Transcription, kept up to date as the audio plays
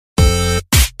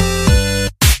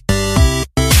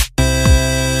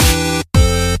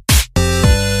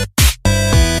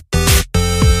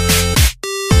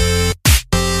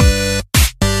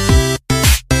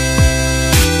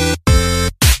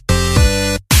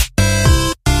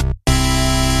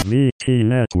MT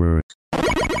Network.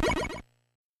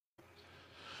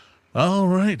 All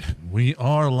right, we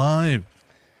are live.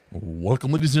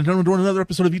 Welcome, ladies and gentlemen, to another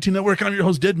episode of ET Network. I'm your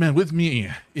host, Deadman. With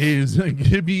me is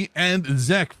Gibby and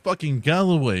Zach fucking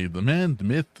Galloway, the man, the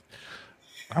myth.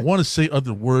 I want to say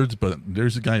other words, but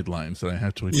there's guidelines that I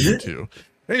have to adhere to.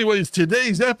 Anyways,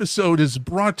 today's episode is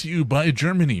brought to you by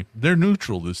Germany. They're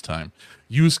neutral this time.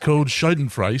 Use code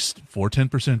Schadenfrist for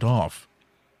 10% off.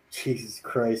 Jesus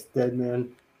Christ,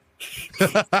 Deadman.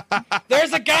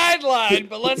 There's a guideline,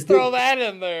 but let's throw that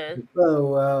in there. Oh,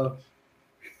 wow.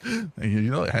 You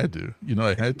know I had to. I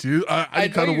know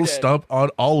kind of you will did. stomp on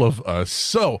all of us.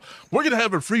 So we're gonna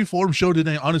have a free form show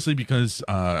today, honestly, because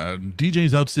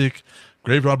DJ's out sick,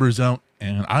 Grave Robber's out,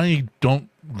 and I don't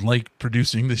like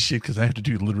producing this shit because I have to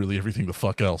do literally everything the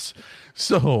fuck else.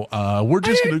 So we're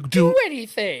just gonna do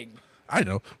anything. I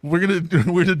know we're gonna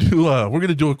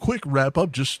do a quick wrap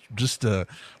up. Just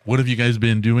what have you guys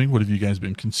been doing? What have you guys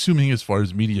been consuming as far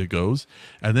as media goes?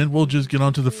 And then we'll just get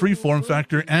on to the free form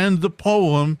factor and the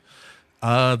poem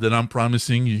that I'm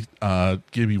promising you,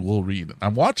 Gibby will read.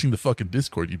 I'm watching the fucking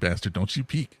Discord, you bastard. Don't you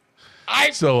peek.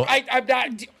 I'm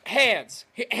not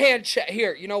hand check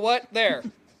here. You know what? There.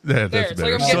 That's It's like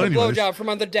better. I'm So getting a anyways, blowjob from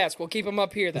under the desk. We'll keep him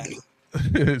up here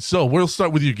then. so we'll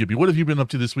start with you, Gibby. What have you been up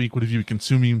to this week? What have you been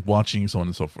consuming, watching, so on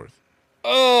and so forth?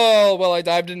 Oh, well, I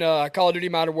dived into Call of Duty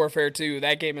Modern Warfare 2.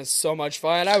 That game is so much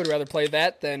fun. I would rather play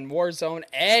that than Warzone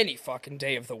any fucking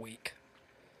day of the week.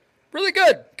 Really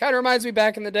good. Kind of reminds me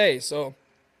back in the day, so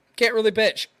can't really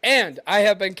bitch. And I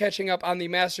have been catching up on the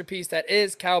masterpiece that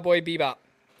is Cowboy Bebop.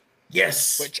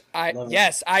 Yes. Which Love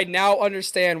it. I now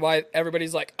understand why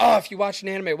everybody's like, oh, if you watch an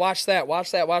anime, watch that.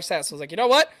 So I was like, you know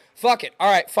what? Fuck it.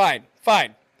 All right, fine.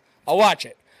 I'll watch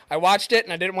it. I watched it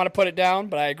and I didn't want to put it down,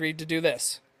 but I agreed to do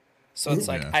this. So it's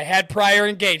like I had prior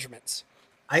engagements.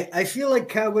 I feel like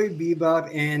Cowboy Bebop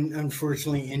and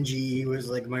unfortunately NGE was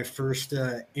like my first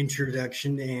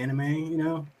introduction to anime, you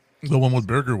know? The one with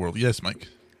Burger World. Yes, Mike.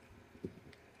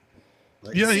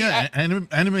 Like, Yeah.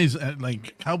 Anime's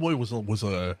like Cowboy was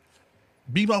a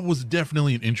Bebop was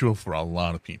definitely an intro for a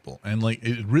lot of people, and like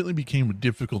it really became a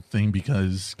difficult thing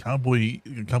because Cowboy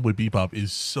Bebop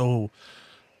is so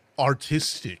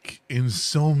artistic in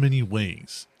so many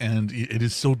ways, and it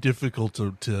is so difficult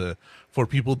to for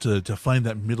people to find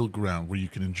that middle ground where you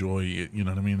can enjoy it. You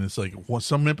know what I mean? It's like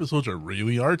some episodes are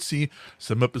really artsy,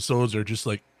 some episodes are just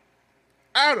like,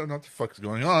 I don't know what the fuck's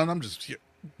going on. I'm just here.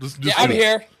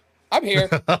 I'm here.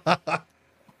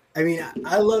 I mean,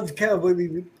 I loved Cowboy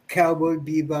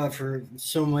Bebop for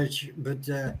so much, but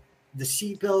the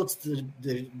seatbelts,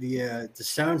 the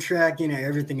soundtrack, you know,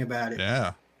 everything about it.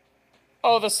 Yeah.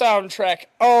 Oh, the soundtrack.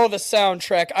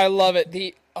 I love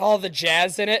it. All the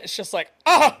jazz in it. It's just like,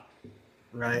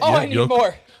 Right. I need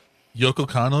more. Yoko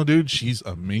Kanno, dude, she's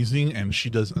amazing, and she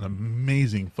does an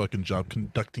amazing fucking job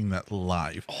conducting that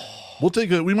live.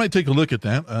 We might take a look at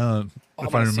that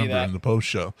if I remember in the post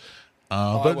show.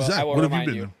 But Zach, what have you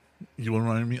been? You want to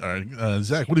remind me? All right,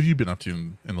 Zach, what have you been up to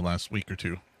in the last week or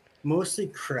two? Mostly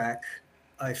crack,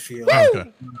 I feel.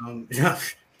 Okay. No,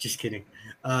 just kidding.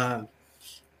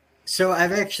 So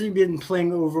I've actually been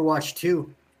playing Overwatch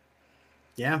 2.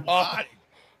 Yeah.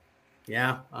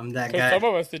 Yeah, I'm that guy. Some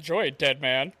of us enjoy Dead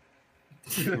Man.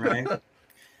 Right.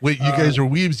 Wait, you guys are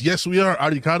weebs? Yes, we are.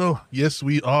 Aricado? Yes,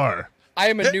 we are. I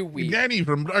am a new weeb. Danny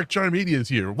from Dark Charm Media is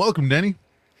here. Welcome, Danny.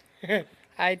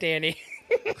 Hi, Danny.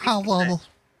 Hello.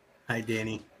 Hi,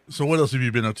 Danny. So what else have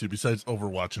you been up to besides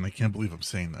Overwatch? And I can't believe I'm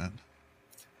saying that.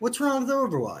 What's wrong with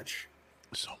Overwatch?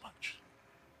 So much.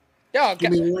 Yo,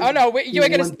 Give me one- oh no, wait, you give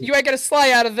ain't me gonna one thing.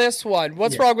 slide out of this one.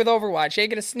 What's Yeah. wrong with Overwatch? You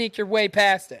ain't gonna sneak your way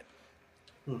past it.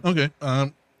 Okay.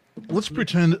 Let's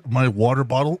pretend my water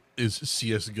bottle is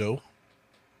CS:GO.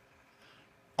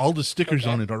 All the stickers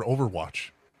on it are Overwatch.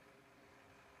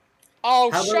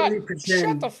 Oh, How about we pretend-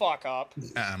 shut the fuck up.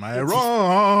 Am I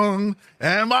wrong?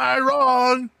 Am I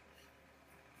wrong?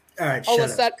 All right, Oh, shut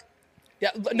let's up. not.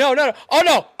 Yeah, no. Oh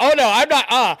no, I'm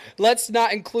not. Let's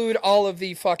not include all of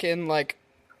the fucking like.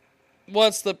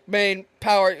 What's the main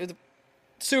power?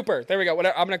 Super. There we go.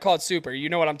 Whatever. I'm gonna call it super. You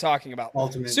know what I'm talking about.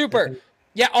 Ultimate. Super.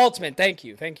 Yeah, ultimate. Thank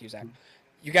you, Zach.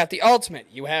 You got the ultimate.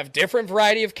 You have different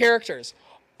variety of characters.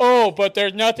 Oh, but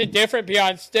there's nothing different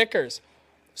beyond stickers.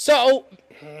 So,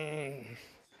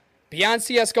 beyond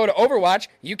CS:GO to Overwatch,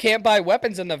 you can't buy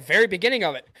weapons in the very beginning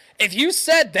of it. If you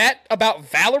said that about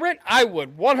Valorant, I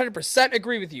would 100%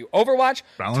 agree with you. Overwatch,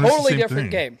 Valorant's the totally same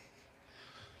different thing. game.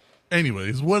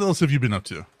 Anyways, what else have you been up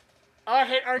to? I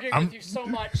hate arguing with you so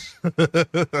much.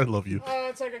 I love you.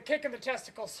 It's like a kick in the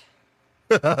testicles.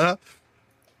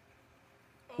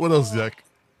 What else, Zach?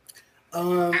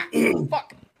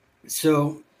 Fuck.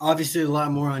 So obviously a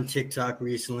lot more on TikTok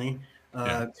recently.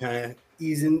 Yeah. Kind of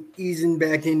easing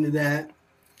back into that.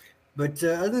 But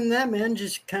other than that, man,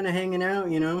 just kind of hanging out,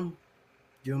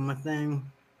 doing my thing.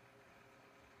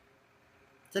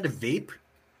 Is that a vape?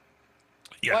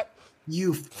 Yeah. What?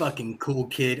 You fucking cool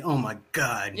kid. Oh my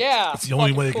god. Yeah. It's the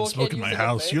only fucking way I cool can smoke kid in my using a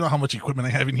house. vape. You know how much equipment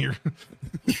I have in here.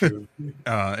 True.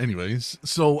 Anyways,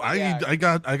 so Yeah. I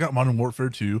got Modern Warfare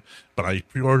 2, but I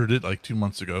pre-ordered it like 2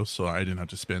 months ago, so I didn't have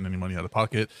to spend any money out of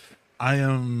pocket. I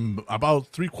am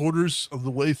about 3/4 of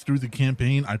the way through the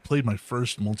campaign. I played my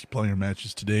first multiplayer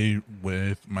matches today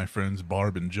with my friends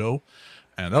Barb and Joe,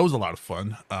 and that was a lot of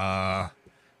fun.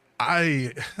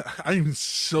 I'm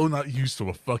so not used to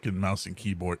a fucking mouse and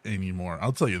keyboard anymore.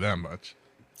 I'll tell you that much.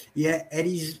 Yeah,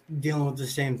 Eddie's dealing with the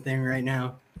same thing right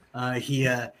now.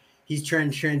 He's trying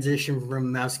to transition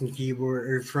from mouse and keyboard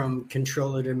or from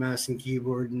controller to mouse and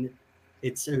keyboard, and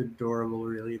it's adorable,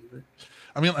 really. But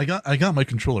I mean, I got my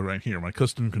controller right here. My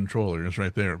custom controller is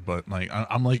right there. But like, I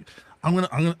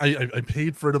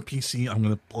paid for it on PC. I'm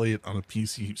gonna play it on a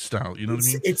PC style. You know what I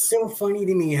mean? it's so funny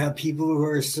to me how people who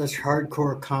are such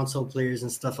hardcore console players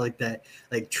and stuff like that,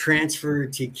 like transfer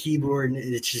to keyboard, and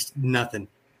it's just nothing,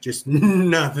 just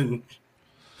nothing.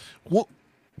 Well,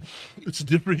 it's a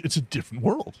different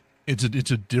world. It's a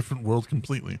different world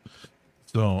completely.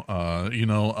 So,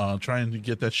 trying to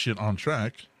get that shit on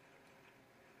track.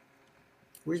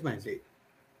 Where's my vape?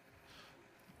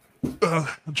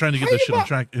 Trying to get that shit on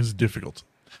track is difficult.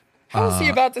 How is he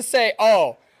about to say,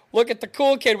 "Oh, look at the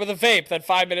cool kid with a vape"? Then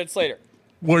 5 minutes later,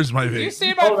 Where's my you vape?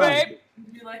 see my Hold on. vape?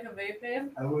 Would you like a vape, babe?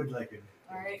 I would like it.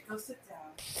 All right, go sit down.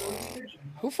 Go to your gym.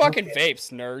 Who fucking Okay.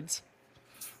 vapes, nerds?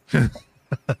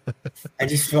 I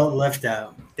just felt left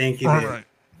out. Thank you. All babe. right.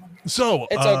 So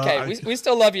It's okay. We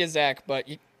still love you, Zach, but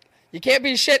you can't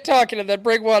be shit talking and then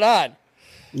bring one on.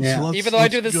 Yeah, So let's- Even though I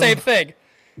let's do the go- same thing.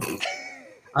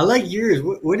 I like yours.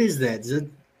 What is that? Is it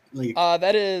like?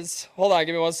 That is. Hold on,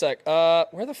 give me 1 sec.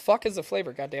 Where the fuck is the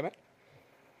flavor? God damn it!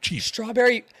 Cheap.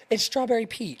 Strawberry. It's strawberry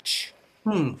peach.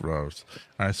 Gross.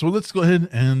 All right, so let's go ahead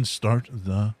and start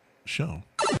the show.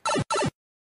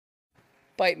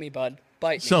 Bite me, bud.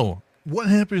 Bite me. So, what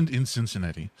happened in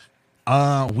Cincinnati?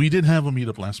 We did have a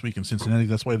meetup last week in Cincinnati.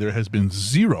 That's why there has been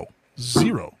zero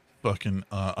fucking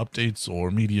updates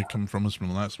or media come from us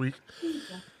from last week.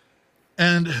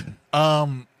 And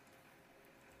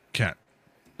cat.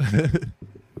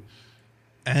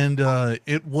 And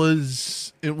it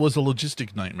was a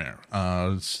logistic nightmare.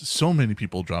 So many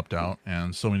people dropped out,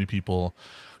 and so many people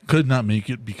could not make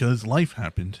it because life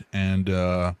happened. And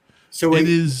So wait, it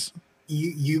is,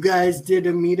 you guys did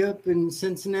a meetup in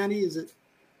Cincinnati? Is it?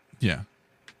 yeah.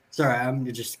 Sorry,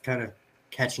 I'm just kind of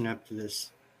catching up to this.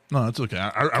 No, it's okay.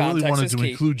 I really Context wanted is to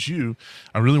key. include you.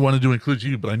 I really wanted to include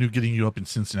you, but I knew getting you up in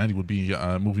Cincinnati would be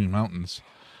moving mountains,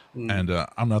 and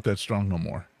I'm not that strong no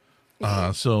more.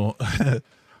 So it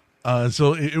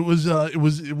was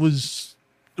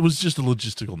just a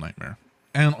logistical nightmare,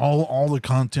 and all the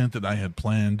content that I had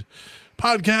planned.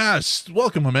 Podcast,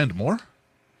 welcome Amanda Moore.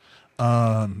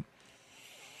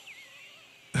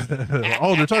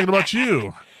 Oh, they're talking about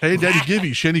you. Hey, Daddy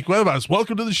Gibby, Shani Cuevas,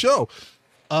 welcome to the show.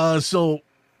 So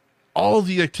all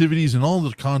the activities and all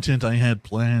the content I had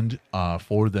planned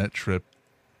for that trip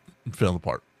fell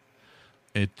apart.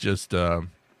 It just it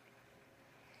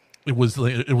was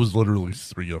literally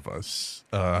three of us.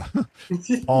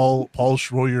 Paul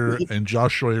Schroyer and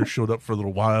Josh Schroyer showed up for a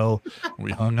little while.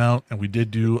 We hung out and we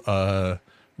did do a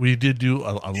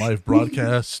live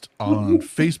broadcast on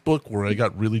Facebook where I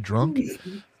got really drunk.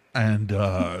 And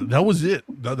that was it.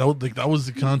 That was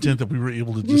the content that we were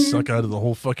able to just suck out of the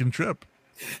whole fucking trip.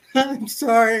 I'm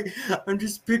sorry. I'm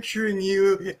just picturing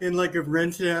you in like a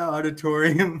rented out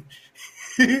auditorium.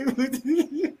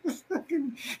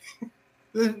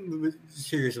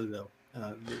 Seriously though.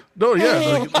 No,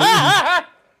 yeah,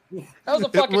 that was a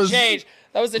fucking was- change.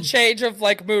 That was a change of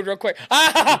like mood real quick.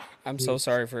 I'm so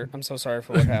sorry for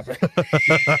what happened.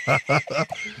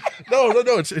 no.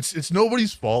 It's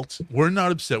nobody's fault. We're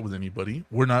not upset with anybody.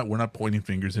 We're not pointing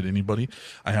fingers at anybody.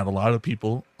 I had a lot of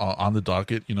people on the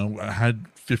docket. You know, I had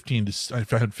 15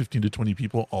 to 20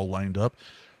 people all lined up.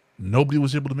 Nobody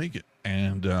was able to make it,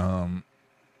 and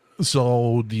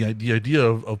so the idea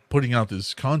of putting out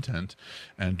this content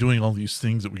and doing all these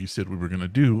things that we said we were going to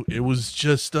do, it was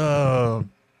just it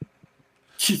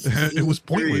was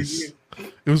pointless.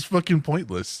 It was fucking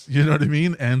pointless. You know what I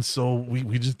mean? And so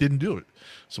we just didn't do it.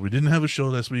 So we didn't have a show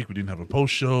last week. We didn't have a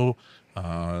post show.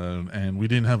 And we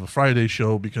didn't have a Friday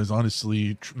show because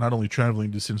honestly, not only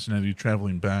traveling to Cincinnati,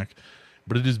 traveling back,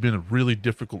 but it has been a really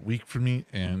difficult week for me.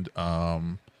 And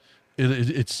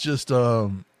it's just,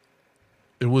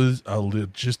 It was a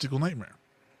logistical nightmare.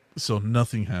 So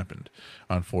nothing happened,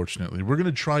 unfortunately. We're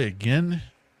gonna try again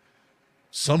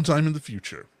sometime in the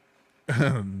future.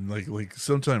 like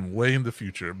sometime way in the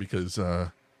future, because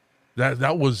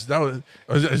that was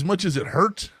as much as it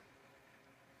hurt.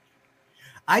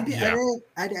 I'd Yeah.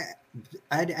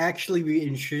 I'd actually be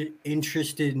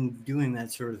interested in doing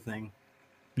that sort of thing.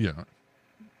 Yeah.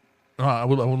 I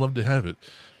would love to have it.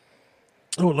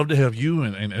 I would love to have you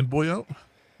and Boy out.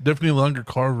 Definitely a longer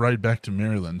car ride back to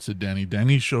Maryland, said Danny.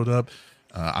 Danny showed up.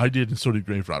 I did, and so did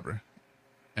Grave Robber.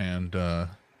 And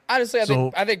Honestly,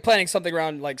 So- I think planning something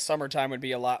around like summertime would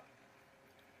be a lot.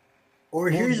 Or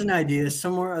here's an idea: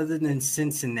 somewhere other than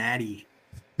Cincinnati.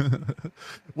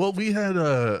 well, we had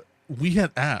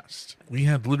asked. We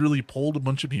had literally polled a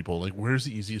bunch of people, like, where's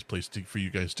the easiest place for you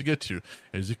guys to get to?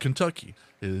 Is it Kentucky?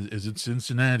 Is it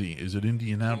Cincinnati? Is it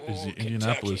Indianapolis? Is it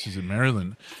Indianapolis? Is it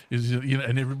Maryland? Is it,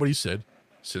 and everybody said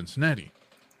Cincinnati.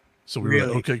 So we were Really?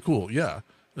 like, okay, cool, yeah,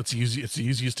 that's easy. It's the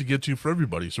easiest to get to for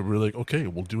everybody. So we are like, okay,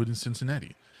 we'll do it in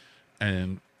Cincinnati.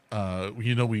 And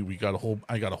we got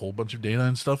I got a whole bunch of data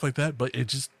and stuff like that, but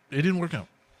it didn't work out.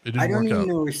 It I didn't don't work even out.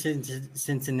 know where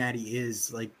Cincinnati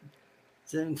is. Like,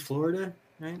 is that in Florida?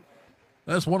 Right?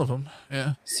 That's one of them.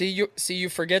 Yeah. See, you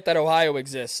forget that Ohio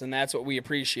exists, and that's what we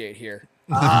appreciate here.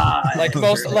 Ah, Like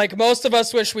most of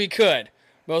us wish we could.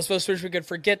 Most of us wish we could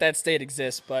forget that state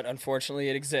exists, but unfortunately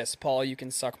it exists. Paul, you can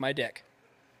suck my dick.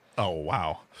 Oh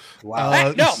wow. wow.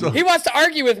 Hey, no, so- he wants to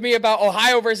argue with me about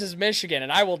Ohio versus Michigan, and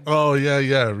I will. Oh yeah.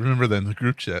 Remember that in the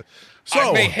group chat. So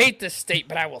I may hate this state,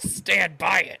 but I will stand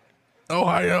by it.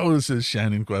 Ohio, says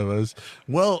Shannon Cuevas.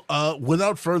 Well,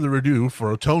 without further ado,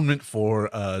 for atonement for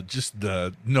just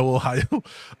the no Ohio,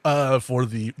 for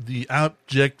the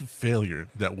abject failure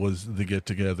that was the get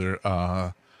together,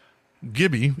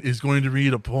 Gibby is going to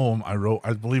read a poem I wrote,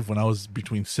 I believe, when I was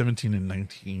between 17 and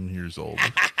 19 years old.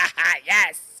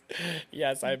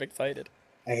 Yes, I'm excited.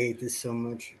 I hate this so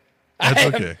much. That's I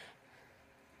am okay.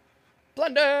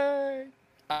 Blunder.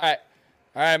 All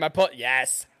right, my poem.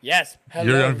 Yes. Hello,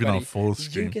 You're not even everybody. on full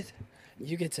screen.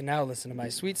 You get to now listen to my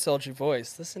sweet, sultry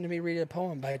voice. Listen to me read a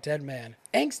poem by a dead man,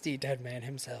 angsty dead man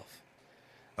himself.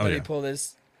 Oh Let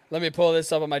yeah. me pull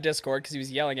this up on my Discord because he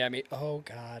was yelling at me. Oh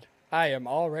God, I am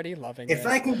already loving it. If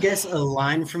I can guess a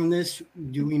line from this,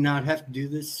 do we not have to do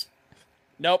this?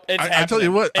 Nope, it's I tell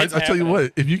you what. I It's tell you happening.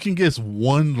 what. If you can guess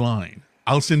one line,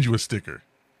 I'll send you a sticker.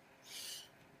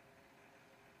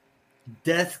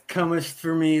 Death cometh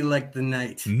for me like the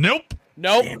night. Nope.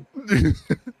 Nope, Damn.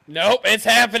 nope, it's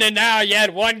happening now. You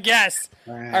had one guess.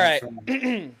 All right.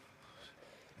 fine.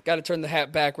 Got to turn the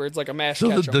hat backwards like a mashed So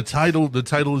ketchup. the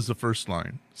title is the first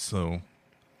line. So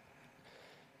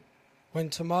When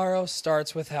tomorrow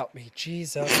starts without me,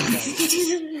 Jesus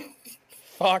Christ.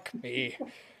 Fuck me.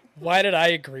 Why did I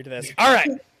agree to this? All right.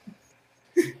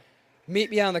 Meet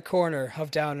me on the corner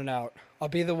of Down and Out. I'll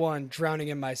be the one drowning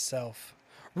in myself.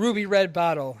 Ruby red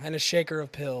bottle and a shaker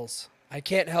of pills. I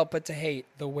can't help but to hate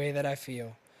the way that I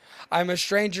feel. I'm a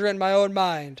stranger in my own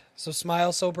mind, so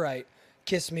smile so bright.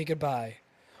 Kiss me goodbye.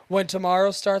 When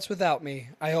tomorrow starts without me,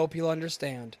 I hope you'll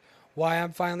understand why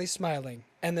I'm finally smiling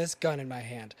and this gun in my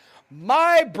hand.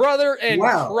 My brother in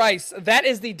Wow. Christ, that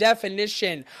is the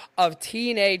definition of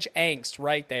teenage angst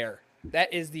right there.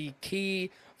 That is the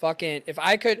key fucking.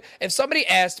 If somebody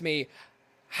asked me,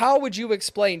 how would you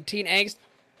explain teen angst?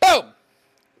 Boom!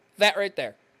 That right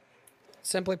there.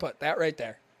 Simply put, that right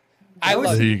there. I was-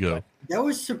 love there it. you go. That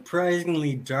was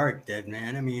surprisingly dark, dead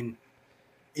man. I mean,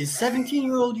 is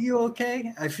 17-year-old you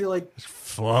okay? I feel like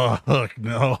Fuck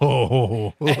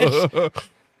no.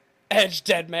 Edge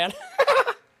dead man.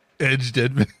 Edge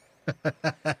dead.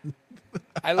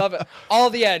 I love it. All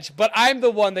the edge, but I'm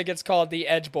the one that gets called the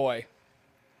edge boy.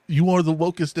 You are the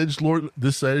wokest edge lord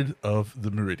this side of the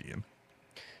meridian.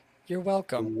 You're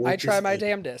welcome. The I try wokest my edge.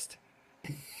 damnedest.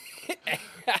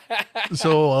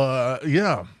 So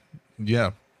yeah.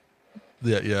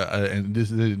 And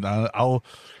this I'll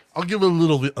give a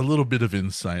little bit of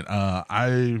insight.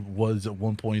 I was at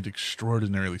one point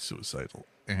extraordinarily suicidal,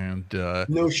 and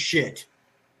no shit.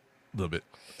 a little bit,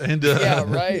 and Yeah,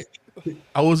 right.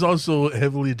 I was also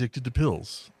heavily addicted to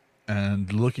pills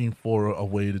and looking for a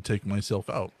way to take myself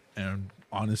out. And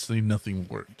honestly, nothing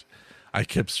worked. I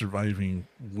kept surviving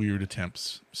weird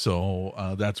attempts. So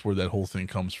that's where that whole thing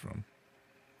comes from.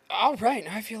 All right,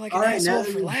 now I feel like an All right, now asshole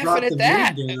that for you laughing brought at the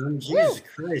that. mood down, Jesus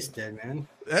Christ, dead man.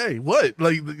 Hey, what?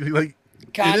 Like it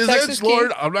Context is is Edge Lord.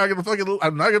 key. I'm not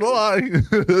gonna lie.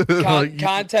 Like,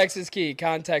 Context is key.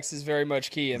 Context is very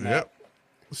much key in that. Yep.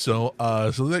 So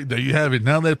there you have it.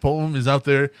 Now that poem is out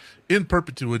there in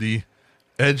perpetuity,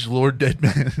 Edge Lord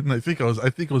Deadman. And I think I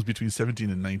was between 17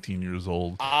 and 19 years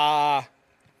old. That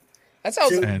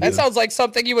And, sounds like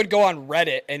something you would go on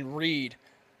Reddit and read,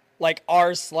 like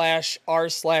r/r/poems.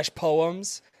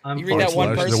 You read that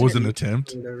one person. There was an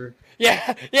attempt. Whatever.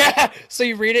 Yeah. So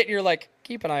you read it and you're like,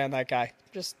 keep an eye on that guy.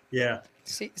 Just Yeah.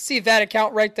 see that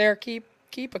account right there. Keep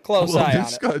a close Well, eye on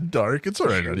it's it. got dark. It's all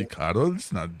right, Arikado.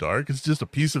 It's not dark. It's just a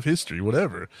piece of history.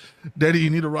 Whatever. Daddy, you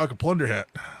need to rock a plunder hat.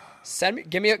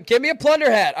 Give me a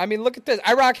plunder hat. I mean, look at this.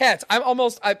 I rock hats.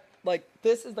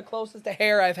 This is the closest to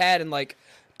hair I've had in like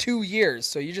 2 years.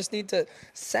 So you just need to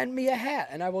send me a hat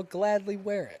and I will gladly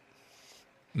wear it.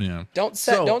 Yeah. Don't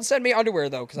send me underwear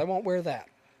though, because I won't wear that.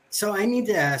 So I need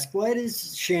to ask, why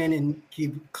does Shannon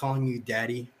keep calling you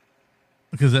daddy?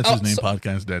 Because that's his name, so-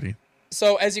 Podcast Daddy.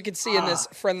 So as you can see in this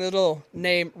friendly little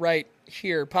name right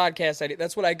here, podcast ID,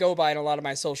 that's what I go by in a lot of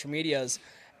my social medias.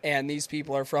 And these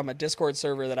people are from a Discord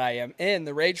server that I am in,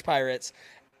 the Rage Pirates.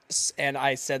 And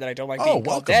I said that I don't like being called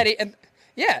welcome. daddy. And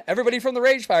yeah, everybody from the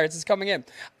Rage Pirates is coming in.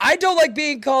 I don't like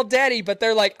being called daddy, but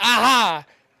they're like, aha,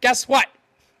 guess what?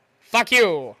 Fuck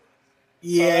you.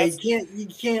 Yeah, So you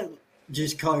can't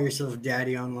just call yourself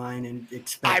daddy online and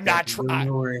expect. I'm not that to go trying.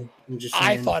 nowhere. I'm just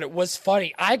I saying. thought it was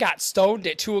funny. I got stoned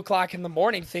at 2:00 in the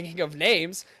morning thinking of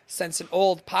names since an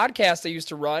old podcast I used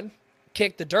to run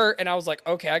kicked the dirt, and I was like,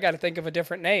 okay, I got to think of a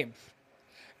different name.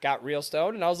 Got real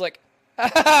stoned, and I was like,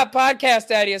 Podcast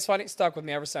Daddy is funny. Stuck with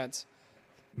me ever since,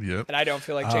 Yep. and I don't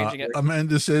feel like changing it.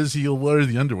 Amanda says he'll wear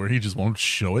the underwear. He just won't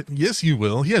show it. Yes, you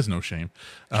will. He has no shame.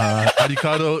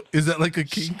 Arikado, is that like a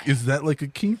kink? Is that like a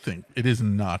kink thing? It is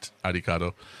not,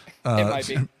 Arikado. It might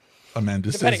be.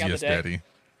 Amanda says Depending on the yes, day. Daddy.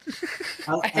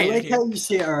 I hate like it. how you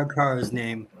say Arakaro's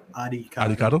name,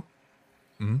 Arikado.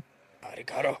 Arikado?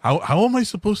 Arigato. How am I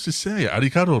supposed to say it?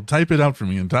 Arikado, type it out for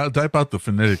me and type out the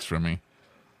phonetics for me.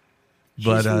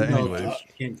 But She's from anyways, Belgium.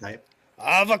 She can't type.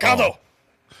 Avocado.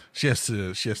 she has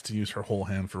to use her whole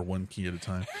hand for one key at a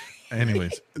time.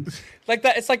 Anyways, Like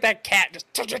that. It's like that cat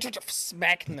just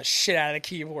smacking the shit out of the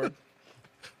keyboard.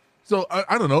 so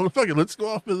I don't know. Fuck it, let's go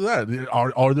off of that.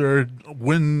 Are there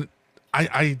when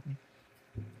I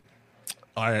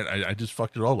just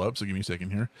fucked it all up. So give me a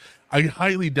second here. I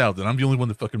highly doubt that I'm the only one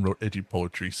that fucking wrote edgy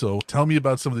poetry. So tell me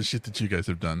about some of the shit that you guys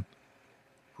have done.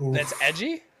 Oof. That's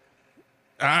edgy.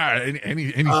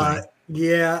 Anything.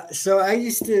 Yeah, so I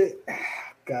used to.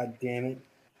 God damn it.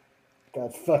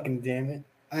 God fucking damn it.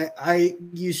 I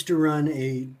used to run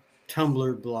a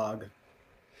Tumblr blog.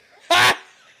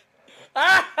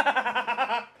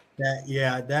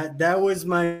 That was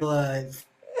my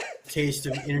taste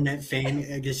of internet fame,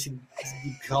 I guess you'd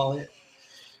call it.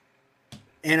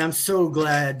 And I'm so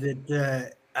glad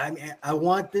that I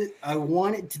want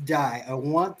it to die. I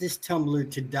want this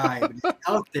Tumblr to die, but it's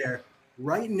out there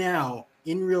right now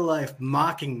in real life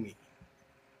mocking me.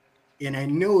 And I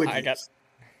know it is.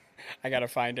 I gotta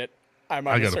find it. I'm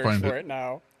I on the gotta search find for it. it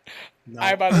now. No.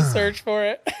 I'm on the search for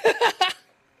it.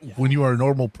 When you are a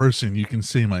normal person, you can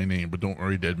say my name, but don't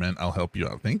worry, dead man. I'll help you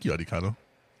out. Thank you, Arikado.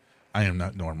 I am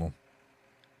not normal.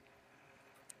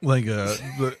 Like,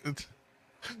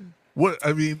 what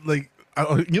I mean, like,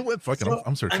 you know what? Fuck it,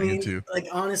 I'm searching it too. Like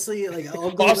honestly, like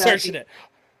I'll go I'm back searching and it.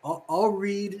 I'll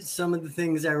read some of the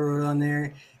things I wrote on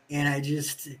there, and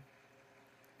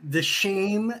the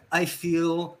shame I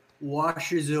feel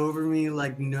washes over me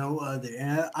like no other.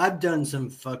 And I've done some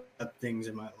fucked up things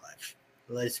in my life.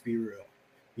 Let's be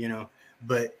real,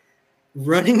 But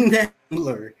running that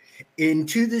Tumblr, and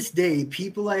to this day,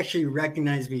 people actually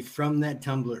recognize me from that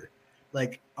Tumblr.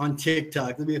 Like on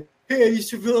TikTok, they'll be like, "Hey, I used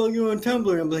to follow you on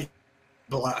Tumblr." I'm like,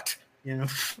 blocked. Yeah,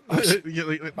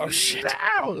 like, Oh shit!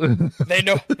 ow.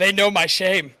 They know my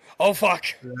shame. Oh fuck!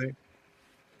 Right?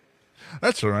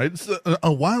 That's all right. So,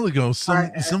 a while ago,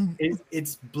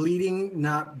 It's bleeding,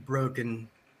 not broken.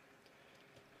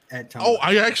 At Tumblr. Oh,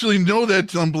 I actually know that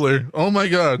Tumblr. Oh my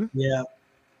god, yeah.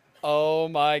 Oh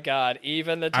my god!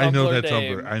 Even the Tumblr I know that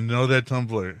name. Tumblr. I know that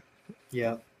Tumblr.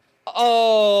 Yeah.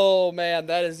 Oh man,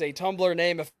 that is a Tumblr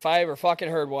name if I ever fucking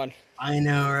heard one. I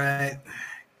know, right?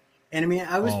 And I mean,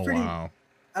 I was Wow.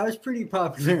 pretty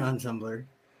popular on Tumblr.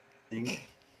 I think.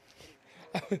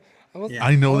 Yeah.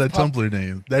 I know that Pop- Tumblr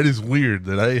name. That is weird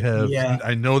that I have. Yeah.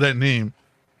 I know that name.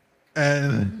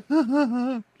 And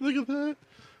look at that.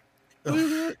 Look at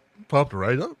that. Popped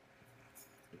right up.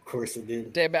 Of course it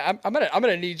did. Damn it! I'm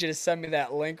gonna need you to send me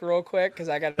that link real quick because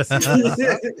I gotta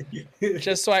see this.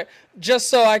 just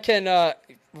so I can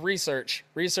research.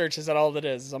 Research is all it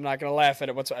is. I'm not gonna laugh at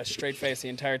it. What's a straight face the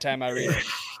entire time I read it.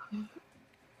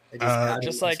 I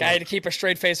Just like I had to keep a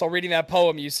straight face while reading that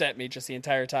poem you sent me just the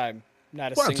entire time.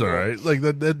 Not a Well, that's single. all right. Like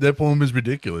that poem is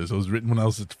ridiculous. It was written when I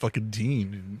was a fucking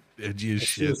teen and edgy as A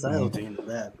shit. suicidal teen to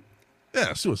that.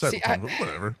 Yeah, suicidal See, I- poem, but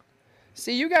whatever.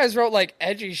 See, you guys wrote like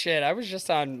edgy shit. I was just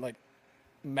on like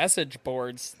message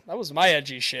boards. That was my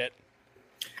edgy shit.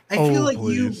 I feel Oh, like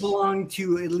you please. belong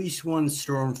to at least one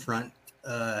Stormfront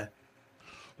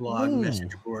blog Ooh.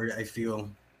 message board. I feel.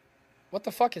 What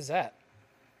the fuck is that?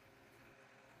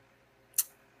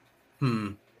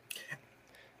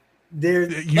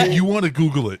 There. You want to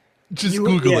Google it? Just You-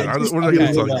 Google yeah, it. just We're not going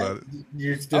to Google talk that. about it.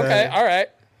 Just, Okay, all right.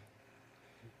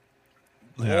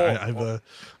 Yeah, Oh.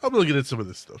 I'm looking at some of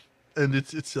this stuff, and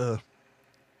it's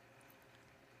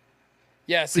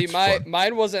Yeah, see, It's fun.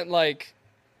 mine wasn't like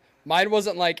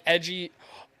edgy.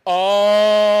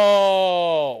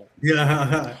 Oh,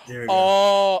 Yeah. There we go.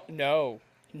 oh, no,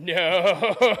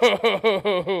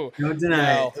 no, Don't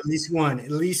deny no. it. At least one.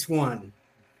 At least one.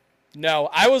 no.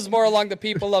 I was more along the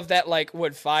people of that like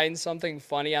would find something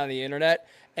funny on the internet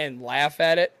and laugh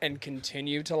at it and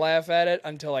continue to laugh at it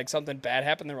until like something bad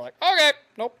happened. They were like, okay,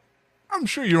 nope. I'm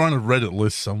sure you're on a Reddit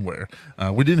list somewhere.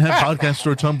 We didn't have podcasts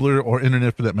or Tumblr or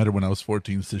internet for that matter when I was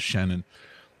 14, says Shannon.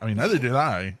 I mean, neither did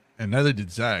I, and neither did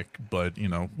Zach, but, you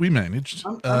know, we managed.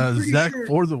 I'm pretty Zach sure-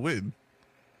 for the win.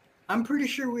 I'm pretty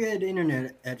sure we had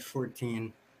internet at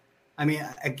 14. I mean,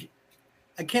 I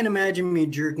can't imagine me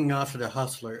jerking off at a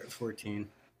Hustler at 14.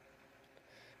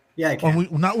 Yeah, I can. Well,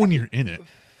 not when you're in it.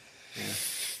 Yeah,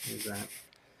 there's that.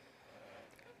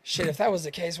 Shit, if that was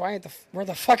the case, where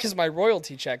the fuck is my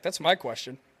royalty check? That's my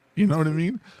question. You know what I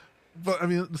mean? But,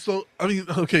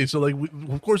 okay, so, like,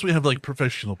 of course we have, like,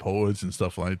 professional poets and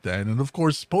stuff like that. And, of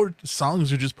course,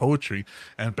 songs are just poetry.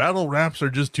 And battle raps are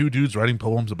just two dudes writing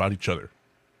poems about each other.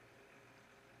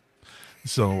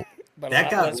 So, But a That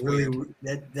lot got less really. weird.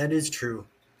 That is true.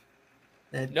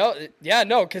 That,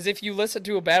 No, because if you listen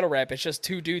to a battle rap, it's just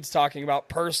two dudes talking about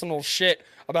personal shit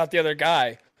about the other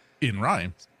guy. in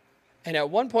rhyme. And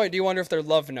at one point, do you wonder if they're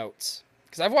love notes?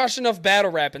 Because I've watched enough battle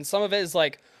rap, and some of it is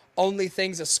like only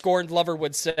things a scorned lover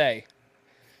would say.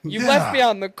 You left me Yeah.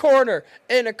 on the corner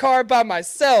in a car by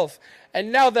myself,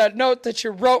 and now that note that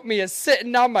you wrote me is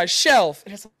sitting on my shelf.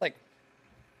 And it's like,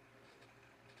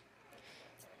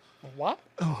 what?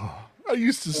 I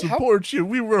used to support you.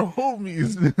 We were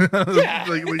homies. Yeah,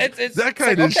 like, it's that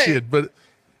kind like, of okay. shit. But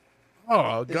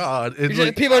oh god, and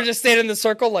like, People are just standing in the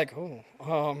circle, like,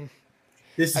 oh,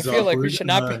 this I is feel like we awkward. should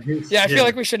not be. This- Yeah, I feel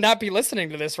like we should not be listening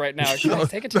to this right now. Guys,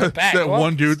 take it to the back. that Go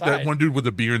one dude, outside. that one dude with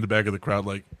a beer in the back of the crowd,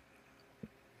 like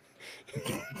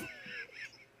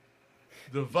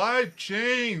the vibe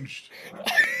changed.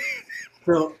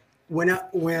 So when I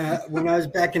was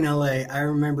back in LA, I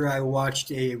remember I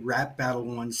watched a rap battle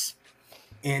once,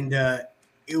 and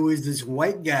it was this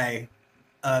white guy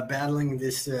battling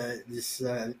this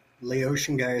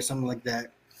Laotian guy or something like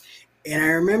that. And I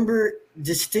remember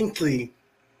distinctly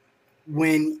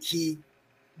when he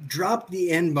dropped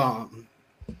the N-bomb.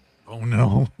 Oh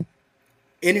no.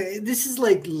 And this is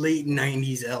like late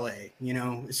 90s LA, you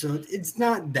know? So it's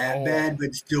not that Oh. bad,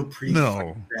 but still pretty No.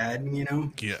 fucking bad, you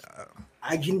know? Yeah.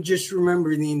 I can just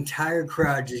remember the entire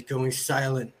crowd just going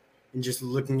silent and just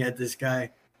looking at this guy.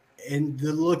 And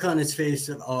the look on his face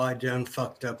of, oh, I done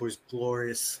fucked up was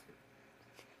glorious.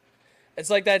 It's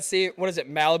like that scene. What is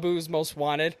it? Malibu's Most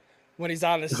Wanted, when he's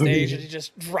on the stage and he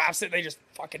just drops it. They just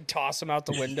fucking toss him out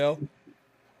the window.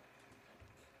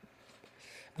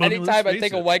 Well, I mean, Anytime let's I face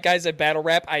think it. of white guys at battle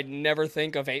rap, I never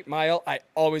think of 8 Mile. I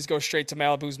always go straight to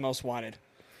Malibu's Most Wanted.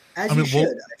 As I you mean, well-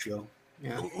 should, I feel.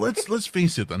 Yeah. Let's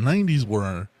face it, the 90s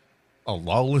were a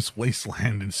lawless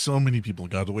wasteland and so many people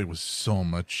got away with so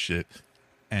much shit.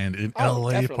 And in Oh,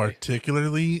 LA definitely.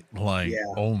 particularly, like, Yeah.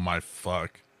 oh my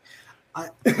fuck.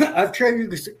 I've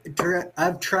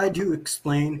tried to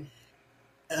explain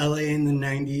LA in the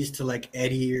 90s to like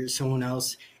Eddie or someone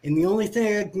else, and the only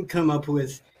thing I can come up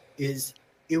with is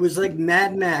it was like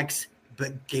Mad Max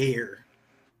but gayer.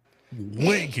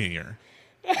 Way gayer.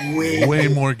 Way Way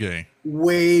more gay.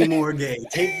 way more gay.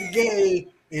 Take the gay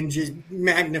and just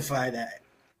magnify that.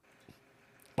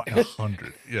 By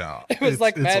 100. Yeah. It was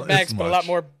like Mad Max, but a lot much.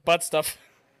 more butt stuff.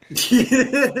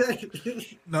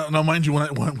 Now, mind you,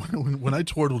 when I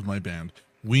toured with my band,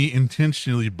 we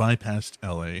intentionally bypassed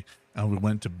LA and we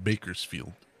went to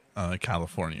Bakersfield,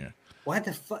 California. Why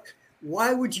the fuck?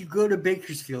 Why would you go to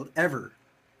Bakersfield ever?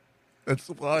 That's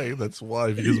why, because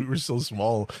we were so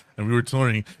small and we were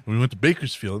touring and we went to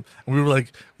Bakersfield and we were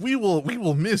like, we will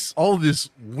miss all this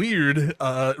weird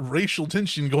racial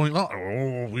tension going on.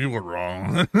 Oh, we were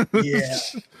wrong. Yeah.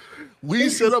 We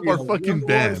set up our Bakersfield, fucking number one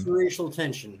band. for racial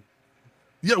tension.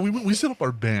 Yeah, we set up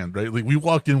our band, right? Like we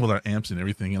walked in with our amps and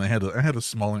everything, and I had a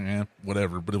smaller amp,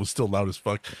 whatever, but it was still loud as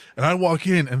fuck. And I walk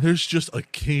in, and there's just a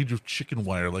cage of chicken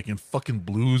wire, like in fucking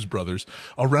Blues Brothers,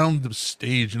 around the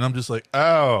stage, and I'm just like,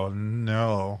 oh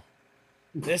no.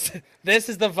 This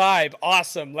is the vibe.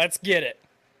 Awesome. Let's get it.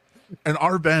 And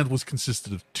our band was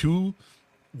consisted of two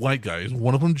white guys,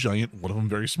 one of them giant, one of them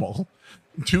very small,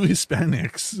 two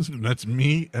Hispanics, and that's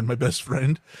me and my best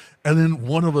friend, and then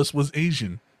one of us was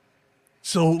Asian.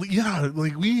 So yeah,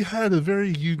 like we had a very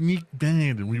unique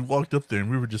band, and we walked up there, and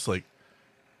we were just like,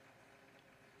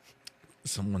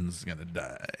 "Someone's gonna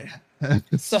die."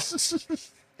 So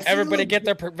everybody get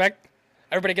their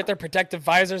protective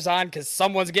visors on, because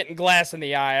someone's getting glass in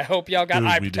the eye. I hope y'all got Dude,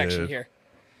 eye we protection did. here.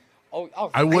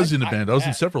 I was in a band. I was in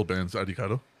yeah. several bands,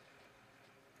 Adicado.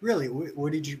 Really?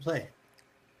 What did you play?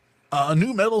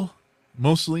 New metal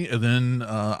mostly, and then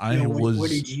I No, was. What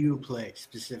did you play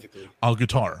specifically?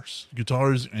 Guitars,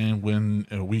 and when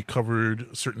we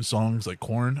covered certain songs like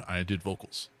Korn, I did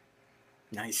vocals.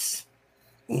 Nice.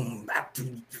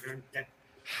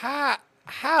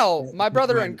 How? My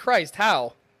brother in Christ,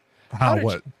 how? How did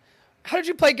what? How did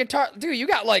you play guitar? Dude, you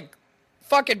got like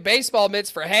fucking baseball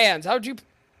mitts for hands. How did you?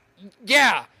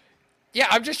 Yeah.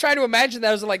 I'm just trying to imagine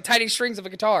those are like tiny strings of a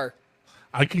guitar.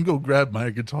 I can go grab my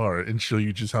guitar and show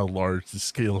you just how large the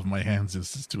scale of my hands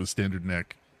is to a standard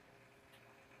neck.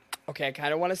 Okay, I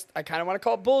kind of want to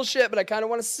call it bullshit, but I kind of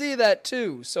want to see that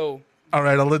too. So. All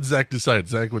right, I'll let Zach decide.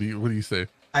 Zach, what do you say?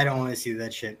 I don't want to see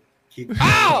that shit.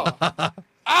 Ow!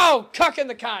 Oh, cucking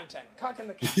the content.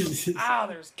 Ow,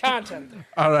 there's content there.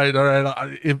 All right.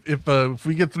 If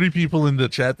we get 3 people in the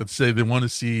chat that say they want to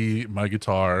see my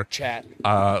guitar, Chat.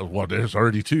 well, there's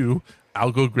already 2.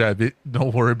 I'll go grab it.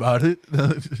 Don't worry about it.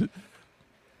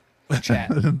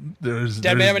 Chat. there's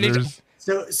Dead man, I need to- there's-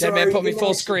 Dead man, put me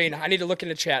full screen. I need to look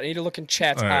into chat. I need to look in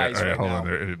chat's eyes all right, right hold now. on.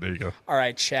 There you go. All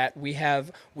right, chat. We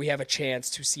have a chance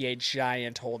to see a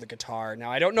giant hold a guitar.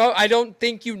 Now, I don't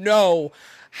think you know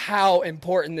how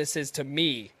important this is to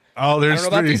me. Oh, I there's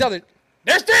don't know about 3. these other.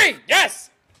 There's 3. Yes.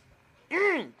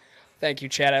 Thank you,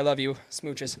 chat. I love you,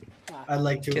 smooches. I'd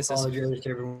like to Kisses. apologize to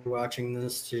everyone watching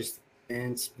this. Just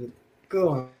and go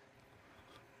on.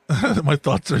 My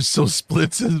thoughts are so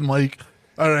split, says Mike.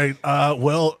 All right.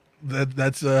 Well,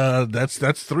 that's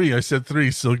 3. I said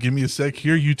 3. So give me a sec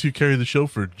here. You 2 carry the show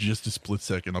for just a split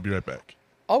second. I'll be right back.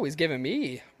 Oh, he's giving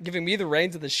me the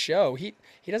reins of the show. He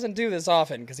doesn't do this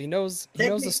often because he knows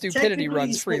the stupidity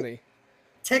runs freely.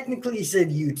 Technically, he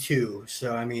said you too.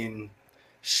 So I mean,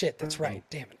 Shit, that's right.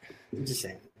 Damn it. I'm just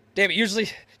saying. Damn it. Usually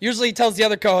he tells the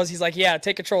other co-hosts, he's like, yeah,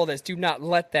 take control of this. Do not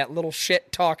let that little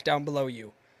shit talk down below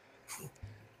you.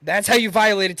 That's how you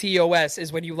violate a TOS,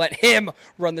 is when you let him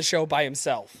run the show by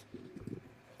himself.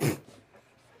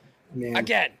 Man.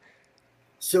 Again.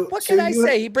 So What so can I you-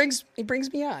 say? He brings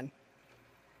me on.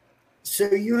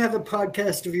 So you have a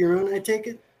podcast of your own, I take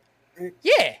it?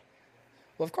 Yeah.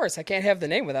 Well, of course, I can't have the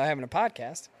name without having a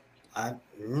podcast.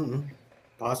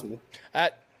 Possible.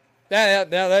 Yeah,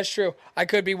 that's true. I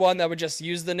could be one that would just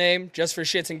use the name just for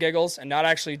shits and giggles and not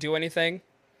actually do anything.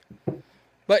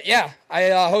 But yeah, I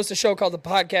host a show called the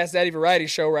Podcast Daddy Variety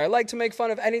Show where I like to make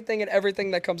fun of anything and everything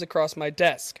that comes across my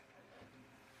desk.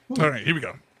 All right, here we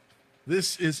go.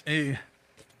 This is a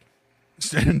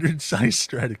standard size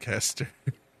Stratocaster.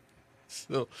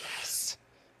 So,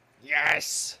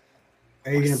 Yes.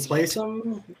 Are you gonna play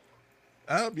some?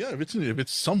 yeah, if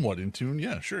it's somewhat in tune,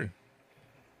 yeah, sure.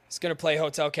 It's going to play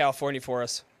Hotel California for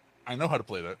us. I know how to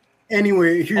play that.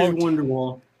 Anyway, here's Oh,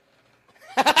 Wonderwall.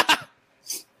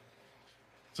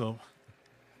 So,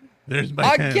 there's my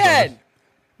hand on Again, it.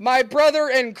 my brother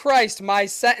in Christ, my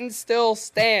sentence still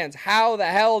stands. How the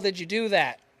hell did you do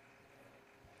that?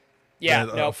 Yeah,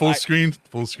 no, full screen.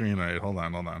 All right, hold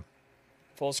on.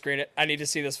 Full screen it. I need to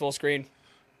see this full screen.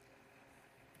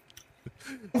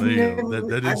 There you go.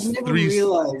 That is I've never 3.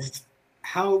 realized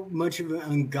how much of an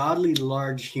ungodly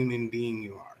large human being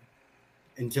you are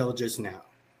until just now.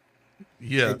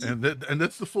 Yeah, and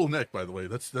that's the full neck, by the way.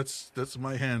 That's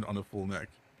my hand on a full neck.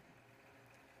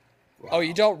 Oh,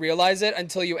 you don't realize it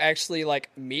until you actually like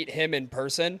meet him in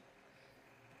person.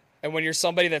 And when you're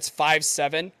somebody that's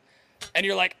 5'7", and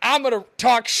you're like, I'm gonna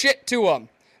talk shit to him.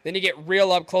 Then you get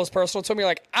real up close personal to him. You're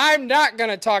like, I'm not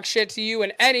gonna talk shit to you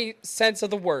in any sense of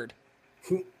the word.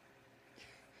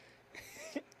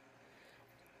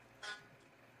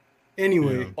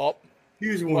 Anyway, Oh,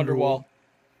 here's Wonderwall. Wonderwall.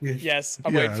 Yes. Yes,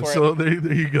 I'm waiting for so it.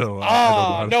 there you go.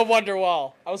 Oh, no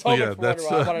Wonderwall. I was hoping yeah, for that's,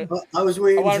 Wonderwall. I was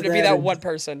waiting I wanted for to be that or- one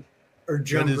person. or That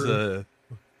jumper. is a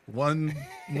 1,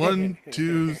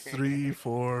 2, 3,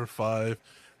 4, 5.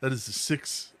 That is a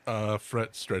 6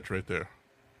 fret stretch right there.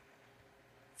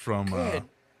 from. Good.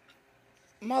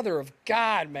 Mother of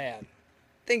God, man.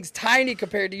 Thing's tiny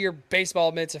compared to your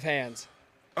baseball mitts of hands.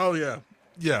 Oh yeah,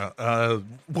 yeah.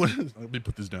 What? Let me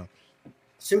put this down.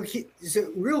 So,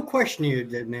 real question here,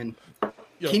 Dead Man.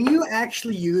 Yo. Can you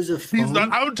actually use a phone? He's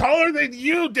not. I'm taller than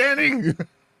you, Danny.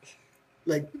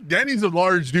 Like, Danny's a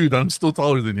large dude. I'm still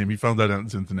taller than him. He found that out in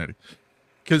Cincinnati.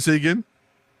 Can I say again?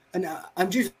 and I'm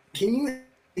just. Can you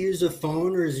use a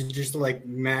phone, or is it just like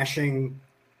mashing?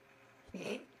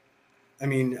 I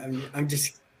mean, I'm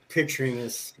just picturing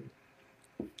this.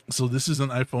 So this is an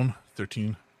iPhone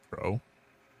 13 Pro.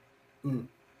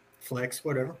 Flex,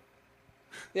 whatever.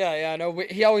 Yeah, no.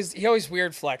 He always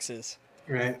weird flexes.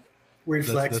 Right. Weird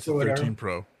flex That's or a whatever. 13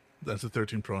 Pro. That's a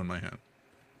 13 Pro in my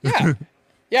hand.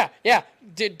 Yeah.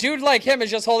 Dude like him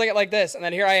is just holding it like this, and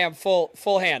then here I am,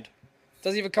 full hand.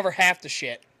 Doesn't even cover half the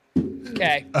shit.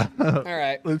 Okay. All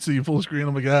right. Let's see, full screen.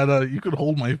 Oh my god, you could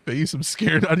hold my face. I'm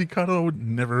scared. Adikado would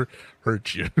never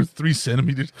hurt you. 3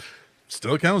 centimeters.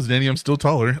 Still counts, Danny. I'm still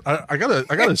taller. I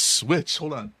gotta switch.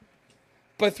 Hold on.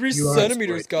 But 3 You are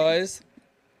centimeters, sporty. guys.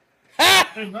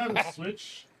 I'm not a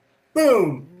switch.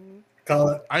 Boom. Call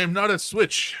it. I am not a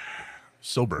switch.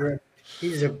 Sober.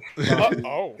 He's a.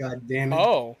 Oh. God damn it.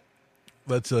 Oh.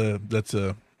 That's a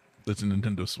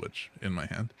Nintendo Switch in my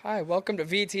hand. Hi, welcome to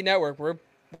VT Network.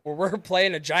 We're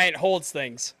playing a giant holds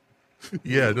things.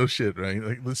 Yeah, no shit, right?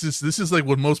 Like this is like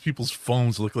what most people's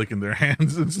phones look like in their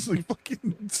hands. It's just like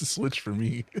fucking it's a Switch for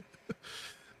me.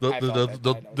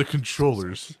 The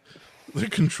controllers. The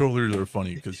controllers are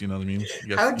funny because you know what I mean.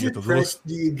 You How you get the little- depressed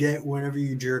do you get whenever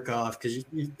you jerk off? Because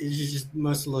it just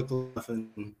must look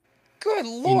laughing. Good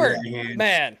lord, hand.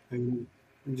 man. I'm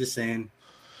just saying.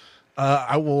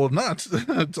 I will not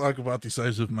talk about the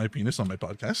size of my penis on my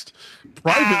podcast.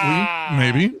 Privately,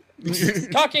 maybe.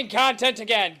 Cucking content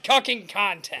again. Cucking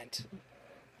content.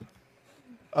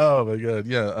 Oh my god,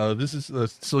 yeah. This is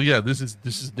so. Yeah, this is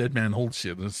Dead Man Hold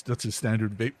shit. That's a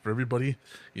standard vape for everybody.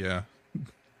 Yeah.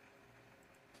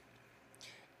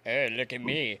 Oh, look at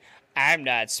me. I'm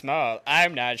not small.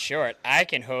 I'm not short. I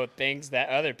can hold things that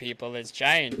other people is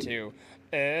giant to.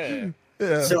 Yeah.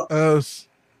 So-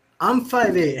 I'm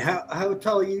 5'8". How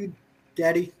tall are you,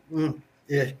 Daddy?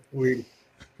 Yeah, weird.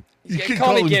 You can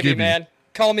Call me him Gibby, man.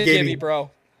 Call me Gibby. Gibby,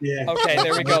 bro. Yeah. Okay,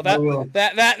 there we go. I will.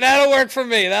 That'll work for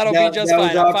me. That'll That- be just that was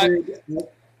fine. I'm awkward.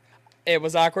 It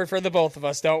was awkward for the both of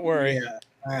us. Don't worry. Yeah.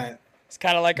 All right. It's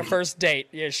kind of like a first date.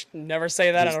 You never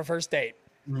say that on a first date.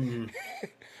 Mm,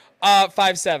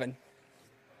 5'7".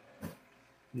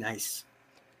 nice.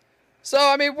 So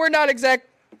I mean, we're not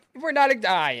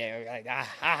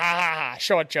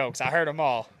short jokes. I heard them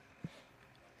all.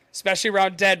 Especially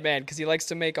around Dead Man, because he likes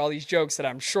to make all these jokes that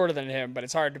I'm shorter than him, but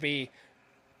it's hard to be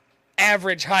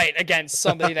average height against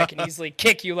somebody that can easily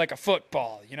kick you like a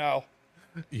football, you know?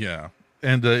 Yeah,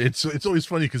 and it's always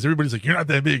funny because everybody's like, "You're not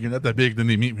that big. You're not that big." Then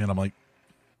they meet me, and I'm like,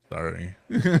 "Sorry."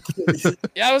 Yeah,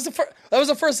 that was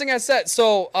the first thing I said.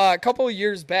 So a couple of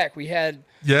years back, we had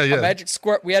Yeah. a Magic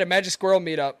Squirrel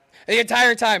meetup. And the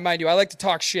entire time, mind you, I like to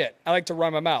talk shit. I like to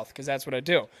run my mouth because that's what I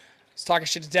do. Just talking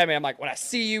shit to Dead Man. I'm like, when I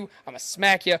see you, I'm gonna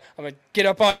smack you. I'm gonna get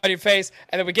up on your face.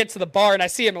 And then we get to the bar and I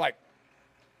see him. I'm like,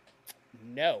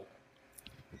 no,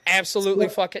 absolutely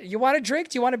fucking. You want a drink?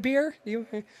 Do you want a beer? You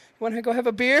want to go have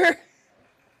a beer?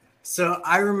 So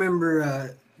I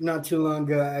remember not too long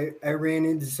ago, I ran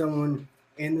into someone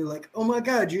and they're like, "Oh my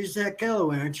God, you're Zach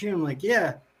Galloway, aren't you?" I'm like,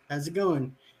 "Yeah, how's it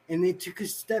going?" And they took a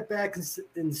step back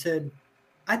and said,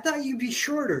 "I thought you'd be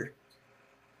shorter."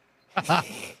 God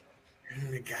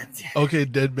damn. Okay,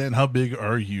 Dead Man, how big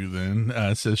are you then?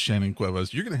 Says Shannon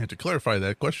Cuevas. You're gonna have to clarify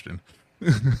that question.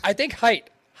 I think height.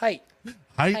 Height?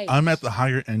 Height. I'm at the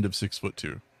higher end of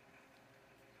 6'2",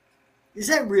 Is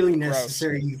that really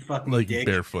necessary, you fucking like dick?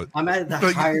 barefoot. I'm at the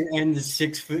Like- higher end of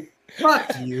 6 foot.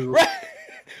 Fuck you.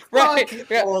 Right. Fuck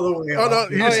Yeah. all the way Oh, no, off.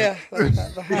 Oh yeah,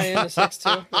 the high end of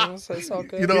 6'2". So it's all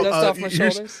good. You know, Dust off my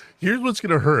here's shoulders. what's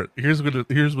gonna hurt. Here's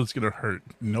what's gonna hurt.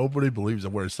 Nobody believes I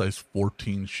wear a size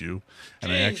 14 shoe,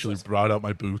 and I actually Jesus. brought out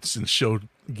my boots and showed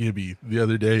Gibby the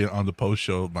other day on the post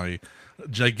show my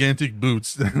gigantic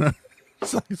boots,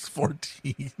 size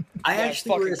 14. I Yeah,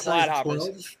 actually wear a fucking size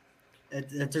clodhoppers. 12.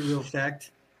 That's a real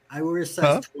fact. I wear a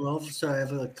size 12, so I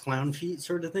have a clown feet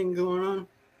sort of thing going on.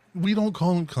 We don't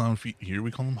call them clown feet here.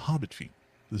 We call them hobbit feet.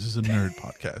 This is a nerd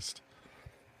podcast.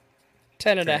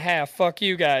 10 and a half. Fuck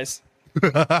you guys.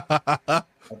 A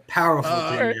powerful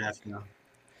Alright. 10.5 now.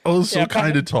 Also Yeah,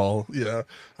 kind of tall. Yeah.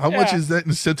 How much Yeah. is that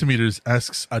in centimeters?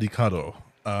 Asks Adikado.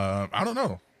 I don't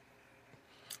know.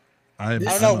 I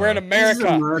don't know. We're in This is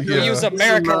America. We Yeah. use This is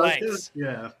America lengths.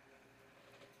 Yeah.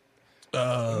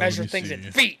 Measure let me things in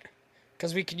see. feet.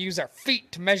 Because we can use our feet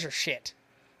to measure shit.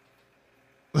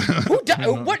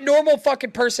 What normal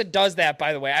fucking person does that?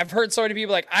 By the way, I've heard so many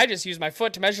people like, I just use my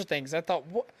foot to measure things. I thought,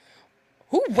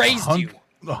 who raised you?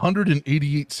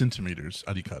 188 centimeters,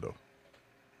 Arikado.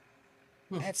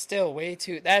 That's still way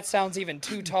too. That sounds even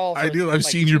too tall. I do. I've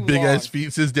seen your big ass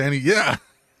feet, says Danny. Yeah.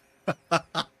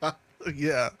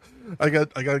 Yeah. I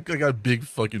got big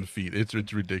fucking feet.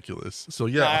 It's ridiculous. So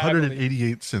yeah,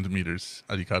 188 centimeters,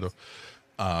 Arikado.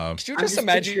 Could you just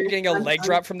imagine you're getting a leg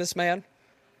drop from this man?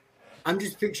 I'm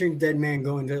just picturing dead man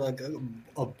going to like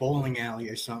a bowling alley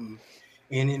or something,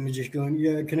 and him just going,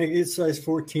 "Yeah, can I get size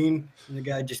 14?" And the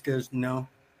guy just goes, "No,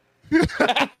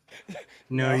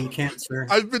 no, you can't, sir."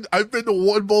 I've been to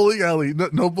one bowling alley.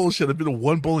 No bullshit. I've been to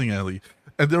one bowling alley,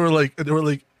 and they were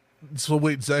like, "So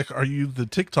wait, Zach, are you the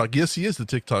TikTok?" Yes, he is the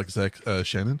TikTok, Zach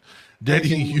Shannon. Daddy,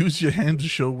 use your hand to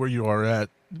show where you are at.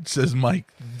 Says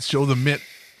Mike. Show the mitt.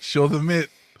 Show the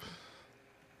mitt.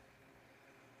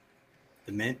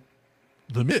 The mitt.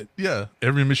 The mitt, yeah.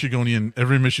 Every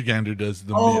Michigander does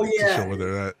the mitt to show where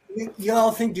they're at.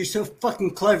 Y'all think you're so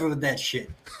fucking clever with that shit.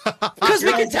 Because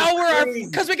we can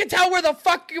tell where the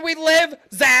fuck we live,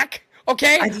 Zach.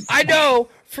 Okay, I know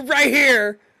from right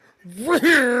here.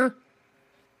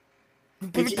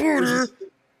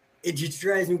 It just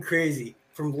drives me crazy.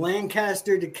 From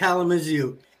Lancaster to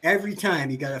Kalamazoo, every time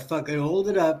you gotta fucking hold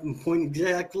it up and point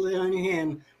exactly on your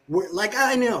hand, like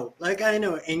I know,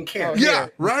 and care. Yeah,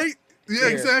 right. Yeah,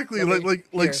 exactly.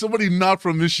 Like somebody not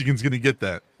from Michigan's gonna get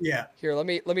that. Yeah. Here, let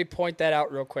me point that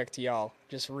out real quick to y'all.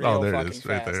 Just real there fucking it is,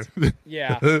 fast. right there.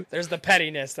 Yeah. There's the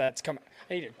pettiness that's coming.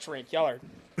 I need a drink. Y'all are.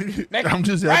 I'm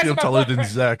just happy I'm taller than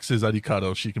Zach, says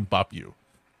Arikado. She can bop you.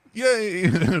 Yay!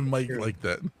 Mike like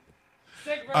that.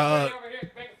 Stick right over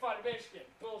here making fun of Michigan.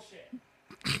 Bullshit.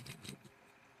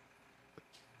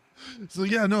 So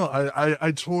yeah, no,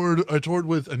 I toured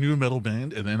with a new metal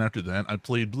band, and then after that I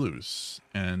played blues,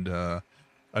 and I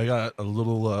got a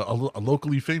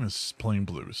locally famous playing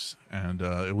blues, and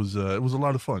it was a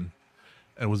lot of fun.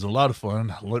 It was a lot of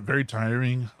fun, very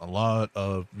tiring, a lot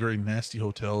of very nasty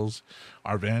hotels.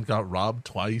 Our van got robbed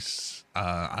twice.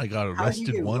 I got arrested How did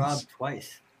you get once. robbed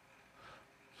twice?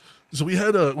 So we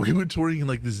were touring in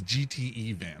like this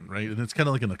GTE van, right? And it's kind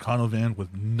of like an Econo van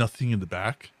with nothing in the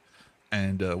back.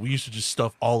 And we used to just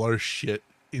stuff all our shit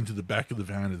into the back of the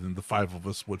van, and then the five of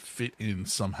us would fit in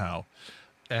somehow.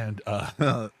 And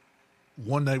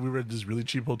one night we were at this really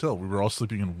cheap hotel. We were all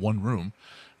sleeping in one room.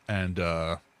 And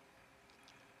do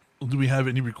we have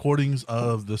any recordings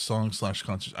of the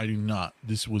song/concerts? I do not.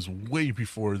 This was way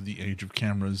before the age of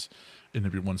cameras in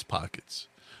everyone's pockets.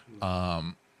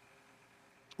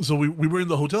 So we were in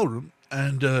the hotel room,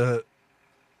 and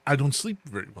I don't sleep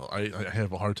very well. I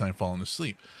have a hard time falling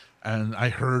asleep. And I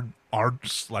heard our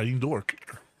sliding door.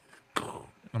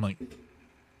 I'm like,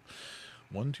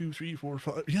 1, 2, 3, 4,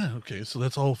 5. Yeah, okay, so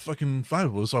that's all fucking five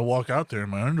of us. So I walk out there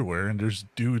in my underwear, and there's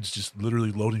dudes just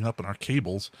literally loading up on our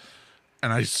cables.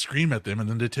 And I scream at them, and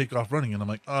then they take off running. And I'm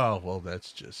like, oh, well,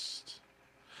 that's just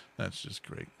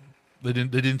great. They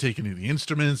didn't take any of the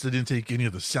instruments. They didn't take any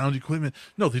of the sound equipment.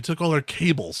 No, they took all our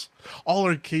cables, all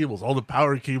the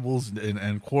power cables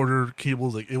and quarter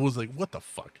cables. Like, it was like, what the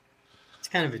fuck? It's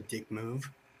kind of a dick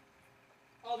move.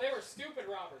 Oh, they were stupid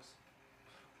robbers.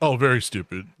 Oh, very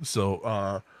stupid.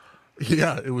 So,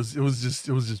 yeah, it was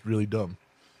just really dumb.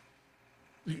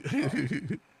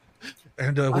 And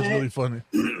it was really funny.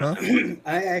 Huh?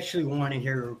 I actually want to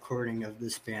hear a recording of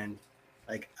this band.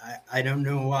 Like, I don't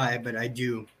know why, but I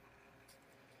do.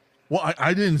 Well,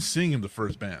 I didn't sing in the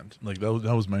first band. Like that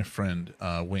was my friend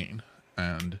Wayne,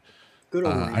 and Good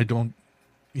old Wayne.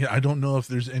 I don't know if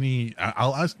there's any.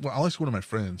 I'll ask one of my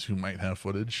friends who might have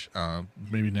footage.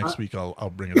 Maybe next week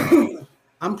I'll bring it up.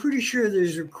 I'm pretty sure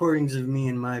there's recordings of me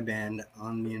and my band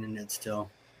on the internet still.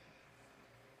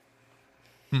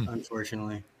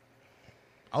 Unfortunately.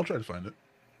 I'll try to find it.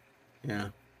 Yeah.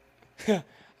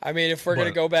 I mean, if we're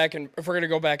gonna go back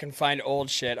and find old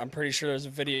shit, I'm pretty sure there's a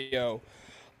video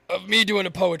of me doing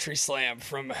a poetry slam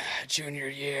from junior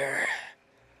year.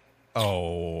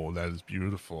 Oh, that is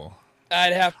beautiful.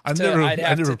 I'd have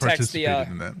to text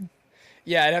in that.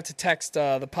 Yeah, I'd have to text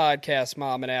the podcast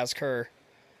mom and ask her,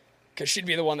 because she'd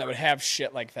be the one that would have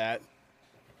shit like that.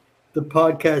 The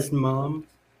podcast mom.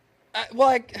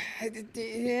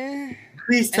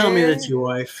 Please tell me that's your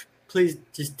wife. Please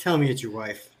just tell me it's your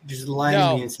wife. Just lie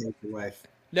to me and say it's your wife.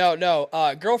 No.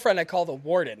 Girlfriend I call the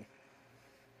warden.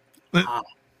 But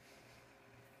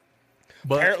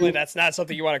apparently that's not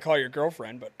something you want to call your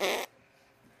girlfriend, but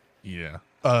yeah.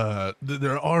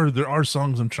 There are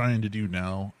songs I'm trying to do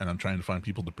now, and I'm trying to find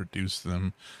people to produce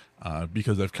them,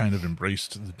 because I've kind of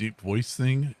embraced the deep voice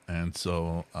thing, and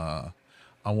so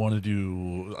I want to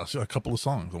do a couple of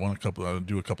songs. I want to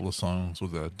do a couple of songs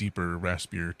with a deeper,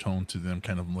 raspier tone to them,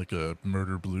 kind of like a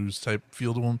murder blues type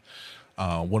feel to them.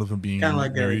 One of them being Kind of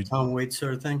like very a Tom Waits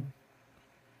sort of thing.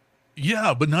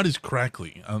 yeah, but not as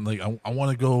crackly. I want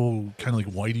to go kind of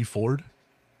like Whitey Ford.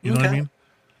 You know what I Okay. mean?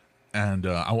 And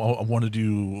I want to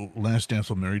do Last Dance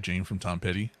with Mary Jane from Tom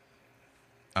Petty.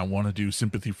 I want to do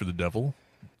Sympathy for the Devil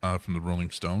from the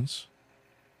Rolling Stones.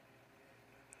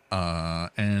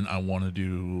 And I want to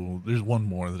do. There's one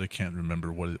more that I can't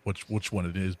remember which one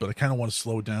it is, but I kind of want to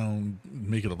slow it down,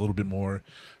 make it a little bit more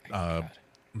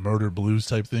murder blues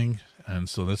type thing. And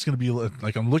so that's gonna be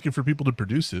like I'm looking for people to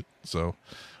produce it. So,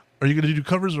 are you gonna do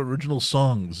covers or original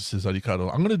songs? Says Adikato.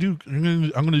 I'm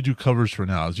gonna do covers for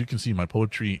now. As you can see, my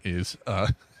poetry is my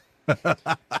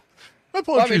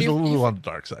poetry is a little on the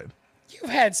dark side.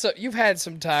 You've had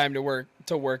some time to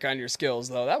work on your skills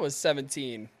though. That was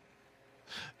 17.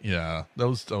 Yeah, that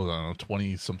was I don't know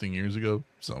 20 something years ago.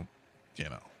 So, you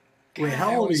know, Wait, I how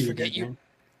old are always you? forget Dick, you- man?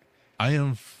 I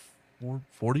am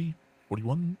 40,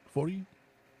 41, 40.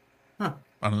 Huh.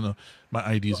 I don't know.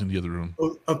 My ID's in the other room.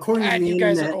 Well, according to God, the you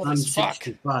guys are internet, old I'm as fuck.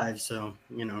 65, so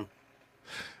you know.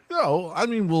 No, I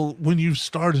mean, well, when you've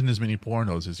starred in as many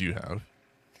pornos as you have,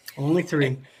 Only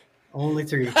 3. Only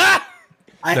 3. Ah!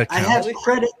 I That have counts.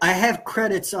 credit. I have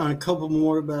credits on a couple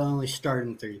more, but I only starred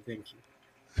in 3. Thank you.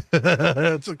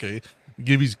 it's okay.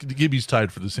 Gibby's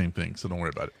tied for the same thing, so don't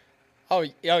worry about it.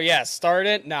 Oh yeah, start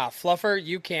it. Nah, Fluffer,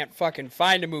 you can't fucking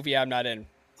find a movie I'm not in.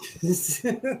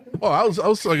 Well, I was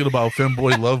talking about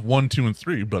Femboy Love 1, 2, and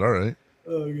 3, but all right.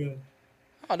 Oh god.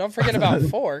 Oh, don't forget about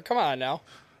 4. Come on now.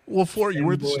 Well, 4, you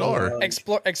were the Femboy star.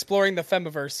 Love. Exploring the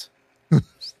Femiverse.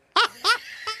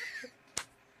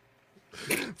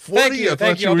 40, you, I thank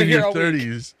thought you. you I'll were be in here your all week.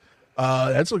 30s.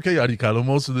 That's okay, Adikato.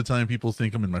 Most of the time, people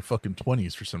think I'm in my fucking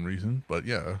 20s for some reason, but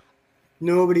yeah.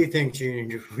 Nobody thinks you're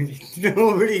in your 20s.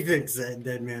 Nobody thinks that,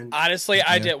 dead man. Honestly,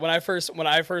 I did when I first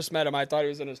met him. I thought he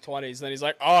was in his 20s. Then he's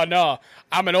like, "Oh no,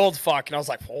 I'm an old fuck," and I was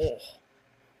like, "Oh,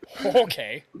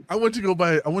 okay." I went to go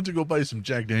buy some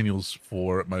Jack Daniels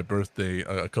for my birthday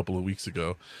a couple of weeks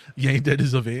ago. You ain't dead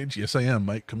is of age. Yes, I am.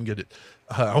 Mike, come get it.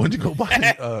 I went to go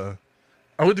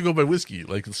buy whiskey,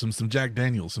 like some Jack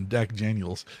Daniels, some Jack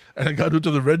Daniels, and I got to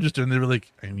the register and they were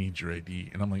like, "I need your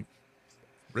ID," and I'm like,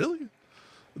 "Really?"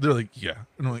 They're like, "Yeah,"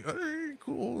 and I'm like, "Hey,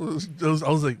 cool." I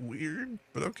was like, weird,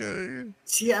 but okay.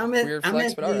 See, I'm Weird at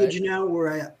flex, the but all age right. now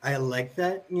where I like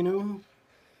that, you know.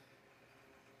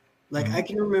 Like I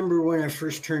can remember when I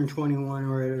first turned 21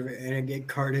 or whatever, and I get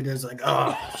carded as like,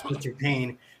 oh, such a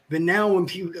pain. But now when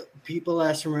people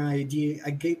ask for my ID, I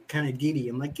get kind of giddy.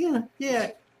 I'm like, yeah,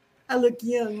 I look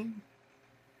young.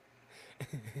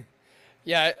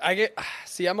 Yeah, I get.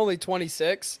 See, I'm only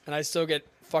 26, and I still get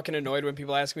fucking annoyed when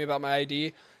people ask me about my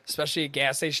ID, especially a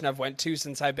gas station I've went to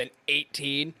since I've been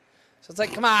 18. So it's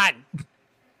like, come on,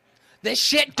 this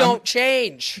shit don't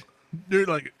change. They're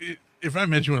like, if I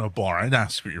met you in a bar, I'd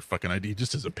ask for your fucking ID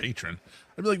just as a patron.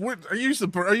 I'd be like, "Where are you?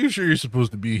 Are you sure you're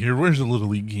supposed to be here? Where's the little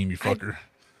league game, you fucker?"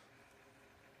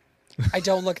 I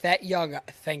don't look that young,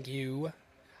 thank you.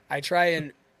 I try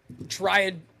and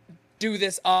do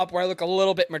this up where I look a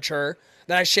little bit mature.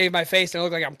 Then I shave my face and I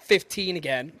look like I'm 15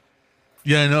 again.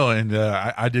 Yeah, I know, and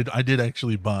I did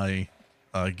actually buy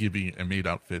Gibby a maid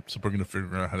outfit, so we're gonna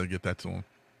figure out how to get that to him.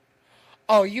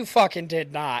 Oh, you fucking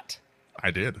did not. I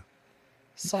did.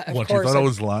 So, of What, you course, thought I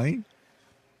was lying?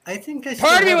 I think I still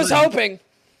part of me have was my- hoping.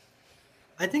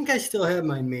 I think I still have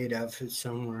my maid outfit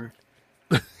somewhere.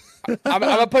 I'm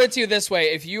gonna put it to you this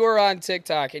way: if you are on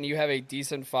TikTok and you have a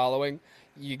decent following,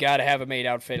 you got to have a maid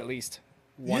outfit at least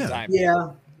one Yeah. time.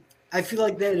 Yeah, I feel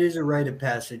like that is a rite of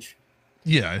passage.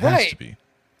 Yeah, it has Right. to be.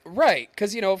 Right,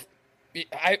 because you know,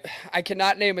 I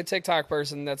cannot name a TikTok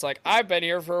person that's like, I've been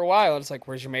here for a while, and it's like,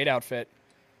 where's your maid outfit?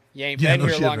 You ain't Yeah, been no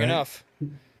here shit, long right? enough.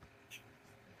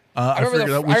 I remember the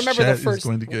figured out I which remember the chat first- is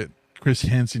going to get Chris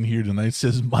Hansen here tonight.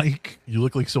 Says, Mike, you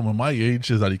look like someone my age.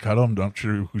 Says Adikato. I'm not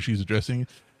sure who she's addressing.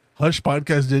 Hush,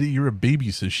 podcast daddy, you're a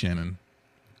baby, says Shannon.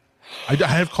 I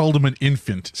have called him an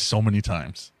infant so many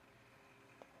times.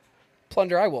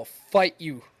 Plunder, I will fight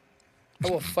you. I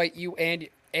will fight you and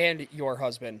your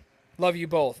husband. Love you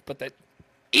both, but the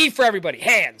E for everybody.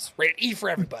 Hands. Rated E for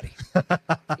everybody.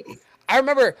 I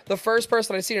remember the first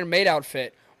person I seen in a maid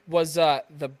outfit was the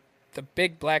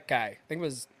big black guy. I think it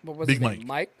was what was Big his name?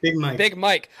 Mike. Big Mike. Big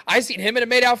Mike. I seen him in a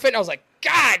maid outfit and I was like,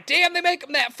 God damn, they make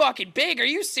him that fucking big. Are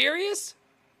you serious?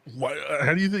 What,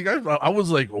 how do you think I was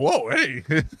like, whoa, hey.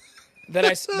 Then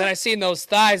I seen those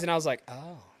thighs and I was like,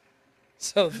 oh.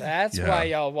 So that's Yeah. why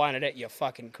y'all wanted it, you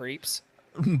fucking creeps.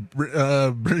 Bring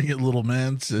it, little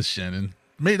man, says Shannon.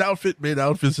 Maid outfit,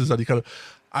 says Adikato.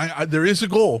 I there is a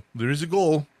goal. There is a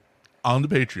goal on the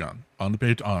Patreon, on the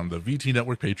VT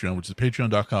Network Patreon, which is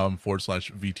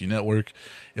patreon.com/VT Network.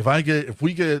 If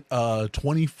we get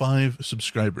 25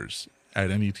 subscribers at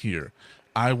any tier,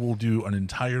 I will do an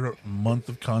entire month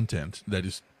of content that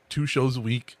is 2 shows a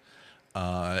week.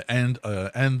 And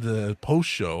the post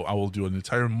show, I will do an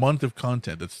entire month of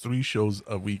content. That's 3 shows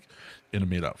a week in a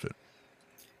maid outfit.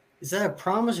 Is that a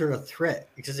promise or a threat?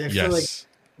 Because I feel like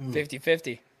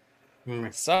 50-50.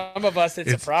 Mm. Some of us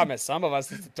it's a promise. Some of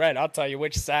us it's a threat. I'll tell you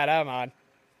which side I'm on.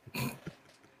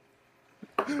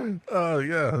 Oh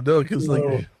yeah, no, because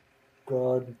like,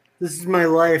 God, this is my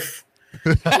life.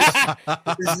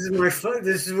 This is my fun.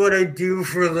 This is what I do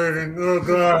for a living. Oh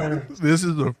God, this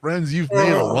is the friends you've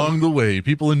made along the way.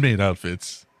 People in maid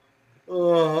outfits.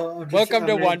 Welcome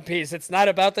to One Piece. It's not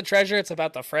about the treasure. It's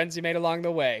about the friends you made along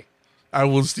the way. I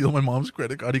will steal my mom's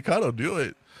credit card. Ikado, do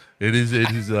it. It is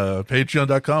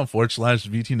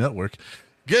patreon.com/VT Network.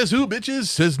 Guess who, bitches?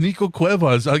 Says Nico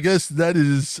Cuevas. I guess that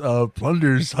is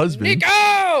Plunder's husband.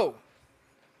 Nico!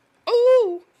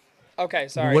 Ooh! Okay,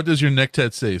 sorry. What does your neck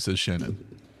tat say? Says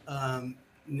Shannon.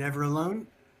 Never alone.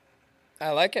 I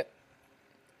like it.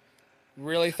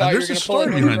 Really thought you were there's a going to pull it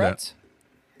story with behind regrets?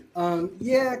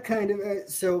 Yeah, kind of.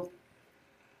 So,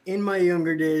 in my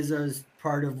younger days, I was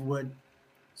part of what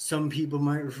some people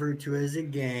might refer to as a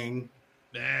gang.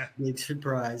 Nah. Big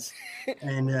surprise.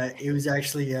 And it was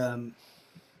actually,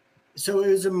 so it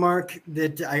was a mark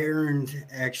that I earned,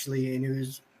 actually, and it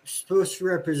was supposed to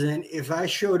represent if I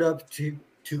showed up to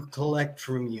collect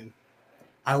from you,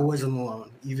 I wasn't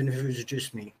alone, even if it was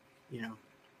just me, you know,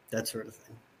 that sort of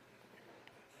thing.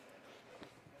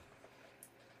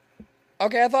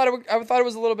 Okay, I thought it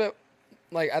was a little bit,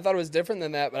 like, I thought it was different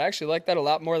than that, but I actually like that a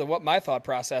lot more than what my thought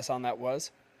process on that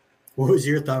was. What was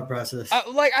your thought process?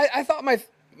 I thought my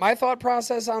thought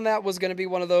process on that was going to be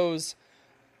one of those,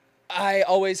 I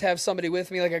always have somebody with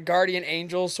me, like a guardian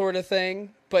angel sort of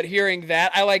thing. But hearing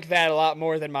that, I like that a lot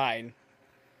more than mine.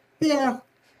 Yeah.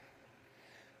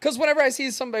 Because whenever I see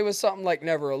somebody with something like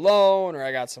never alone, or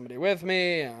I got somebody with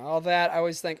me, and all that, I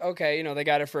always think, okay, you know, they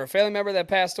got it for a family member that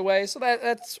passed away, so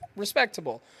that's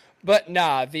respectable. But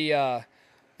nah, yeah,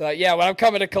 when I'm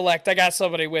coming to collect, I got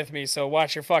somebody with me, so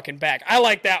watch your fucking back. I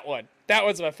like that one. That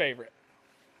one's my favorite.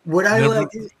 What I like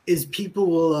is people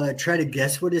will try to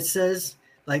guess what it says.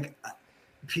 Like,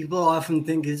 people often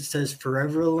think it says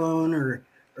forever alone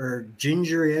or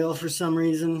ginger ale for some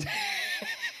reason.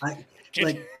 I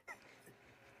like.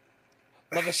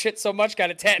 Love the shit so much, got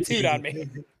it tattooed on me.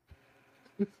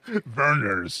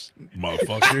 Burners,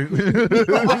 motherfucker.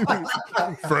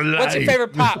 For life. What's your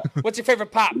favorite pop? What's your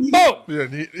favorite pop? Boom! Yeah,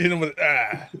 hit him with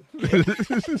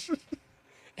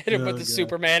Hit him with the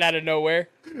Superman out of nowhere.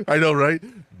 I know, right?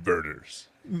 Burners.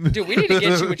 Dude, we need to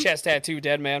get you a chest tattoo,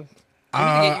 dead man.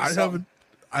 I haven't.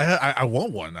 I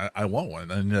want one. I want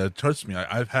one, and trust me,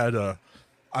 I've had the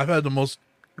most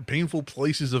painful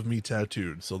places of me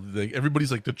tattooed. So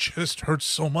everybody's like, the chest hurts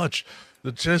so much.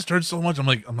 The chest hurts so much. I'm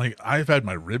like, I've had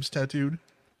my ribs tattooed.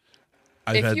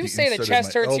 If you say the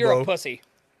chest hurts, you're a pussy.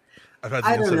 I've had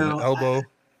the inside of my elbow.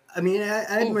 I mean, I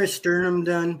had my sternum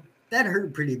done. That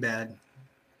hurt pretty bad.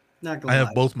 Not gonna lie. I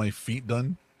have both my feet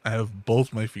done. Right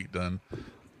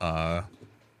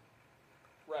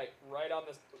on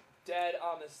the dead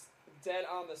on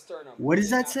the sternum. What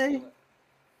does that say?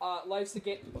 Life's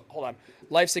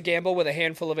a gamble with a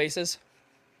handful of aces.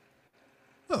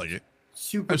 I like it.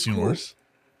 Super. I've seen worse.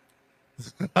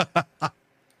 I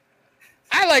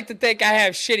like to think I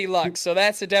have shitty luck, so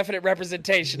that's a definite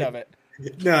representation of it.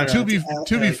 No. To be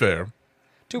fair.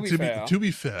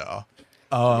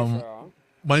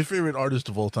 My favorite artist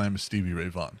of all time is Stevie Ray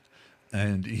Vaughan.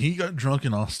 And he got drunk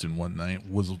in Austin one night,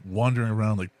 was wandering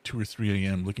around like 2 or 3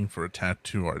 a.m. looking for a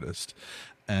tattoo artist.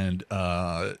 And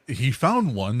he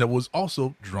found one that was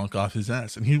also drunk off his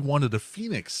ass. And he wanted a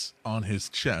phoenix on his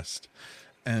chest.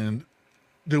 And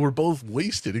they were both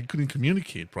wasted and couldn't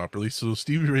communicate properly. So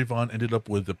Stevie Ray Vaughan ended up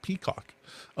with a peacock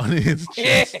on his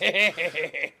chest.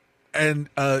 And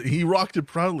he rocked it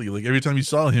proudly. Like every time you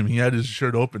saw him, he had his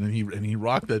shirt open and he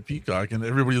rocked that peacock. And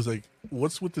everybody was like,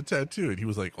 "What's with the tattoo?" And he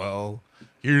was like, "Well,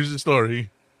 here's the story."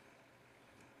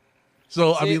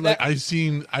 So I mean, like I've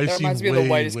seen. That reminds me of the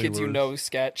whitest kids you know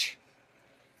sketch.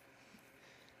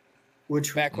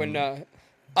 Which back when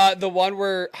the one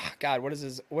where God, what is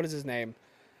his name?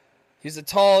 He's a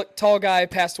tall guy,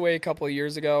 passed away a couple of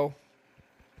years ago.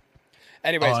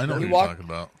 Anyways, I know what you're talking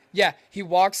about. Yeah, he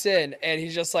walks in and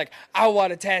he's just like, I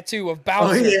want a tattoo of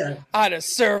Bowser on a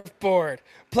surfboard,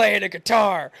 playing a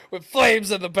guitar with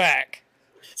flames in the back.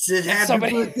 Said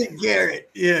happy birthday, Garrett.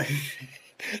 Yeah.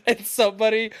 And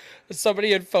somebody in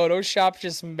Photoshop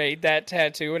just made that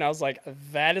tattoo, and I was like,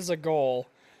 that is a goal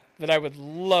that I would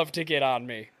love to get on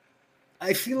me.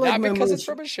 I feel like Not because it's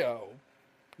from a show.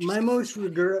 my most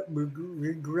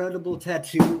regrettable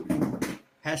tattoo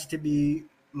has to be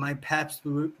my Pabst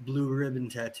Blue Ribbon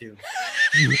tattoo.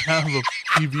 You have a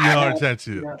PBR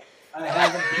tattoo. Yeah, I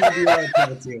have a PBR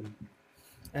tattoo.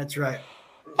 That's right.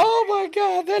 Oh my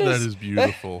god, That is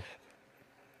beautiful.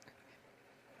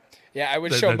 Yeah, I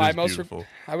would That show my is most beautiful.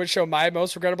 I would show my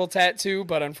most regrettable tattoo,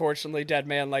 but unfortunately Dead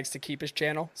Man likes to keep his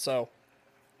channel, so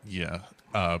Yeah.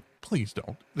 Please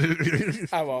don't.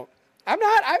 I won't. I'm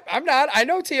not. I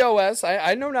know TOS.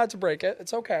 I know not to break it.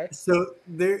 It's okay. So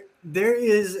there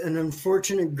is an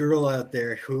unfortunate girl out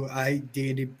there who I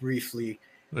dated briefly,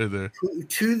 Right there. who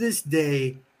to this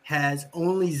day has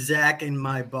only Zach in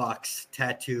my box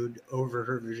tattooed over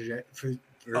her vagina.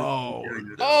 Oh.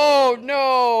 Oh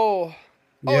no.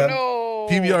 Yeah. Oh no.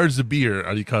 PBR is the beer,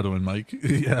 Arikado and Mike.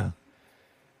 Yeah.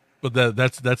 But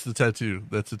that's the tattoo.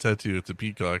 That's the tattoo. It's a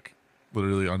peacock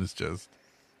literally on his chest.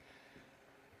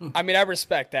 I mean, I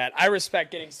respect that. I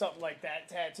respect getting something like that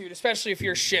tattooed, especially if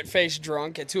you're shit-faced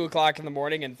drunk at 2:00 in the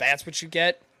morning and that's what you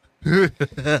get.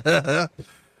 The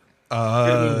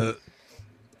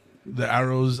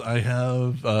arrows I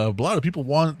have, a lot of people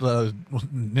want.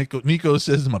 Nico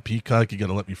says I'm a peacock. You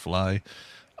gotta let me fly.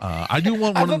 I do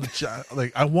want one in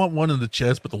the I want one in the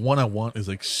chest, but the one I want is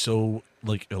like so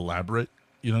like elaborate.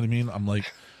 You know what I mean? I'm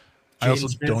like, I also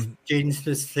don't. Jaden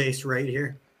Smith's face right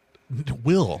here.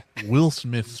 Will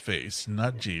Smith's face,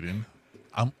 not Jaden.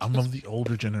 I'm of the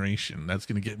older generation. That's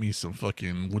gonna get me some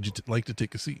fucking. Would you like to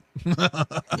take a seat?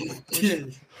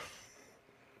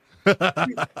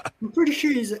 I'm pretty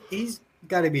sure he's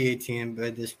got to be 18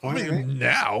 by this I point, mean, right?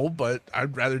 now, but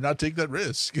I'd rather not take that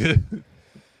risk.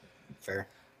 Fair.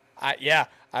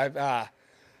 I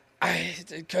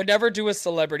could never do a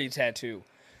celebrity tattoo.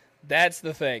 That's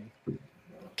the thing.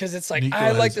 Because it's like, Nico I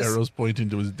has like this. arrows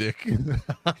pointing to his dick.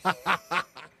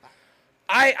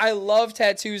 I love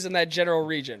tattoos in that general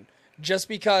region. Just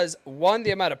because, one, the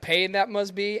amount of pain that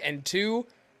must be, and two,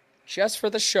 just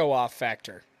for the show-off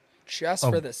factor. Just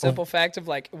for the simple fact of,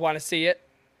 like, want to see it?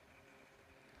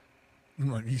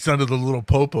 He sounded a little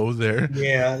popo there.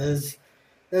 Yeah, that's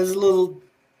a little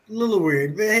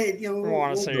weird, but hey, you know,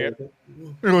 Wanna see it.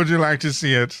 Would you like to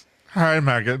see it? Hi,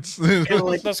 maggots.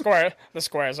 The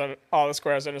squares are all the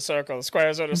squares in a circle. The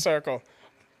squares in a circle.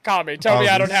 Call me. Tell me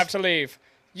I don't have to leave.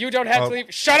 You don't have to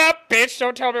leave. Shut up, bitch.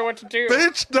 Don't tell me what to do.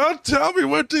 Bitch, don't tell me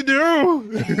what to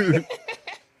do.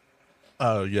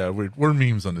 Oh yeah, we're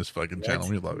memes on this fucking channel.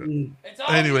 We love it. It's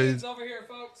all Anyways. memes over here,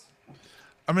 folks.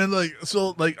 I mean, like,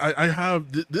 so, like, I have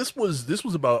this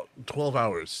was about 12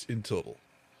 hours in total,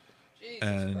 Jesus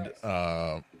and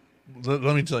Christ.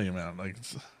 let me tell you, man, like,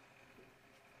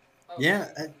 Yeah,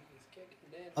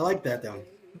 I like that though.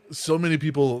 so many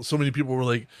people were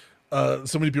like, oh,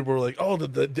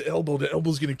 the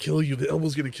elbow's gonna kill you,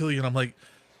 and I'm like,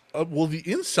 well, the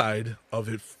inside of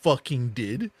it fucking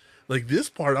did. Like, this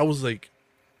part, I was like,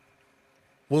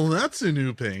 well, that's a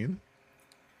new pain.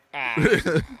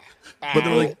 But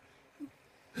they're like,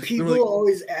 People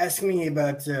always ask me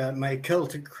about my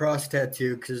Celtic cross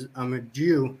tattoo because I'm a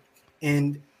Jew,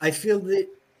 and I feel that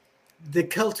the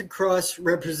Celtic cross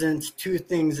represents two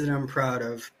things that I'm proud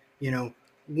of. You know,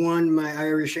 one, my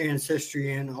Irish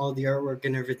ancestry and all the artwork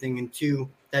and everything, and two,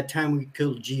 that time we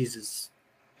killed Jesus.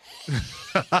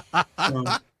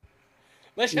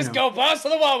 Let's just go balls to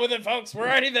the wall with it, folks. We're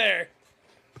already there.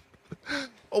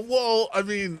 well, I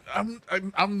mean,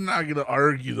 I'm not gonna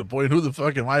argue the point. Who the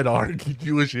fuck am I to argue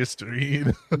Jewish history?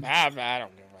 I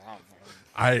don't give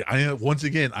I once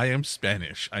again, I am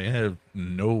Spanish. I have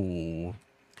no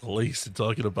place in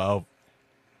talking about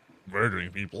murdering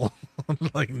people.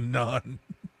 Like, none.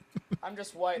 I'm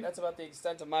just white. That's about the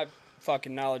extent of my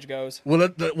fucking knowledge goes. Well,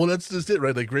 that's just it,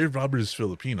 right? Like, grave robber is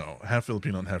Filipino, half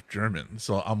Filipino and half German.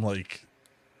 So I'm like,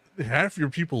 half your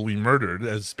people we murdered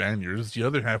as Spaniards, the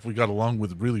other half we got along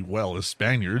with really well as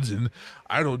Spaniards, and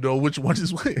I don't know which one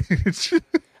is which.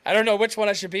 I don't know which one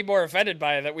I should be more offended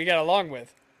by that we got along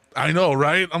with. I know,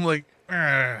 right? I'm like,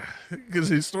 because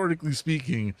historically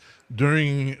speaking,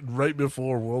 right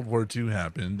before World War II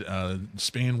happened,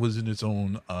 Spain was in its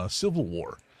own civil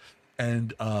war,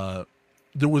 and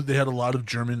they had a lot of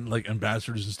German like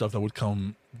ambassadors and stuff that would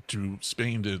come to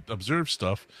Spain to observe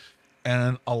stuff,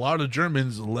 and a lot of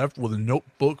Germans left with a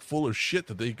notebook full of shit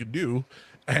that they could do,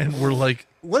 and were like,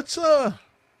 let's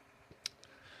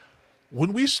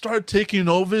when we start taking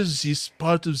over this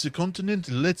part of the continent,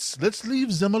 let's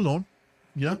leave them alone.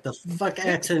 Yeah, What the fuck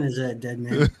accent is that, dead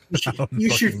man? don't You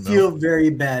should fucking know. feel very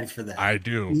bad for that. I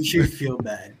do. You should feel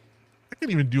bad. I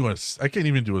can't even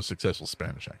do a successful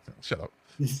Spanish accent. Shut up.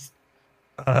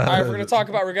 All right, we're going to talk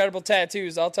about regrettable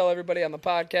tattoos. I'll tell everybody on the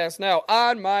podcast now.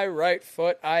 On my right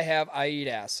foot, I have I eat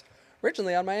ass.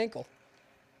 Originally on my ankle.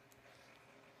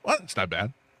 Well, it's not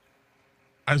bad.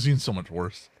 I've seen so much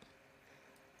worse.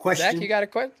 Question: Zach, you got a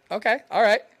question? Okay, all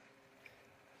right.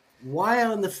 Why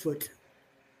on the foot?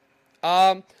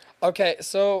 Okay,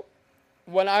 so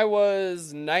when I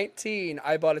was 19,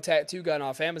 I bought a tattoo gun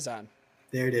off Amazon.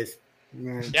 There it is.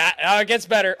 Right. Yeah, it gets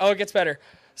better. Oh, it gets better.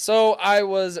 So I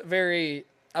was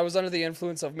under the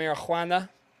influence of marijuana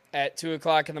at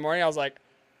 2:00 in the morning. I was like,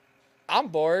 I'm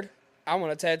bored. I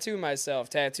want to tattoo myself.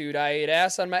 Tattooed I ate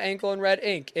ass on my ankle in red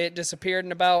ink. It disappeared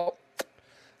in about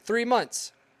 3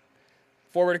 months.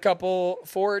 Forward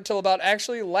till about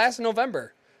actually last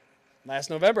November.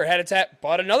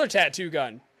 Bought another tattoo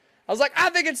gun. I was like, I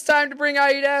think it's time to bring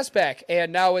I eat ass back.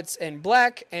 And now it's in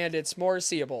black and it's more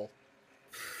seeable.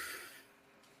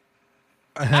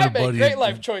 I make great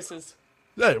life choices.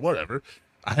 Hey, whatever.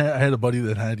 I had a buddy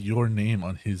that had your name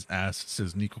on his ass. It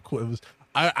says Nico Cuevas.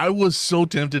 I was so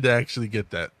tempted to actually get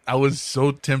that. I was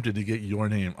so tempted to get your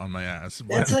name on my ass.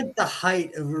 But That's like the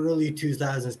height of early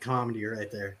 2000s comedy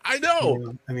right there. I know. You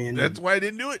know, I mean, That's why I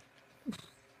didn't do it.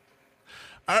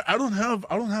 I don't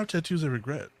have tattoos I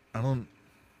regret. I don't.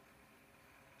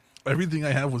 Everything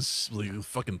I have was like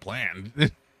fucking planned.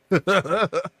 Your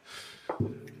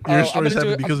stories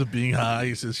happened because of being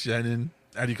high, says Shannon.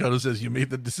 Adicado says you made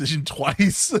the decision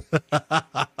twice.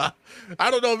 I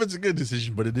don't know if it's a good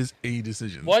decision, but it is a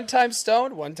decision. One time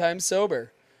stoned, one time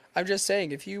sober. I'm just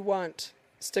saying, if you want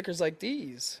stickers like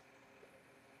these,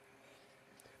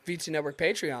 VT Network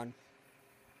Patreon.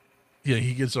 Yeah,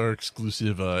 he gets our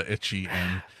exclusive etchy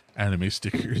and anime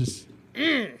stickers.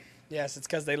 Yes, it's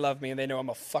because they love me and they know I'm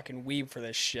a fucking weeb for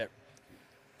this shit.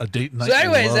 A date night. So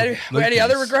anyways, any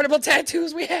other these. regrettable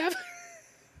tattoos we have?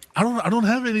 I don't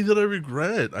have any that I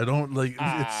regret. I don't like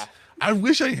it's I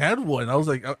wish I had one. I was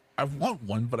like I want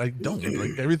one, but I don't.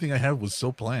 Like everything I have was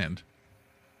so planned.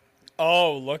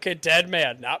 Oh, look at Dead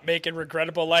Man not making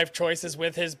regrettable life choices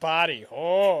with his body.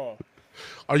 Oh.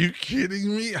 Are you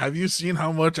kidding me? Have you seen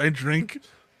how much I drink?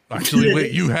 Actually,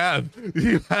 wait, you have.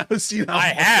 You have seen how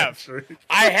much I drink.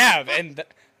 I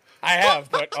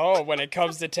have, but when it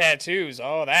comes to tattoos,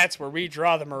 that's where we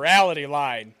draw the morality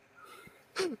line.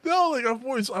 No, like I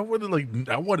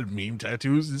wanted meme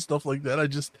tattoos and stuff like that.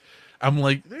 I'm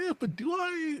like, yeah, but do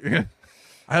I?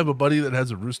 I have a buddy that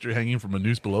has a rooster hanging from a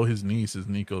noose below his knee. Says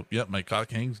Nico, yep, my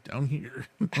cock hangs down here.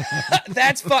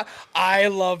 That's fun. I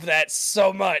love that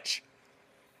so much.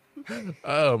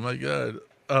 Oh my god,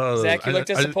 Zach, you look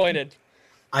disappointed.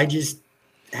 I just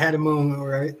had a moment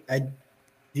where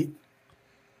you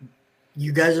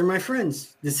guys are my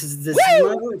friends. This is my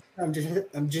voice. I'm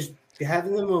just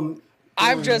having the moment.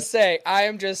 I am just saying,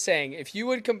 if you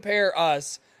would compare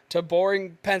us to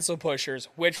boring pencil pushers,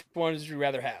 which ones would you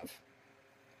rather have?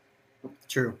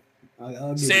 True.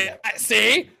 I'll give you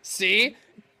that. See,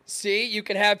 you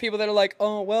can have people that are like,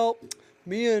 oh well,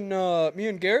 me and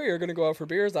Gary are gonna go out for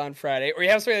beers on Friday, or you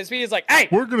have somebody that's like, hey,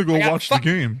 we're gonna go watch the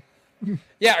game.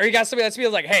 Yeah, or you got somebody that's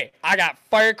like, hey, I got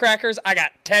firecrackers, I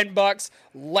got $10.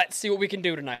 Let's see what we can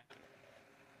do tonight.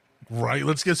 Right,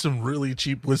 let's get some really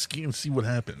cheap whiskey and see what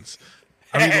happens.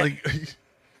 I mean,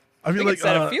 like,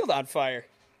 set a field on fire.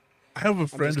 I have a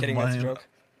friend of that's a mine. joke.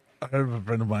 I have a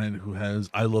friend of mine who has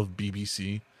 "I love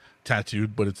BBC"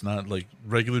 tattooed, but it's not like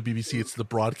regular BBC. It's the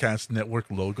broadcast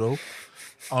network logo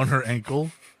on her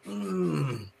ankle.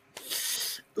 Ooh.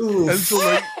 And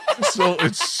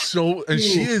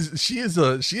she is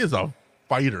a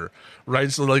fighter,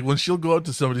 right? So like when she'll go out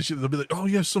to somebody, they'll be like, "Oh,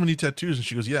 you have so many tattoos," and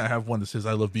she goes, "Yeah, I have one that says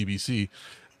I love BBC."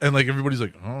 And like everybody's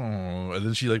like, "Oh," and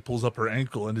then she like pulls up her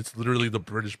ankle, and it's literally the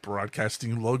British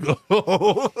Broadcasting logo.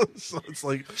 So it's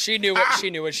like she knew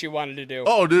what she wanted to do.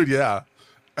 Oh, dude, yeah.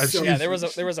 And So- Yeah, there was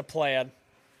a plan.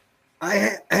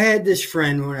 I had this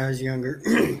friend when I was younger.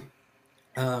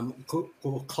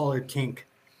 We'll call her Tink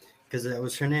because that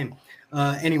was her name.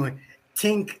 Anyway,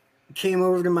 Tink came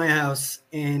over to my house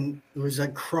and was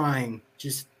like crying,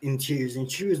 just in tears.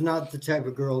 And she was not the type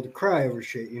of girl to cry over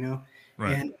shit, you know?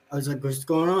 Right. And I was like, what's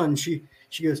going on? And she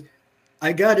goes,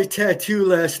 I got a tattoo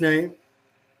last night.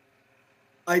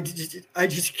 I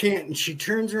just can't. And she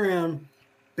turns around,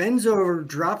 bends over,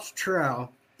 drops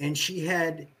trowel, and she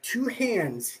had two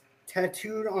hands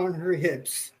tattooed on her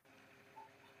hips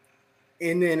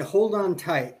and then hold on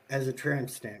tight as a tramp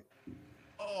stamp.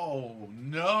 Oh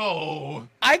no!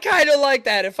 I kind of like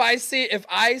that. If I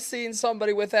seen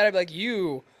somebody with that, I'd be like,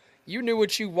 you You knew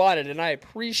what you wanted, and I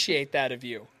appreciate that of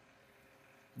you.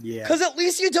 Yeah. Because at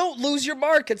least you don't lose your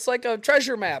mark. It's like a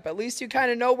treasure map. At least you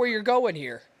kind of know where you're going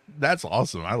here. That's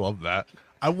awesome. I love that.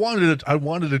 I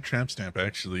wanted a tramp stamp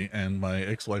actually, and my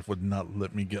ex-wife would not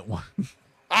let me get one.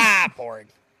 Boring.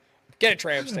 Get a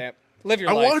tramp stamp. Live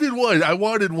your I life. wanted one. I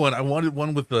wanted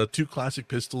one with two classic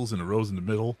pistols and a rose in the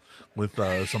middle with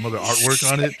some other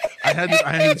artwork on it. I had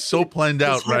it so planned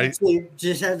out, right?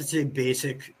 Just had to say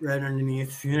basic right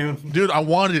underneath, you know. Dude, I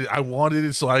wanted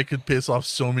it so I could piss off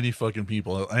so many fucking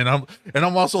people. And I'm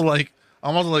also like,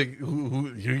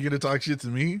 who you're gonna talk shit to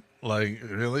me? Like,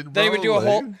 really? Bro? Then he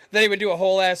would do a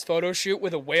whole ass photo shoot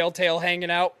with a whale tail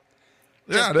hanging out.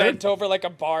 Just Yeah, bent over like a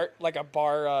bar,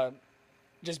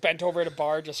 just bent over at a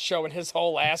bar, just showing his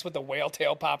whole ass with the whale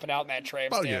tail popping out and that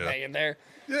tramp stamp hanging there.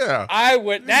 Yeah.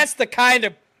 That's the kind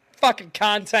of fucking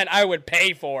content I would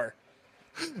pay for.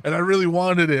 And I really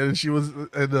wanted it, and she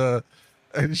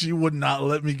would not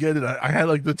let me get it. I had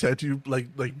like the tattoo like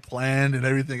planned and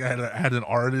everything. I had an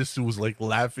artist who was like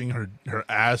laughing her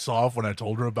ass off when I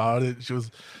told her about it.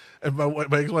 And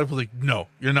my ex-wife was like, "No,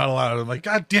 you're not allowed." I'm like,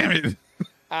 "God damn it!"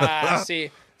 See,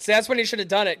 that's when you should have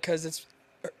done it, because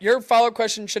your follow-up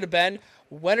question should have been,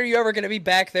 when are you ever going to be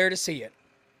back there to see it?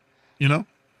 You know?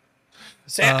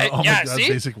 Oh my God, see?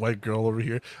 basic white girl over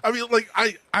here. I mean, like,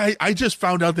 I just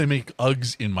found out they make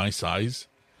Uggs in my size.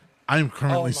 I'm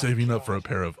currently saving up for a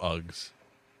pair of Uggs.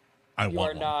 You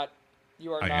are not.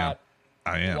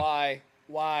 I am.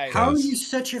 Why? How are you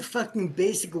such a fucking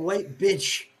basic white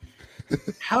bitch?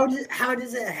 How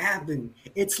does that happen?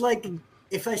 It's like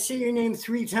if I say your name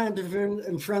 3 times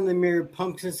in front of the mirror,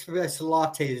 pumpkin spice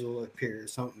lattes will appear or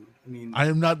something. I mean, I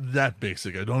am not that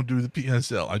basic. I don't do the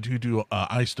PSL. I do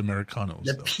iced Americanos.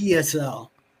 The PSL.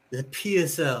 The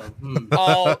PSL.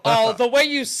 Oh, the way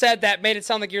you said that made it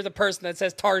sound like you're the person that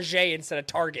says Target instead of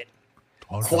Target.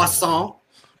 Croissant.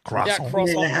 Yeah, I'm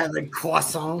croissant. gonna have a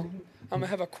croissant. I'm gonna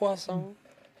have a croissant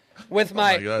with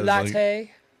my God,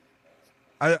 latte.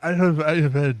 I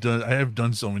have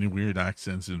done so many weird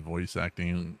accents in voice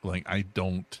acting. Like I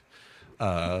don't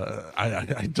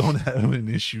have an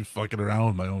issue fucking around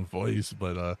with my own voice,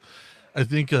 but I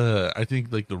think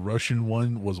like the Russian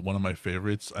one was one of my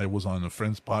favorites. I was on a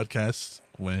friend's podcast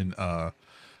when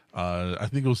I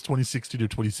think it was 2016 or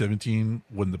 2017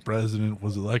 when the president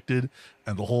was elected,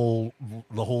 and the whole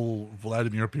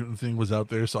Vladimir Putin thing was out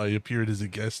there. So I appeared as a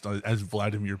guest as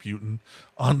Vladimir Putin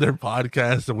on their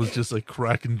podcast. I was just like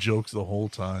cracking jokes the whole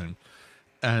time,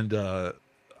 and I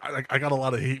got a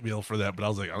lot of hate mail for that. But I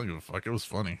was like, I don't give a fuck. It was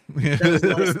funny. That was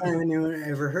the last time anyone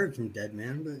ever heard from Dead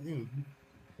Man.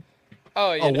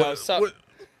 But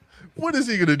what is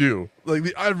he gonna do? Like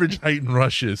the average height in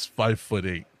Russia is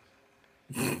 5'8".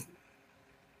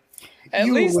 At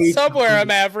least somewhere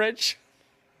I'm average.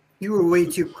 You were way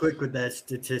too quick with that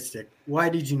statistic. Why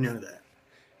did you know that?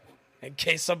 In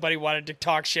case somebody wanted to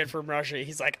talk shit from Russia,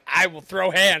 he's like, I will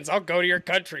throw hands. I'll go to your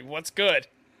country. What's good?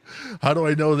 How do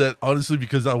I know that? Honestly,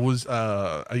 because I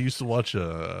used to watch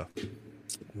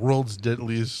World's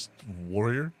Deadliest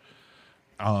Warrior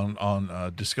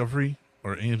on Discovery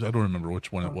or Ames. I don't remember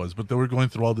which one it was, but they were going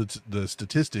through all the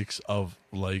statistics of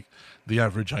like the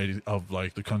average height of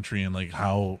like the country and like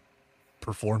how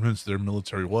performance their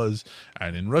military was.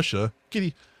 And in Russia,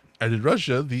 the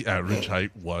average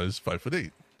height was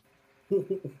 5'8".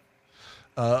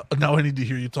 Now I need to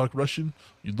hear you talk Russian.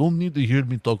 You don't need to hear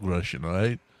me talk Russian, all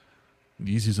right?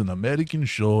 This is an American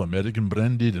show, American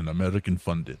branded and American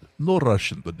funded. No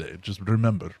Russian today. Just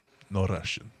remember, no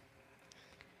Russian.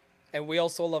 And we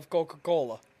also love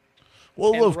Coca-Cola.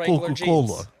 We'll And love Wrangler Coca-Cola.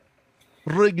 jeans.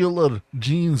 Regular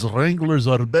jeans, Wranglers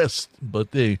are best, but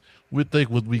hey, we take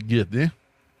what we get, eh?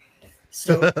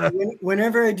 So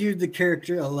whenever I do the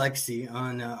character Alexi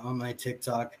on my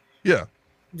TikTok, Yeah.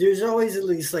 there's always at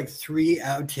least like 3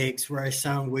 outtakes where I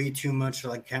sound way too much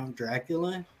like Count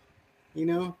Dracula, you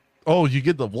know? Oh, you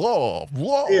get the whoa.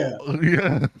 Yeah.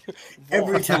 Yeah.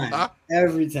 Every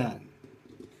time.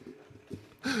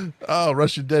 Oh,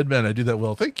 Russian Dead Man, I do that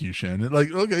well. Thank you, Shannon.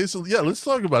 Like, okay, so yeah, let's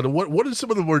talk about it. What are some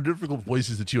of the more difficult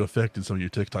voices that you affect in some of your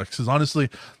TikToks? Because honestly,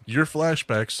 your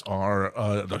flashbacks are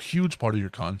a huge part of your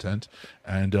content,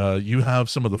 and you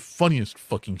have some of the funniest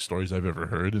fucking stories I've ever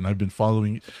heard. And I've been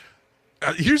following.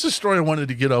 Here's a story I wanted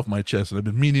to get off my chest, and I've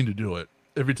been meaning to do it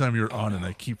every time you're on, and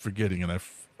I keep forgetting, and I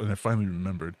finally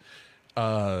remembered.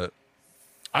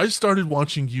 I started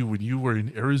watching you when you were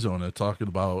in Arizona talking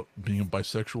about being a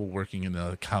bisexual working in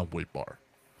a cowboy bar.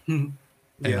 And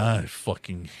I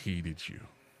fucking hated you.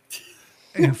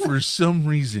 And for some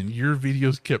reason, your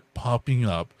videos kept popping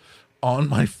up on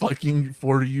my fucking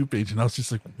For You page, and I was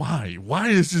just like, why? Why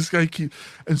is this guy keep?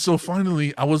 And so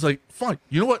finally, I was like, fine,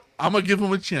 you know what? I'm gonna give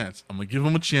him a chance. I'm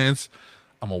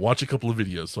gonna watch a couple of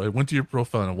videos. So I went to your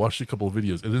profile and I watched a couple of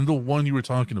videos, and then the one you were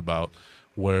talking about,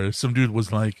 where some dude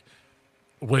was like,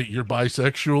 wait, you're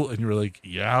bisexual? And you were like,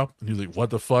 yeah. And he was like, what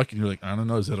the fuck? And you're like, I don't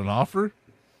know, is that an offer?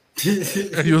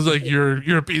 And he was like,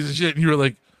 you're a piece of shit. And you were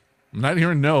like, I'm not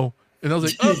hearing no. And I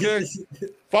was like, okay,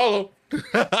 follow.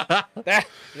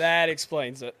 That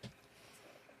explains it.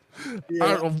 Yeah. I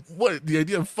don't know what the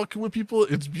idea of fucking with people.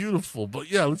 It's beautiful, but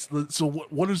yeah. So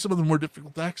what are some of the more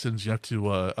difficult accents you have to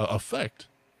affect?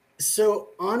 So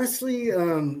honestly,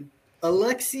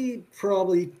 Alexi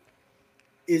probably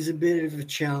is a bit of a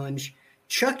challenge.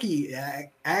 Chucky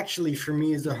actually for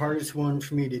me is the hardest one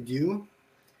for me to do,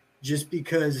 just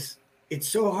because it's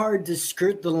so hard to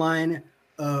skirt the line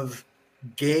of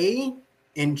gay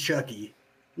and Chucky.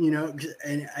 You know,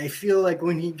 and I feel like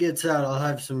when he gets out, I'll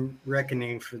have some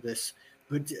reckoning for this.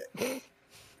 But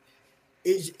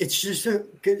it's just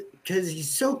because he's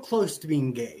so close to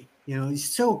being gay. You know,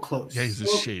 he's so close. Yeah, he's a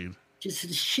shade. Just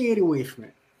a shade away from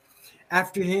it.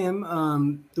 After him,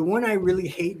 the one I really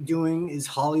hate doing is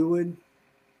Hollywood.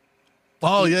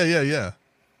 Oh yeah.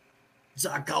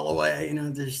 Zach Galloway. You know,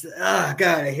 there's God,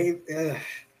 I hate.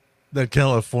 That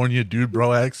California dude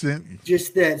bro accent.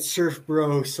 Just that surf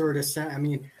bro sort of sound. I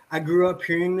mean, I grew up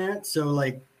hearing that, so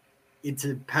like, it's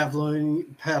a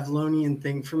Pavlonian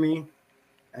thing for me.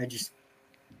 I just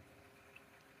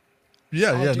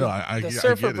Yeah, Dude, no, I the I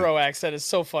surfer get bro accent is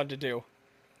so fun to do.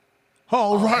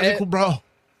 Oh, Oh, radical, hey- bro.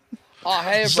 Oh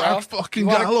hey, bro. Zach fucking You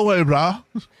wanna- Galloway, bro.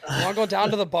 You want to go down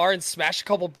to the bar and smash a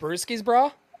couple brewskis,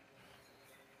 bro?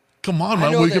 Come on, I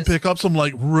man. know We can this. pick up some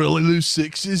like really loose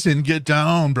sixes and get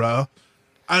down, bro.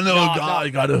 I know No, a guy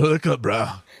no. got a hookup, bro.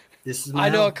 this is I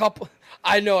know a my couple.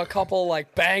 I know a couple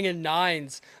like banging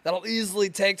nines that'll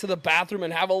easily take to the bathroom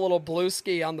and have a little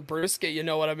blueski on the brewski. You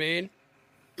know what I mean?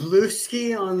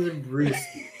 Blueski on the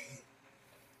brewski.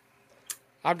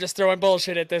 I'm just throwing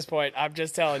bullshit at this point. I'm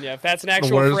just telling you. If that's an The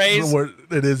actual worst- phrase, the word,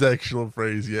 it is actual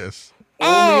phrase, yes.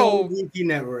 Oh! Only on DP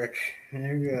Network.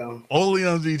 There you go. Only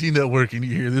on ZT Network and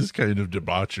you hear this kind of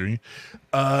debauchery.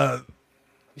 you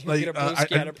like, get a I-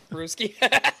 brewski out of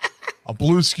brewski. A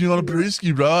blue ski on a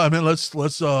brewski, bro. I mean, let's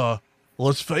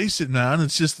face it, man.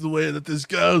 It's just the way that this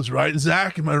goes, right,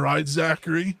 Zach? Am I right,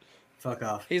 Zachary? Fuck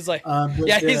off. He's like, But,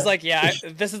 yeah, he's like, yeah.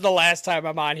 This is the last time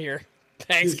I'm on here.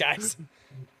 Thanks, guys.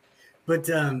 But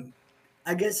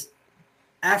I guess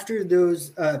after those,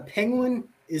 Penguin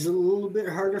is a little bit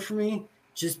harder for me,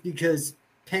 just because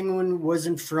Penguin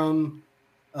wasn't from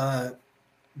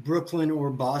Brooklyn or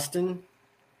Boston.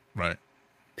 Right.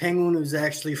 Penguin was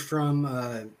actually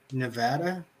from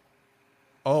Nevada.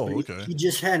 Oh, But okay. He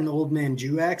just had an old man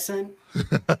Jew accent.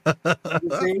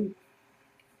 The thing.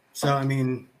 So I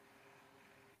mean,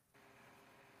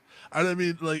 I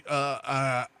mean, like,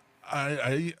 I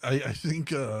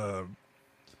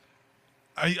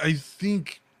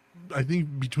think, I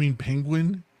think between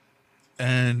Penguin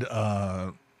and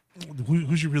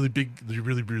who's your really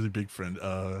big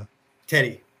friend?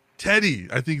 Teddy. Teddy.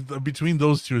 I think between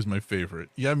those two is my favorite.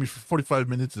 You had me for 45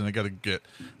 minutes, and I gotta get.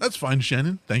 That's fine,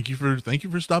 Shannon. Thank you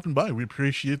for stopping by. We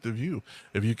appreciate the view.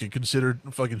 If you could consider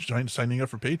fucking signing up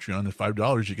for Patreon at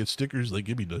 $5, you get stickers like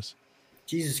Gibby does.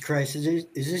 Jesus Christ, is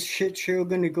this shit show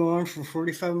going to go on for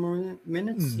 45 more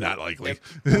minutes? Not likely.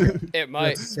 It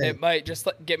might. Let's say. It might. Just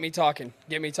get me talking.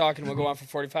 Get me talking. We'll go on for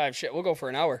 45. Shit, we'll go for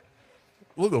an hour.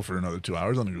 We'll go for another 2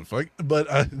 hours. I don't give a fuck. But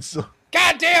so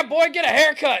God damn, boy, get a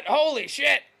haircut. Holy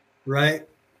shit. Right?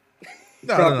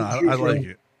 no. Proper I like Patreon.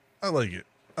 it. I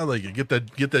like it.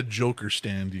 Get that Joker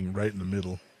standing right in the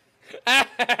middle.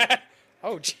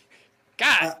 Oh, gee.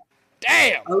 God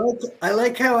damn. I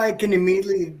like how I can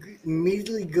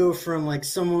immediately go from like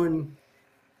someone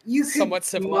you could Somewhat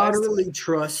civilized. moderately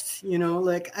trust, you know,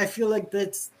 like I feel like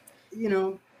that's, you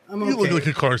know, I'm okay. You look like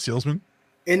a car salesman.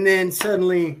 And then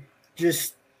suddenly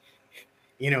just,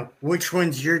 you know, which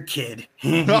one's your kid?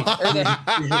 I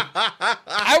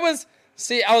was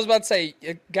about to say,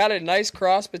 you got a nice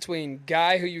cross between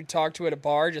guy who you talk to at a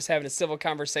bar, just having a civil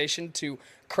conversation, to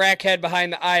crackhead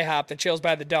behind the IHOP that chills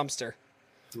by the dumpster.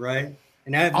 Right?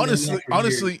 And I haven't done that for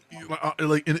honestly,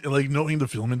 like knowing the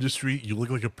film industry, you look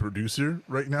like a producer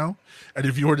right now. And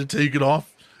if you were to take it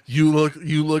off, you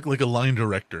look like a line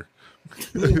director.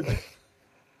 years.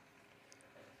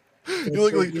 You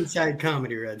look like inside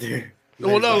comedy right there.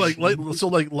 well, no, like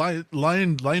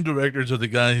line directors are the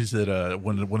guys that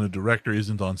when a director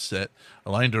isn't on set,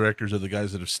 line directors are the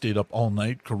guys that have stayed up all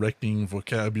night correcting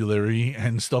vocabulary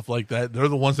and stuff like that. They're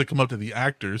the ones that come up to the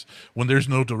actors when there's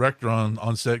no director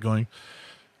on set going,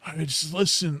 I just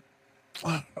listen.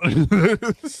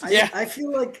 Yeah. I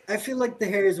feel like the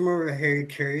Harry is more of a Harry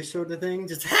Carey sort of thing.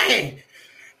 Just hey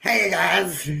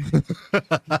guys. He's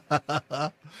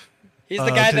the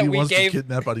guy that Teddy we wants gave. to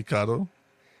kidnap Arikado.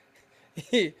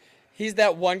 He's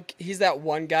that one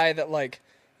guy that like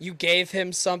you gave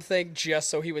him something just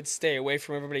so he would stay away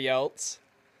from everybody else.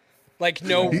 Like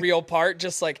no real part,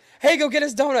 just like, hey, go get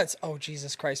his donuts. Oh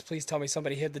Jesus Christ! Please tell me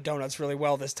somebody hid the donuts really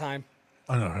well this time.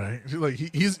 I know, right? Like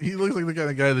he looks like the kind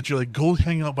of guy that you're like, go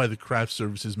hang out by the craft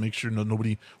services, make sure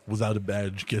nobody without a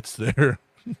badge gets there.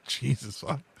 Jesus,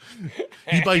 fuck.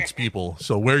 He bites people,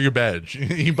 so wear your badge.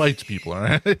 He bites people, all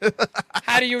right?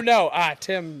 How do you know?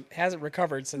 Tim hasn't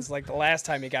recovered since like the last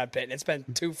time he got bitten. It's been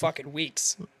 2 fucking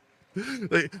weeks.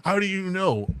 Like, how do you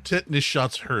know? Tetanus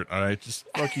shots hurt, all right? Just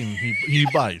fucking he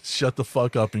bites. Shut the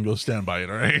fuck up and go stand by it,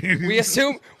 all right? We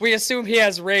assume he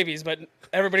has rabies, but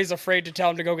everybody's afraid to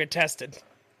tell him to go get tested.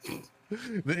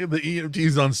 The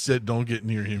EMTs on set don't get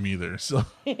near him either. So,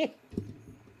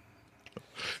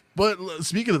 but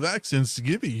speaking of accents,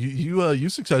 Gibby, you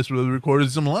successfully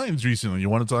recorded some lines recently. You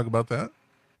want to talk about that?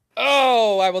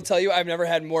 Oh, I will tell you, I've never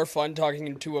had more fun talking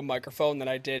into a microphone than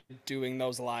I did doing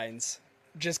those lines.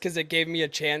 Just because it gave me a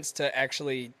chance to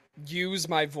actually use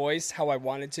my voice how I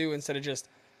wanted to instead of just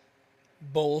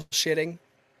bullshitting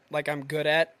like I'm good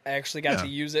at. I actually got to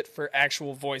use it for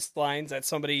actual voice lines that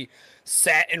somebody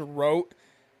sat and wrote.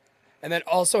 And then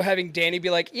also having Danny be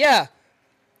like, yeah,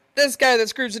 this guy that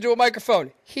screams into a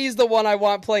microphone, he's the one I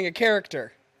want playing a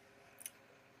character.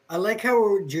 I like how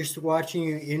we're just watching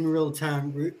you in real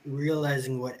time,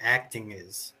 realizing what acting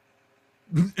is.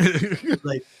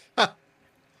 Like,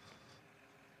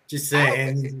 just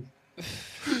saying.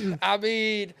 I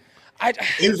mean, I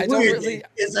It was don't weird. really.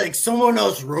 It's like someone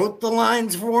else wrote the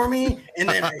lines for me, and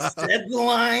then I said the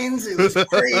lines. It was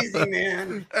crazy,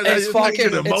 man. It's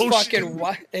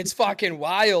fucking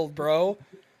wild, bro.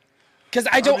 Because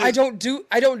I don't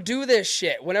do this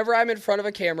shit. Whenever I'm in front of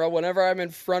a camera, whenever I'm in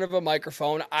front of a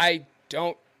microphone, I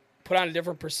don't put on a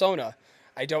different persona.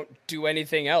 I don't do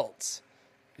anything else.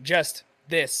 Just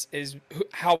this is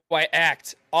how I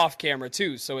act off camera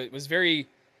too. So it was very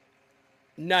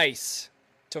nice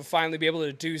to finally be able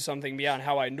to do something beyond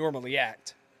how I normally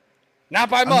act. Not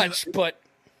by much, but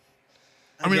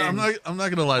I mean, I'm Again, not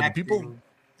gonna lie. The people,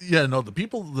 acting. the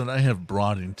people that I have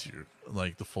brought into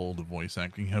like the fold of voice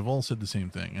acting have all said the same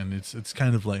thing, and it's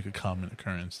kind of like a common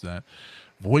occurrence that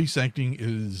voice acting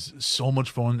is so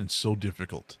much fun and so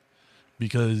difficult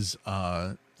because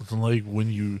like when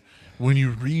you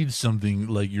read something,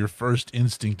 like your first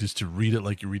instinct is to read it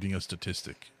like you're reading a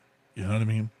statistic. You know what I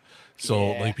mean?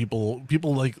 So Yeah. like people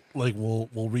like will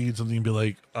read something and be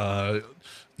like,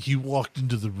 he walked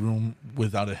into the room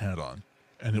without a hat on,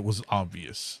 and it was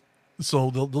obvious.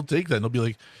 So they'll take that and they'll be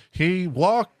like, he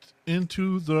walked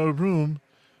into the room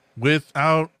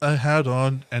without a hat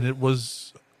on, and it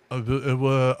was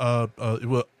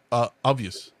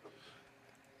obvious.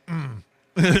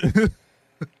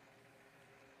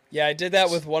 yeah, I did that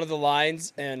with one of the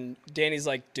lines, and Danny's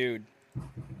like, dude,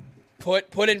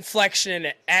 put inflection in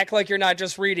it. Act like you're not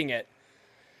just reading it.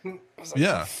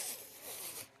 Yeah.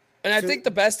 And I So- think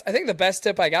the best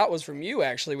tip I got was from you,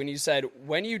 actually, when you said,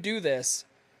 when you do this,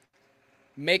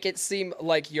 make it seem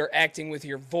like you're acting with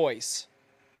your voice.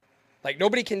 Like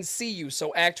nobody can see you,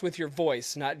 so act with your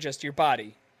voice, not just your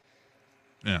body.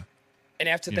 Yeah. And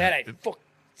after Yeah, that, I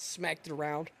smacked it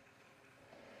around.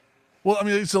 Well, I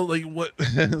mean, so like what?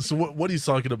 So what he's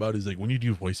talking about is like when you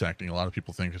do voice acting, a lot of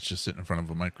people think it's just sitting in front of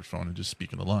a microphone and just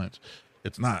speaking the lines.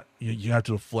 It's not. You have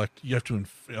to affect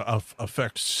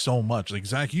so much. Like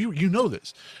Zach, you know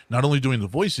this. Not only doing the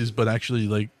voices, but actually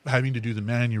like having to do the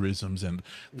mannerisms and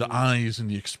the eyes and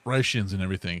the expressions and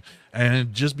everything.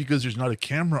 And just because there's not a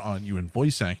camera on you in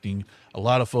voice acting, a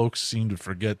lot of folks seem to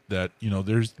forget that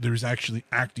there's actually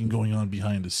acting going on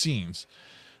behind the scenes.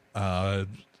 I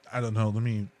don't know.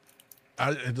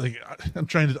 I'm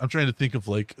trying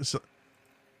to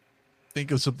think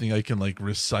of something I can like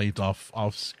recite off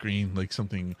screen, like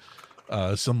something,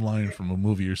 some line from a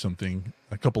movie or something,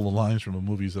 a couple of lines from a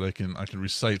movie that I can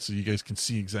recite so you guys can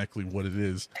see exactly what it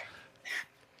is.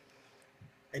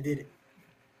 I did it.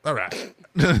 All right.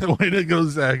 Way to go,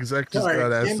 Zach. Zach just Sorry,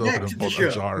 got ass and back open to and the pulled a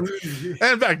show. jar.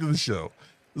 And back to the show.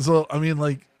 So I mean,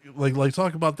 like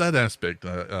talk about that aspect.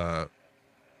 Talk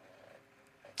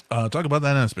about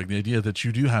that aspect. The idea that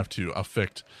you do have to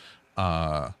affect,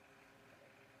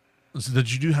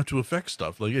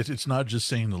 stuff. Like it's not just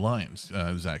saying the lines,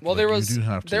 Zach. Well, Like, there you do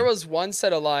have to. there was one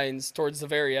set of lines towards the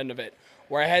very end of it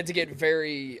where I had to get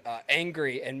very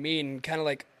angry and mean, kind of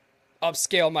like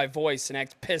upscale my voice and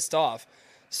act pissed off.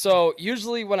 So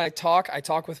usually when I talk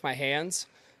with my hands.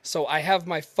 So I have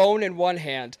my phone in one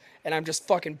hand and I'm just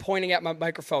fucking pointing at my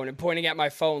microphone and pointing at my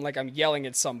phone like I'm yelling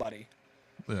at somebody.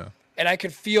 Yeah. And I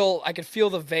could feel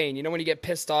the vein. You know when you get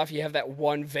pissed off, you have that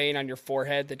one vein on your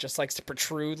forehead that just likes to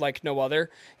protrude like no other.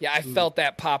 Yeah, I felt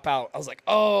that pop out. I was like,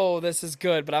 "Oh, this is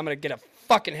good, but I'm going to get a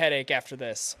fucking headache after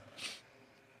this."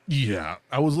 Yeah,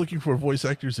 I was looking for voice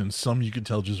actors, and some you could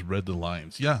tell just read the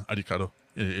lines. Yeah, Arikado,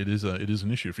 it is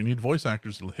an issue. If you need voice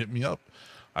actors, hit me up.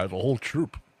 I have a whole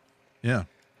troupe. Yeah.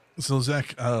 So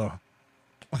Zach, I'm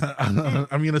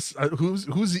gonna. Who's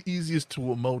the easiest to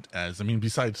emote as? I mean,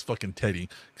 besides fucking Teddy,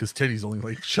 because Teddy's only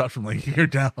like shot from like here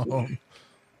down.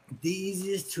 The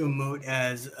easiest to emote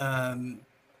as,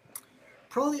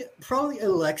 probably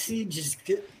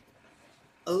Alexi.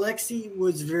 Alexi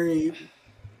was very,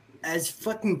 as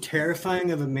fucking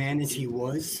terrifying of a man as he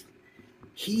was.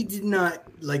 He did not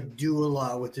like do a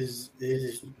lot with his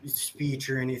speech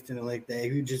or anything like that.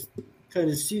 He would just kind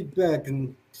of sit back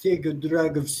and take a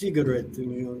drag of cigarette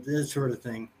and that sort of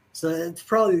thing. So it's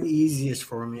probably the easiest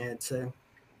for me, I'd say.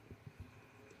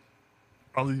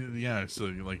 Probably, yeah. So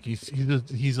like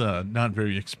he's not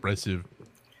very expressive.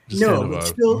 No, kind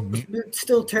but of,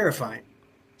 still terrifying.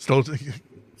 still.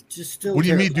 Just still. When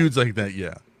you meet terrifying. dudes like that,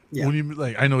 yeah. Yeah. When you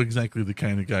like, I know exactly the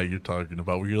kind of guy you're talking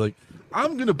about. Where you're like,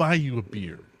 I'm gonna buy you a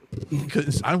beer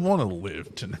because I want to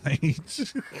live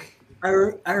tonight. I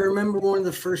remember one of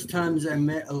the first times I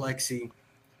met Alexi.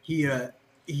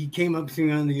 He came up to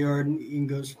me on the yard and he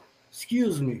goes,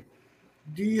 "Excuse me,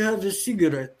 do you have a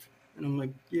cigarette?" And I'm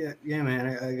like, "Yeah,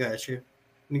 man, I got you."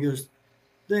 And he goes,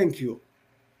 "Thank you.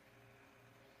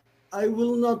 I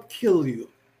will not kill you,"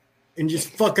 and just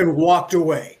fucking walked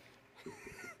away.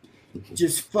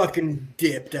 Just fucking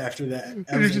dipped after that. I And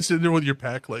you're was just sitting there with your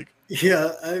pack, like,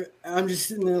 yeah, I'm just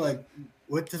sitting there like,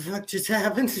 what the fuck just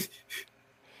happened?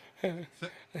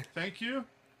 thank you.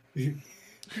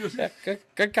 Yeah,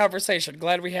 good conversation.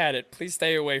 Glad we had it. Please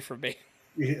stay away from me.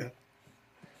 Yeah.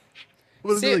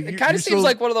 Well, See, like, it you're kind of seems so-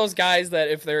 like one of those guys that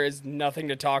if there is nothing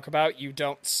to talk about, you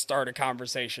don't start a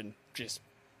conversation. Just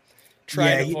try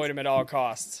Yeah, to he- avoid him at all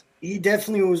costs. He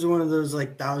definitely was one of those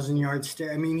like 1,000-yard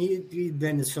stare. I mean, he'd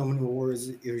been to so many wars.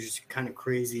 It was just kind of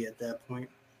crazy at that point.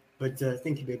 But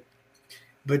thank you, babe.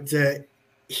 But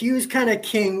he was kind of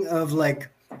king of like,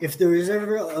 if there was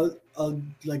ever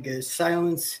a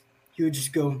silence, he would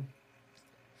just go,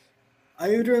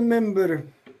 "I remember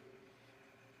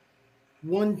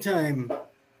one time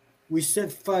we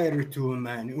set fire to a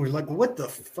man." And we're like, "What the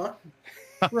fuck,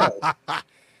 bro?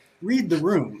 Read the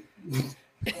room."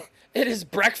 It is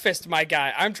breakfast, my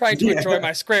guy. I'm trying to enjoy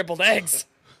my scrambled eggs.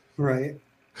 Right.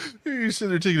 You're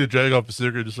sitting there taking a drag off a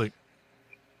cigarette, just like.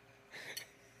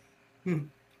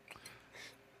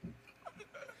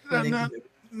 Not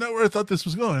where I thought this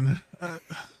was going. I'm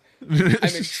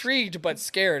intrigued but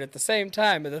scared at the same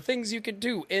time of the things you can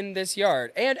do in this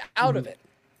yard and out of it.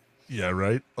 Yeah,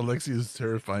 right. Alexi is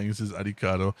terrifying, says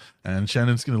Arikado, and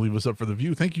Shannon's going to leave us up for the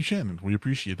view. Thank you, Shannon. We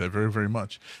appreciate that very, very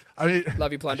much. I mean,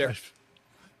 Love you, Plunder.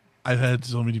 I've had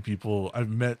so many people. I've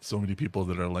met so many people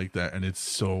that are like that, and it's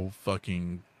so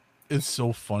funny.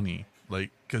 Like,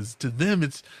 because to them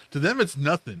it's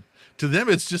nothing. To them,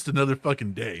 it's just another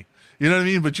fucking day. You know what I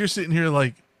mean? But you're sitting here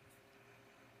like,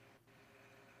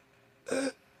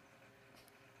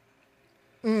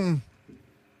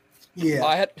 Yeah.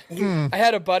 I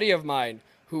had a buddy of mine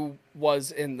who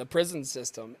was in the prison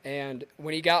system, and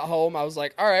when he got home, I was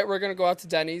like, "All right, we're gonna go out to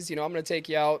Denny's. You know, I'm gonna take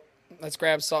you out. Let's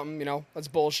grab something. You know, let's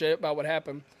bullshit about what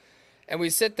happened." And we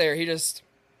sit there. He just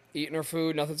eating our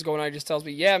food. Nothing's going on. He just tells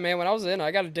me, "Yeah, man. When I was in,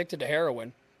 I got addicted to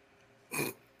heroin."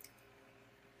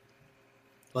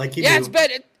 Like you Yeah, do.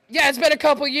 it's been a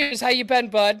couple years. How you been,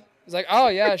 bud? He's like, "Oh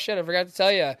yeah, shit. I forgot to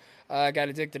tell you. I got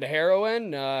addicted to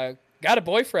heroin. Got a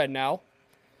boyfriend now."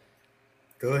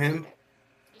 Go him.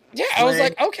 Yeah, I was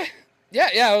Right. like, okay.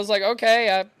 Yeah, I was like,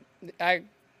 okay. I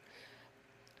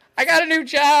got a new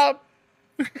job.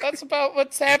 That's about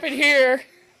what's happened here.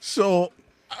 so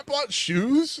I bought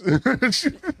shoes.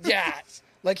 Yeah,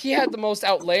 like he had the most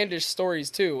outlandish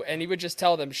stories too, and he would just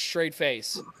tell them straight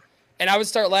face. And I would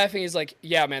start laughing. He's like,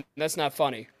 "Yeah, man, that's not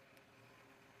funny."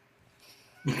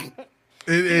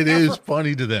 It is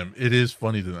funny to them. It is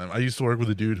funny to them. I used to work with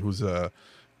a dude who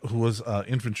was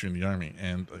infantry in the army,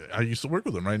 and I used to work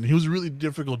with him, right? And he was a really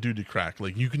difficult dude to crack.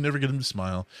 Like, you could never get him to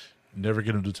smile, never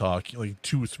get him to talk. Like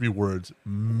 2 or 3 words,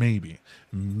 maybe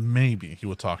he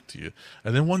would talk to you.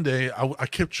 And then one day, I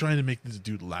kept trying to make this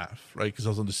dude laugh, right? Because I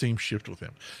was on the same shift with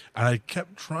him, and I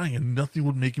kept trying, and nothing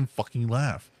would make him fucking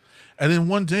laugh. And then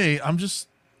one day, I'm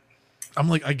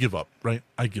like, I give up, right?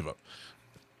 I give up.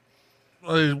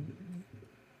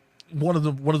 one of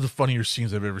the funnier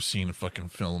scenes I've ever seen in a fucking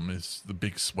film is the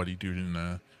big sweaty dude in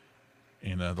The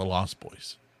Lost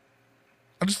Boys.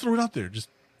 I just threw it out there, just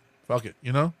fuck it,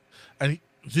 you know. And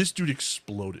this dude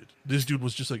exploded. This dude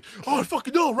was just like, "Oh, I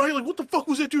fucking know, right? Like, what the fuck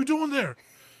was that dude doing there?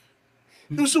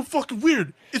 It was so fucking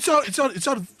weird. It's out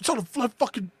of left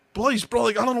fucking place, bro.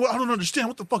 Like, I don't understand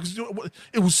what the fuck is doing.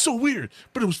 It was so weird,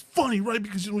 but it was funny, right?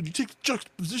 Because when you take the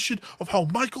juxtaposition of how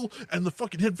Michael and the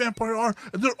fucking head vampire are,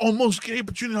 and they're almost gay,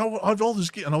 but you know how all this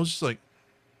gay, and I was just like,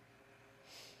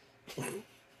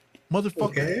 motherfucker.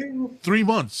 Okay. 3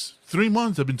 months. 3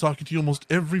 months. I've been talking to you almost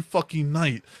every fucking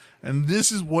night, and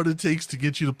this is what it takes to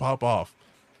get you to pop off.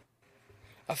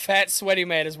 A fat, sweaty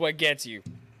man is what gets you.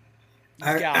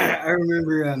 I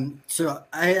remember. So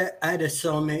I had a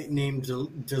cellmate named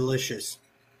Delicious,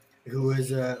 who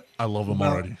was I love him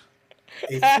about already.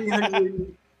 a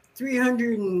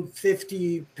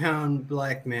 350-pound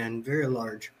black man, very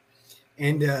large,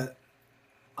 and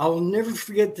I will never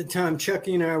forget the time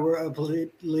Chucky and I were up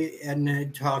late at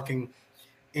night talking,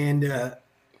 and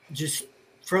just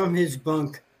from his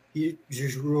bunk, he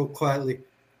just real quietly,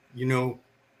 you know,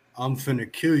 I'm finna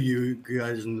kill you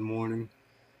guys in the morning.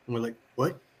 And we're like,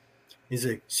 what? He's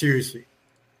like, seriously,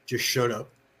 just shut up.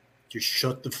 Just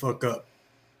shut the fuck up.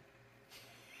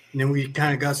 And then we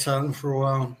kind of got silent for a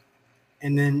while.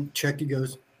 And then Chucky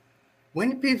goes, when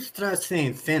do people start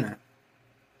saying finna?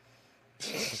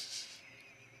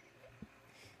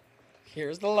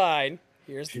 Here's the line.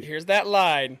 Here's that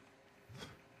line.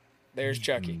 There's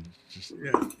Chucky.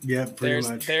 Yeah, pretty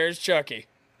much. There's Chucky.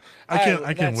 I can't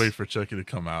that's- wait for Chucky to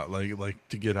come out, like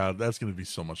to get out. That's gonna be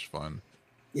so much fun.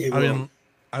 Yeah,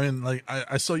 I mean, like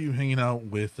I saw you hanging out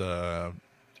with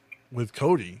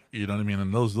Cody. You know what I mean?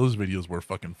 And those videos were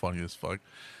fucking funny as fuck.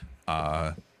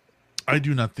 I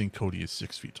do not think Cody is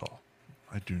 6 feet tall.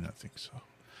 I do not think so.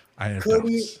 I have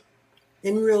Cody, doubts.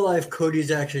 in real life,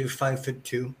 Cody's actually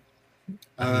 5'2".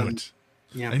 I knew it.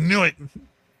 Yeah, I knew it.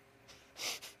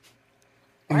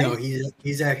 no,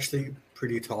 he's actually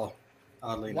pretty tall.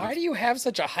 Oddly Why enough. do you have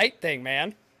such a height thing,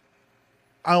 man?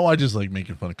 Oh, I just like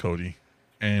making fun of Cody,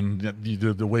 and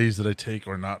the ways that I take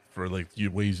are not for like the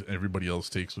ways everybody else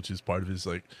takes, which is part of his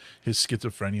like his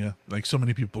schizophrenia. Like so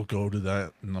many people go to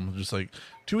that, and I'm just like,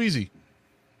 too easy.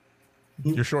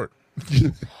 You're short.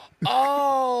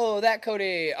 Oh, that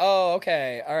Cody. Oh,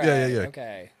 okay. All right. Yeah.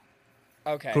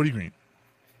 Okay. Cody Green.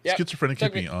 Yep. Schizophrenic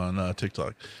Took hippie me- on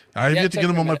TikTok. I have Yeah, yet to took get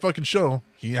him me a on my minute. fucking show.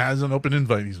 He has an open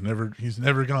invite. He's never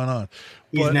gone on.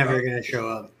 He's But, never gonna show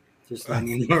up. Just letting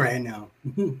you know right now.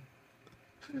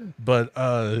 But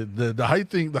the height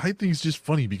thing is just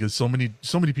funny because so many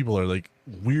people are like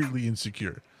weirdly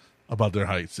insecure about their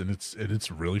heights, and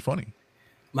it's really funny.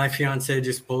 My fiance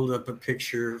just pulled up a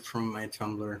picture from my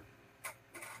Tumblr.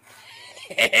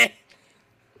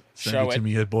 Send Show it to it.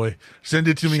 me, head boy. Send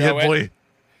it to me, Show head it. boy.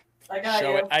 I got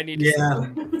Show you. it. I need to see Yeah,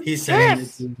 it. he's saying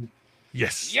Yes! it. To me.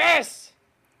 Yes. Yes.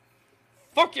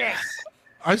 Fuck yes.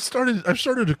 I've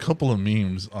started a couple of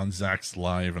memes on Zach's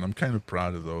live, and I'm kind of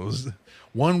proud of those.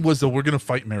 One was that we're gonna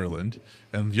fight Maryland,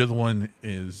 and the other one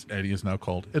is Eddie is now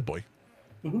called Ed Boy.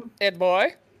 Ed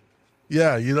boy.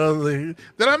 Yeah, you know,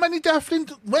 there are many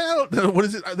different. Well, what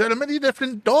is it? There are many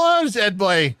different doors, Ed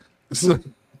Boy. So,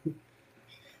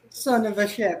 Son of a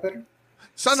shepherd.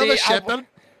 son See, of a shepherd.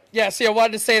 Yeah, see, I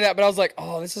wanted to say that, but I was like,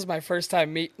 oh, this is my first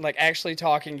time actually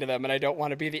talking to them, and I don't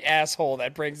want to be the asshole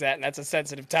that brings that, and that's a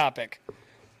sensitive topic.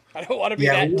 I don't want to be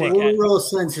Yeah, that we're dickhead. real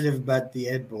sensitive about the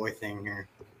Ed Boy thing here.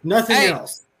 Nothing Hey.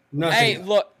 else. Nothing. Hey,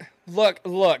 else.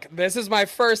 look. This is my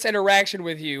first interaction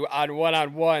with you on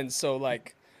one-on-one, so,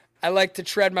 like, I like to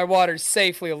tread my waters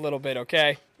safely a little bit,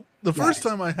 okay? The first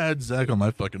time I had Zach on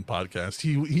my fucking podcast,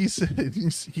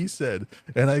 he said,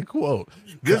 and I quote,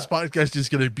 "This podcast is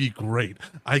gonna be great.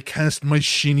 I cast my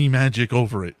shinny magic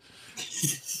over it."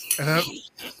 And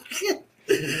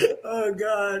Oh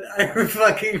God, I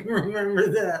fucking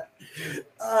remember that.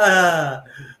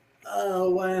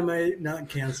 Why am I not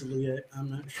canceled yet? I'm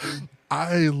not sure.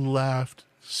 I laughed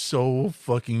so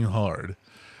fucking hard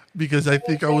because I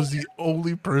think I was the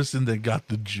only person that got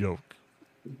the joke.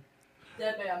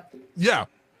 Deadman. Yeah.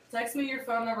 Text me your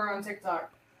phone number on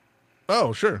TikTok.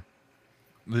 Oh, sure.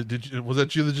 Was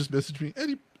that you that just messaged me,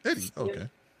 Eddie? Okay.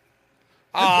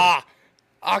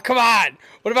 Come on.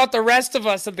 What about the rest of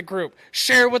us in the group?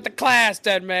 Share with the class,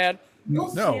 dead man.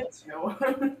 You'll No. see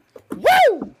it too.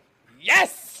 Woo!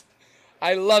 Yes!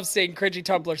 I love seeing cringy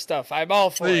Tumblr stuff. I'm all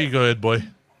for There it. you go, Ed Boy.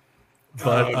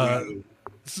 But Oh,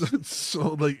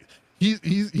 so like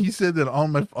he said that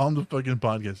on the fucking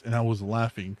podcast, and I was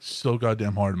laughing so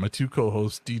goddamn hard. My two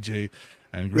co-hosts, DJ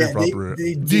and Grave Yeah, they Robber,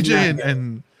 did DJ not and get it.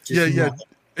 and Just yeah, not.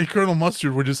 and Colonel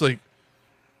Mustard were just like,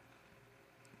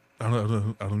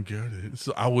 I don't get it.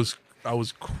 So I was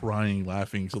crying,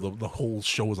 laughing. So the whole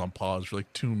show was on pause for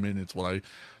like 2 minutes while I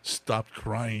stopped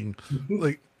crying.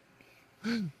 Like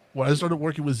when I started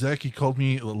working with Zach, he called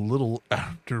me a little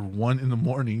after 1 in the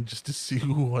morning just to see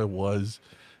who I was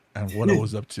and what I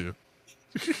was up to.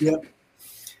 Yep,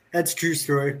 that's a true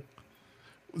story.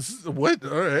 What?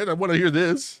 All right, I want to hear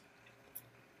this.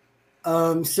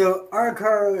 So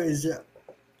Arcaro is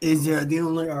the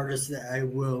only artist that I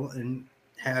will and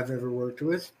have ever worked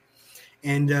with,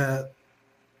 and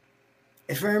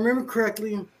if I remember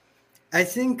correctly, I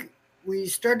think we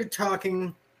started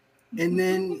talking, and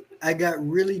then I got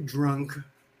really drunk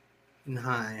and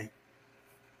high.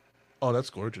 Oh, that's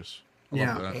gorgeous. I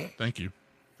love that. Thank you.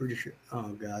 Pretty sure. Oh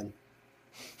God.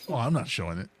 Oh, I'm not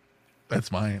showing it.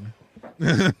 That's mine.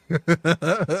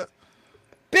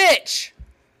 Bitch!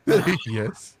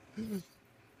 Yes.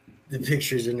 The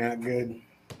pictures are not good.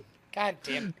 God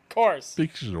damn. Of course.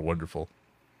 Pictures are wonderful.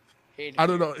 Hate I it.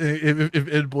 don't know if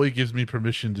Ed Boy gives me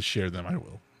permission to share them, I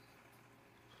will.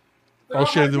 They're I'll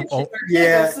all share my them. pictures,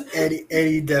 Yeah, they're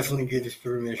Eddie definitely gives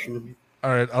permission.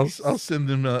 All right, I'll send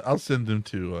them. I'll send them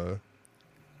to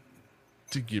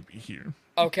Gibby here.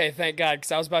 Okay, thank God,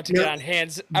 because I was about to get on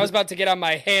hands. I was about to get on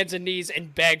my hands and knees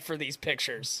and beg for these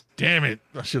pictures. Damn it!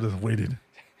 I should have waited.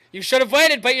 You should have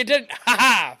waited, but you didn't. Ha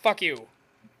ha! Fuck you.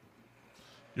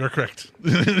 You're correct.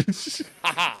 Ha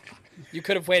ha! You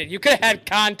could have waited. You could have had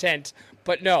content,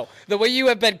 but no. The way you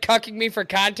have been cucking me for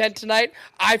content tonight,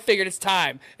 I figured it's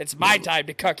time. It's my time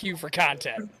to cuck you for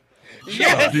content.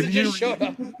 Yes, Did just shut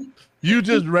up. You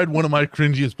just read one of my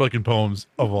cringiest fucking poems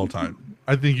of all time.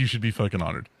 I think you should be fucking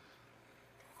honored.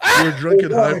 You were drunk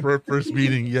and high for our first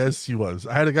meeting. Yes, he was.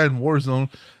 I had a guy in Warzone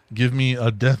give me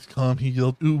a death com. He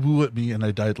yelled "ooh woo" at me, and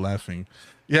I died laughing.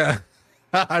 Yeah,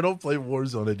 I don't play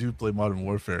Warzone. I do play Modern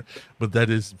Warfare, but that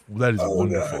is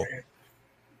wonderful.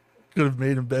 Could have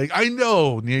made him beg. I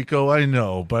know, Nico. I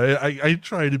know, but I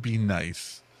try to be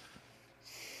nice.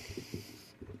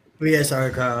 But yes,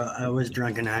 Arcaro, I was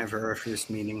drunk and high for our first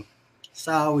meeting.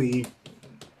 Sorry.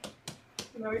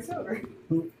 No, he's sober.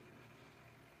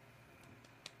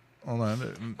 Hold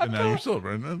on, and now you're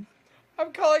sober, and then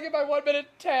I'm calling it my 1 minute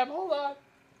tab. Hold on.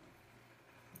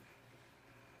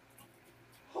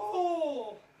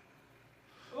 oh,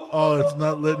 it's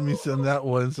not letting me send that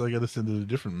one, so I got to send it a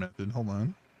different method. Hold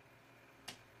on.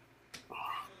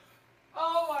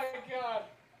 Oh my God.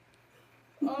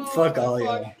 Oh, Fuck all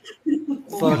y'all. We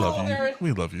Fuck. love you. there-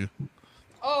 We love you.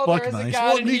 Oh, Fuck there is a nice. God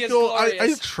Well, and he is Nico, I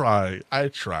glorious. try. I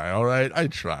try. All right, I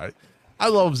try. I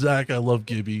love Zach. I love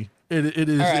Gibby. It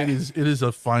is All right. it is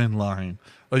a fine line.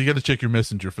 Oh, you got to check your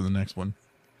messenger for the next one.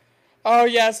 Oh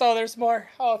yes, oh there's more.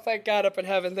 Oh thank God up in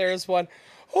heaven there is one.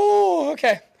 Oh,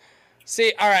 okay.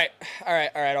 See, all right.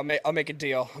 I'll make a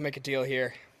deal. I'll make a deal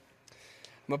here.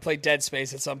 I'm gonna play Dead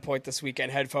Space at some point this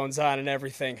weekend, headphones on and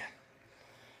everything.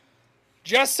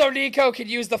 Just so Nico can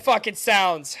use the fucking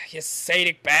sounds, you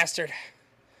sadic bastard.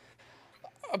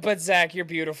 But Zach, you're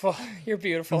beautiful. You're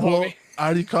beautiful, Well, homie.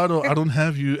 Aricado, I don't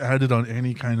have you added on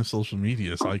any kind of social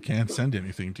media, so I can't send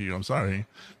anything to you. I'm sorry.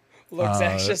 Look,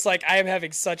 Zach's just like, I am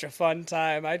having such a fun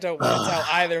time. I don't want to tell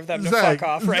either of them to Zach, fuck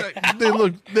off right Zach, now.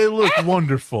 they look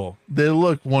wonderful. They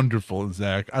look wonderful,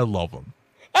 Zach. I love them.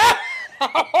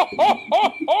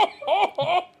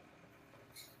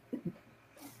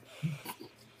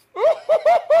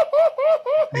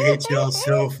 I hate y'all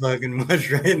so fucking much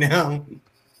right now.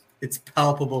 It's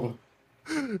palpable.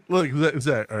 Look,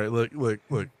 Zach. All right, look.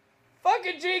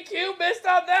 Fucking GQ missed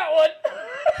on that one.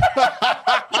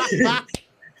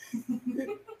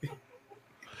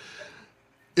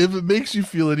 If it makes you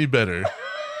feel any better,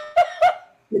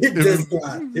 It does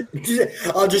not.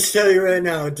 I'll just tell you right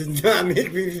now, it does not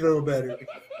make me feel better.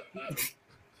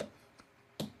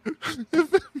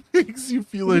 if it makes you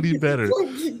feel any better,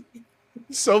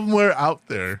 somewhere out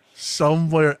there,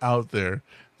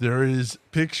 there is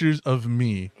pictures of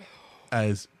me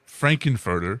as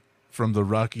Frankenfurter from the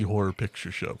Rocky Horror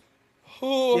Picture Show.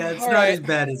 Ooh, Yeah, it's all not right. as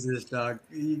bad as this, dog.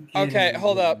 You can't Okay, even-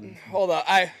 hold up.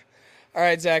 All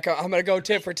right, Zach, I'm gonna go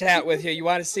tit for tat with you. You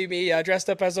want to see me dressed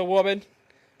up as a woman?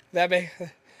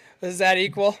 Is that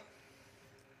equal?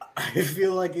 I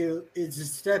feel like it's a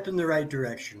step in the right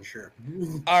direction, sure.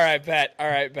 All right, bet.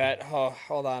 Oh,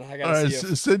 hold on, I All gotta right, see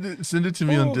you. send it to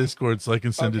me on Ooh. Discord so I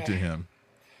can send it to Okay. him.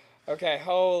 Okay,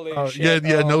 holy Yeah, shit.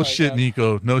 yeah, Oh no my shit, God.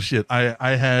 Nico, no shit.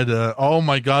 I had. Oh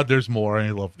my God, there's more. I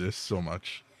love this so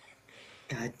much.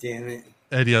 God damn it.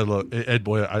 Eddie, I love Ed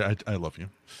boy. I love you.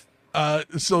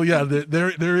 So yeah,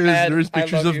 there Ed, is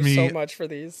pictures I love of you me. so much for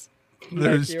these.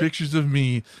 There's you. pictures of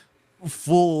me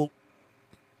full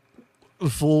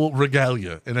full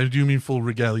regalia, and I do mean full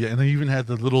regalia. And I even had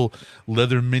the little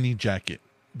leather mini jacket,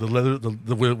 the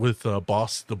leather with the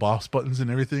boss buttons and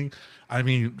everything. I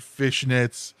mean,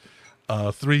 fishnets,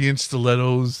 3-inch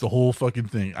stilettos, the whole fucking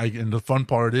thing. And the fun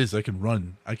part is I can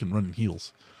run in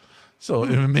heels. So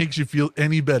if it makes you feel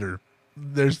any better,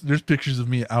 there's pictures of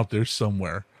me out there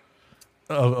somewhere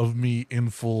of me in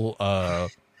full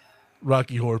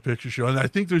Rocky Horror Picture Show. And I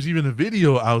think there's even a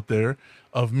video out there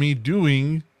of me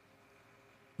doing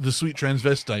the Sweet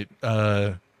Transvestite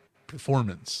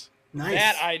performance. Nice.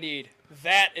 That I need.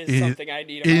 That is something I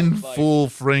need in my life. full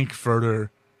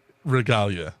Frankfurter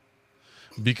regalia,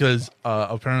 because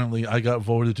apparently I got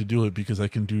voted to do it because I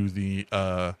can do the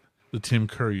Tim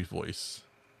Curry voice.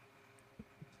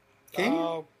 Can you?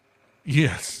 Oh,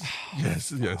 Yes,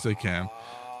 yes, I can.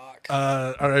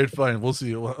 All right, fine. We'll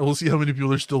see. We'll see how many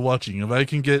people are still watching. If I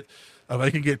can get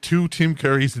 2 Tim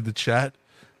Currys in the chat,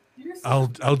 I'll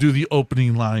do the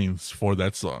opening lines for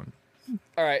that song.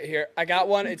 all right, here. I got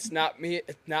one. It's not me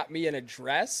in a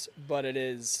dress, but it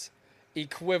is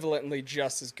equivalently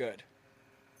just as good.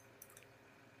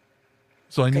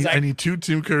 So I 'Cause I- need 2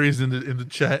 Tim Currys in the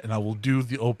chat, and I will do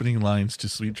the opening lines to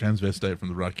 "Sweet Transvestite" from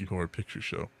the Rocky Horror Picture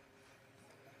Show.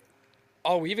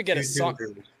 Oh, we even get a song.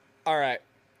 All right.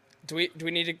 Do we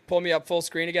need to pull me up full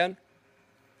screen again?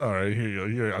 All right, here you go.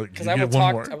 Here, Because you I will get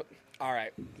one talk. more. All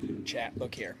right, chat.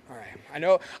 Look here. All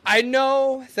right. I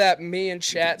know that me and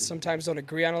chat sometimes don't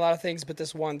agree on a lot of things, but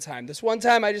this one time,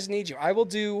 I just need you. I will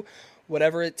do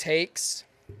whatever it takes.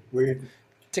 Weird.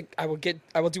 I will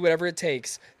do whatever it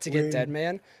takes to get Weird.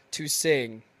 Deadman to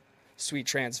sing "Sweet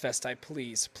Transvestite."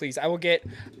 Please. I will get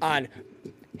on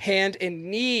hand and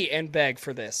knee and beg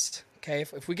for this. Okay,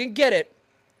 if we can get it,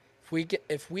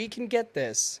 if we can get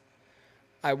this,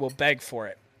 I will beg for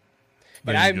it.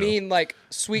 There And you I go. mean like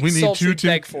sweet, We need sultry two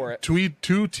beg for it. Tweet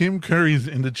 2 Tim Currys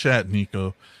in the chat,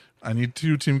 Nico. I need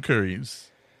 2 Tim Currys.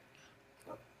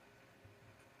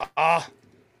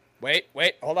 Wait,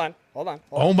 hold on.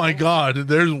 Oh my God,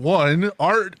 there's one.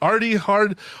 Artie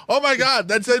Hard. Oh my God,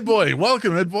 that's Ed Boy.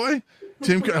 Welcome, Ed Boy.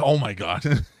 Tim. Oh my God.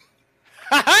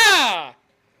 Ha ha!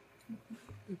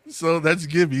 So that's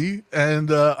Gibby and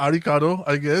Aricado,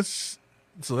 I guess.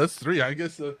 So that's 3, I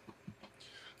guess.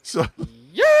 So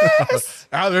Yes!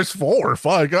 there's 4.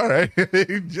 Fuck. All right.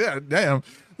 Yeah. Damn.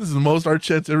 This is the most our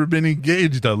chat's ever been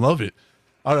engaged. I love it.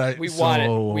 All right. We want it.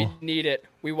 We need it.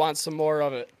 We want some more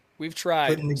of it. We've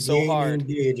Putting the tried so game hard. in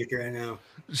Diedrich right now.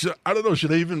 I don't know.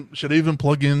 Should I even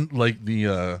plug in like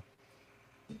the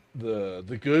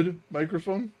good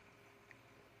microphone?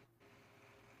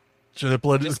 Should I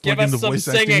plug Just in give us the some voice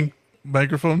singing. acting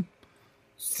microphone?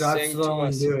 Stop Sing to stalling,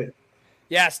 us. do it.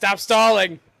 Yeah, stop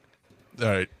stalling. All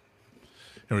right.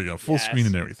 Here we go. Full Yes. screen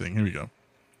and everything. Here we go.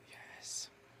 Yes.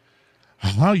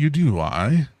 How you do,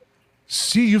 I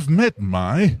see you've met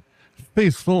my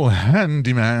faithful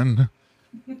handyman.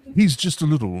 He's just a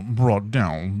little brought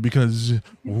down because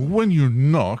when you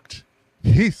knocked,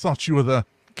 he thought you were the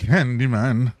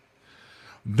Candyman.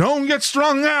 Don't get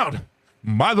strung out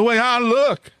by the way I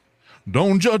look.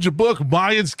 Don't judge a book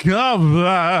by its cover.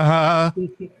 I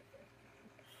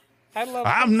love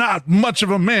I'm not much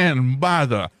of a man by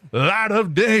the light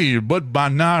of day, but by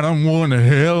night I'm one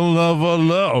hell of a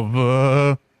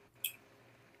lover.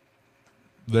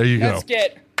 There you go.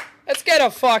 Let's get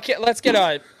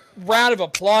a round of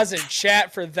applause in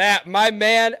chat for that. My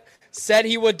man said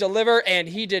he would deliver, and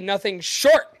he did nothing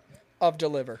short of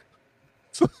deliver.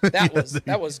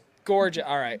 That was gorgeous.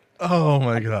 All right. Oh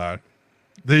my God.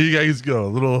 There you guys go.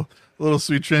 A little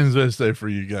sweet transvestite for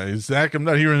you guys. Zach, I'm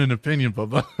not hearing an opinion,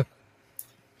 Papa.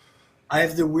 I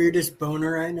have the weirdest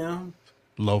boner right now.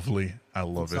 Lovely. I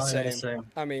love That's all it. I gotta Same. say.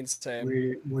 I mean,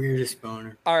 same. Weirdest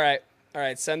boner. All right.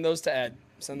 Send those to Ed.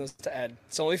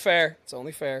 It's only fair.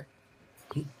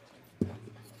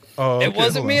 Oh, okay, It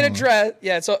wasn't hold me on, in a hold on. dress.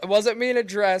 Yeah, so it wasn't me in a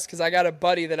dress because I got a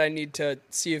buddy that I need to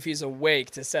see if he's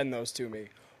awake to send those to me.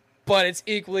 But it's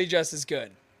equally just as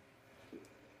good.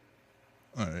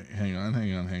 All right, hang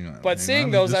on. But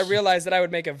seeing those, I realized that I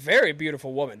would make a very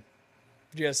beautiful woman.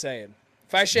 Just saying.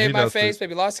 If I shaved Made my outfit. face,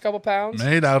 maybe lost a couple pounds.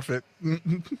 Made outfit.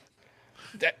 Motherfucker,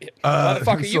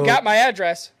 you so- got my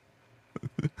address.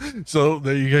 So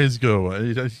there you guys go.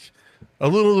 A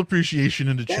little appreciation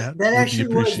in the chat. That would be actually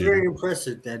was appreciated. very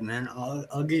impressive, Dead Man.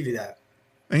 I'll give you that.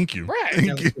 Thank you. Right.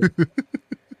 Thank you.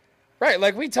 Right,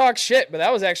 like we talk shit, but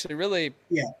that was actually really.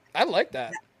 Yeah. I like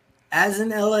that. As an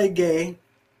LA gay,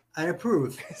 I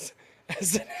approve.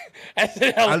 As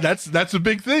an That's a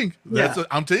big thing. Yeah.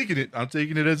 I'm taking it. I'm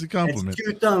taking it as a That's compliment.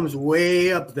 2 thumbs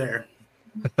way up there.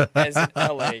 as an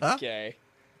LA gay.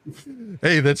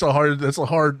 Hey, that's a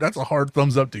hard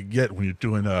thumbs up to get when you're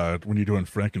doing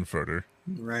Frankenfurter.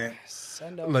 Right.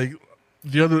 Send up. Like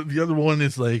the other one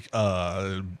is like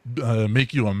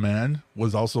Make You a Man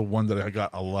was also one that I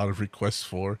got a lot of requests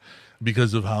for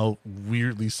because of how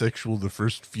weirdly sexual the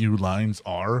first few lines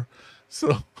are.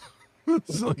 So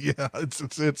so yeah, it's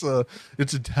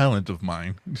a talent of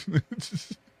mine.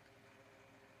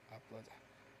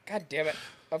 God damn it!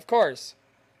 Of course.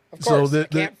 So I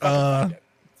can't fucking find it.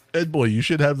 Ed Boy, you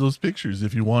should have those pictures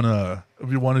if you wanna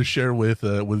share with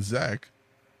Zach.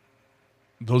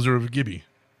 Those are of Gibby.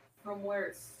 From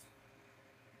where?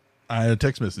 I had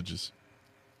text messages.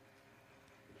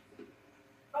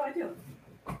 Oh, I do.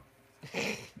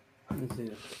 Let's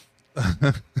see it.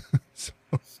 So,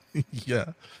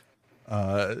 yeah.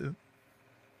 All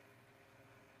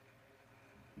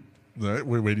right,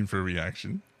 we're waiting for a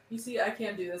reaction. You see, I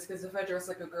can't do this because if I dress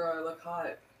like a girl, I look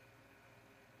hot.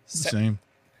 Same.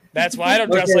 That's why I don't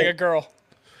dress Okay. like a girl.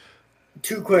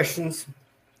 2 questions.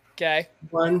 Okay.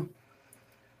 1,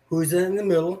 who's in the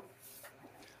middle?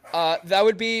 That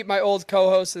would be my old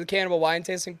co-host of the Cannibal Wine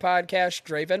Tasting Podcast,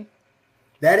 Draven.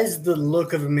 That is the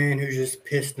look of a man who just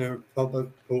pissed in a public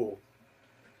pool.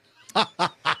 We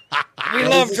That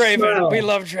love is a Draven. smile. We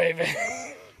love Draven.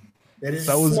 That is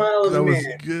That a was smile of a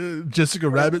man. good. Jessica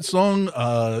Rabbit song.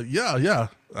 Yeah.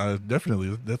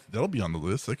 Definitely. That'll be on the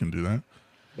list. I can do that.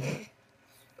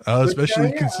 Especially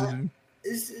yeah. considering.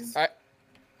 It's All right.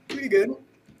 pretty good.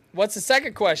 What's the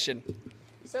second question? You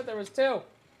said there was 2.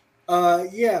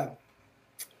 Yeah.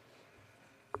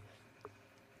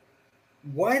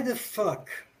 Why the fuck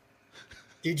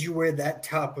did you wear that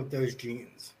top with those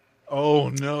jeans? Oh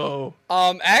no.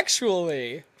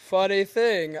 Actually, funny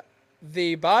thing,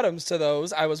 the bottoms to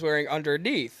those I was wearing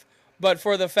underneath. But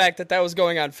for the fact that was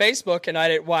going on Facebook and I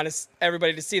didn't want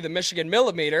everybody to see the Michigan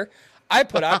millimeter, I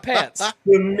put on pants.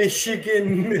 The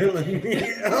Michigan Millimeter.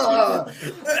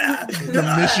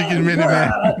 The Michigan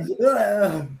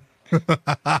Minuteman.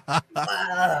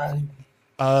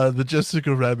 The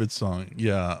Jessica Rabbit song.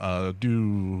 Yeah.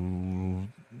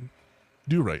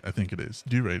 Do right. I think it is.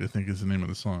 Do right. I think is the name of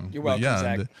the song. You're But welcome,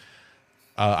 yeah. Zach.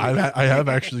 I have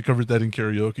actually covered that in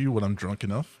karaoke when I'm drunk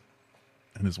enough,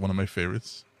 and it's one of my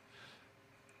favorites.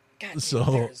 God damn, So-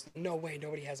 there's no way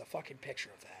nobody has a fucking picture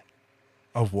of that.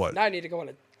 Of what? Now I need to go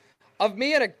of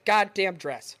me in a goddamn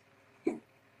dress.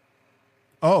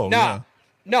 Oh No, yeah.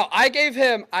 no, I gave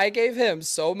him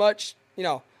so much,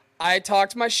 I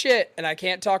talked my shit, and I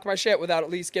can't talk my shit without at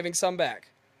least giving some back.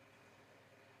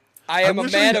 I'm a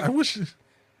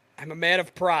man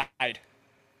of pride.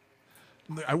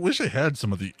 I wish I had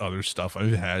some of the other stuff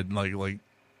I've had. Like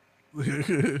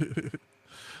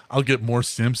I'll get more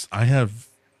simps. I have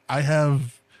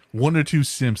 1 or 2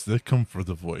 simps that come for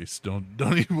the voice. Don't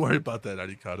even worry about that,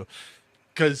 Aricado.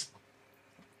 Because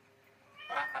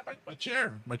my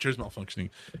chair's malfunctioning.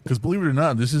 Because believe it or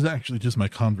not, this is actually just my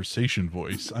conversation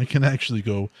voice. I can actually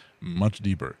go much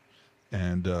deeper,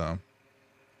 and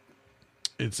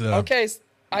it's Okay,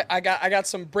 I got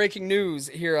some breaking news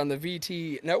here on the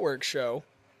VT Network show.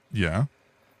 yeah.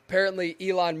 Apparently,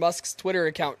 Elon Musk's Twitter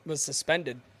account was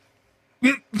suspended.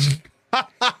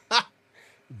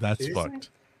 That's Seriously? fucked.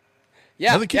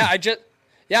 Yeah, Another kid.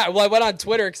 Well, I went on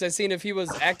Twitter because I seen if he was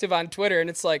active on Twitter, and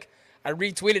it's like I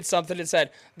retweeted something and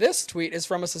said this tweet is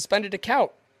from a suspended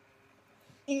account.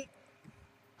 You're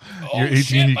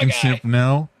 18. You can simp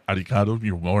now. Aricado,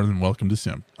 you're more than welcome to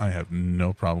simp. I have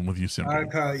no problem with you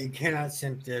simping. Carl, you cannot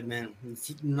simp dead man.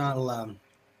 It's not allowed.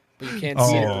 But you can't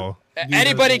see it. Oh,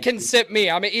 Anybody can simp me.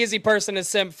 I'm an easy person to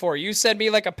simp for. You send me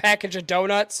like a package of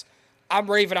donuts, I'm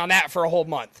raving on that for a whole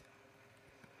month.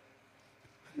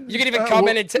 You can even come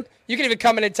in and tell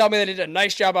me that I did a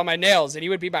nice job on my nails, and you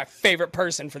would be my favorite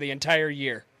person for the entire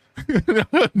year.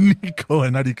 Nico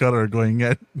and Aricado are going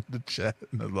at the chat,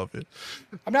 and I love it.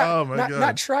 I'm not Oh my God.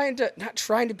 not trying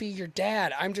to be your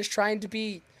dad. I'm just trying to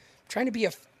be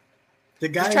The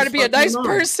guy trying to be a nice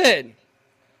person.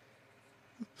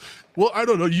 Well, I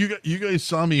don't know. You guys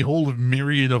saw me hold a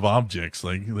myriad of objects.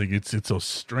 Like it's a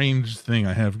strange thing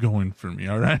I have going for me.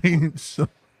 All right. So,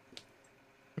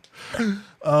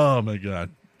 oh my God.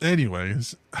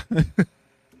 Anyways,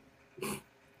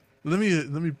 let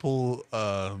me pull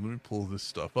this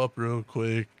stuff up real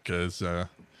quick because oh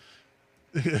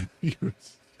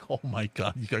my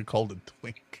God, you got called a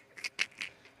twink.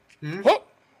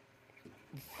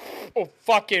 Oh,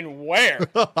 fucking where?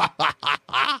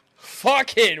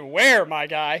 Fucking where, my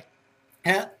guy?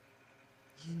 Yeah.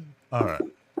 All right.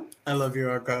 I love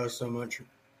you, Carl, so much.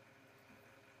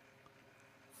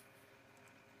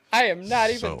 I am not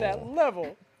even So- that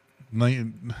level.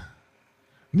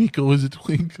 Nico is a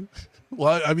twink.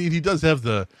 Well, I mean, he does have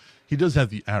the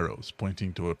arrows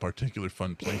pointing to a particular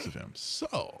fun place of him.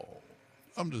 So,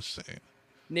 I'm just saying.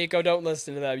 Nico, don't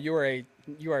listen to them. You are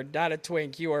not a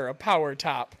twink. You are a power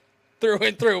top, through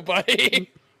and through,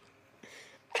 buddy.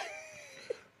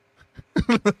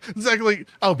 Exactly.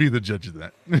 I'll be the judge of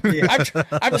that. Yeah.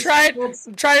 I'm trying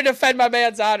to defend my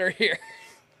man's honor here.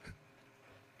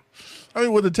 I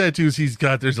mean, with the tattoos he's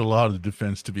got, there's a lot of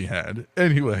defense to be had.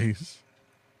 Anyways,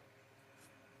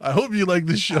 I hope you like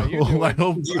this show. I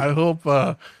hope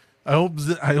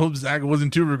Zach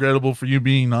wasn't too regrettable for you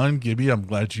being on, Gibby. I'm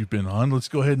glad you've been on. Let's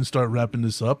go ahead and start wrapping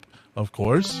this up, of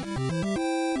course.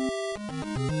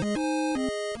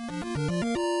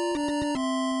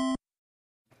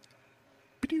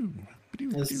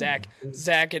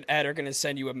 Zach and Ed are gonna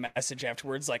send you a message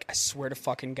afterwards, like, I swear to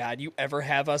fucking God, you ever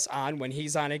have us on, when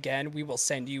he's on again, we will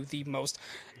send you the most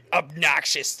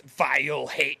obnoxious, vile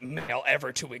hate mail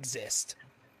ever to exist.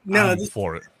 No, I'm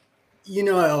for it. You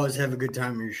know I always have a good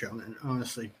time on your show, man.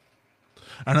 Honestly.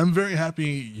 And I'm very happy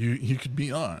you could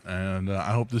be on. And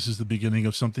I hope this is the beginning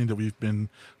of something that we've been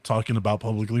talking about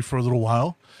publicly for a little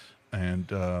while. And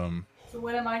So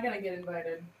when am I gonna get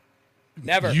invited?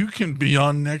 Never. You can be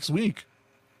on next week.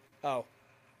 Oh.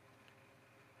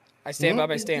 I stand by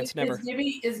my stance, never.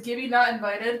 Is Gibby not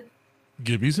invited?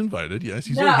 Gibby's invited. Yes,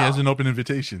 he No. has an open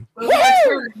invitation.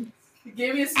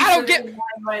 Gibby is I don't get- not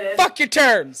invited. Fuck your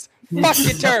terms. Fuck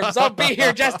your terms. I'll be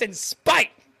here just in spite.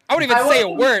 I won't even say a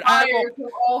word. Fired from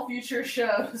all future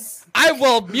shows. I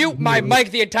will mute my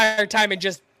mic the entire time and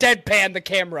just deadpan the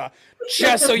camera,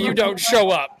 just so you don't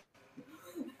show up.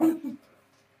 All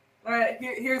right,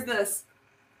 here's this.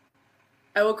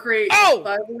 I will create 5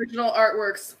 original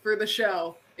artworks for the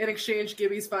show. In exchange,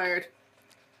 Gibby's fired.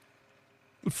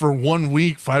 For 1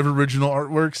 week, 5 original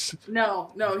artworks.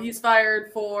 No, he's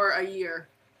fired for a year.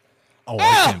 Oh,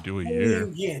 I can't do a year.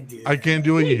 You can't do that. I can't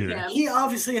do a year. Yeah. He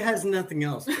obviously has nothing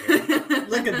else. Look at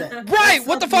that. Right,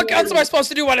 what the fuck else am I supposed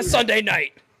to do on a Sunday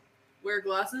night? Wear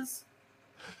glasses?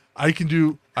 I can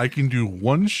do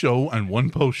 1 show and 1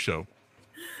 post show.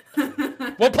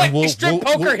 We'll play strip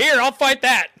poker here. I'll fight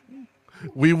that.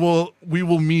 We will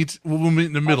meet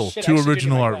in the middle. shit, I 2 should give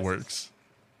original you my artworks.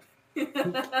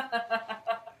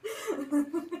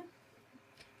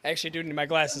 I actually do need my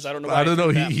glasses. I don't know why. I don't know.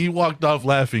 threw them. He walked off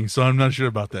laughing, so I'm not sure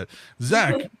about that.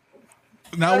 Zach,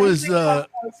 now is How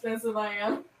expensive I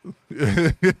am.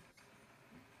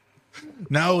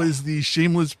 now is the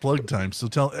shameless plug time. So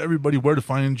tell everybody where to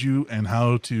find you and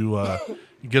how to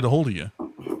get a hold of you.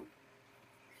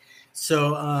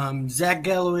 So, Zach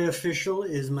Galloway Official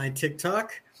is my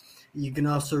TikTok. You can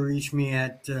also reach me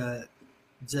at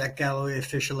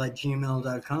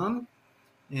ZachGallowayOfficial@gmail.com.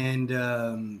 And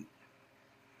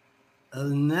other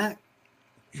than that,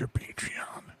 Your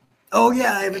Patreon. oh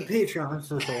yeah, I have a Patreon. I'm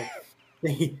so sorry.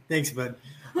 Thanks, bud.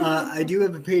 I do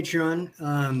have a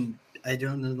Patreon. I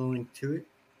don't know the link to it,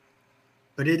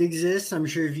 but it exists. I'm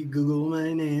sure if you Google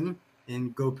my name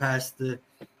and go past the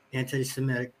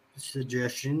anti-Semitic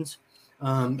suggestions,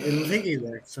 it'll take you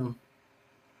there. So,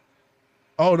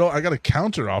 Oh no, I got a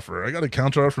counter offer.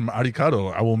 From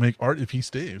Arikado. I will make art if he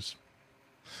stays.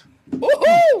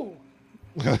 Woohoo!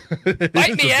 It's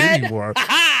Bite a me, Ed! bidding war.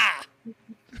 Ha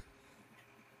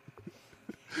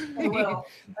I will.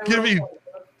 Give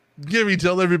me,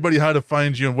 tell everybody how to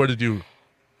find you and what to do.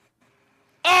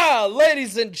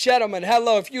 Ladies and gentlemen,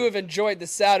 hello. If you have enjoyed the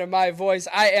sound of my voice,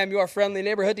 I am your friendly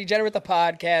neighborhood degenerate, the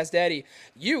Podcast Eddie.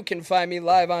 You can find me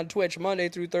live on Twitch Monday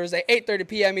through Thursday, 8:30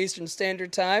 p.m. Eastern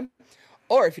Standard Time.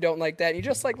 Or if you don't like that and you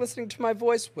just like listening to my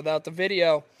voice without the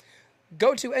video,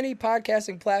 go to any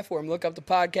podcasting platform, look up the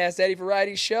Podcast Eddie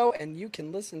Variety Show, and you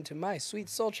can listen to my sweet,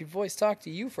 sultry voice talk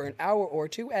to you for an hour or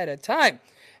 2 at a time.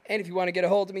 And if you want to get a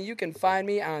hold of me, you can find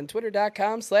me on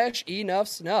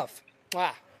twitter.com/enoughsnuff.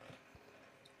 Wow.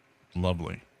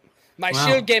 Lovely. My Wow.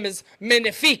 shield game is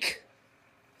magnifique.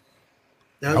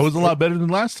 That was a lot better than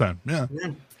last time. Yeah.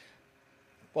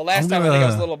 Well, last I'm time I think I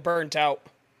was a gonna- little burnt out.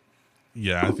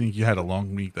 Yeah, I think you had a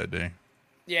long week that day.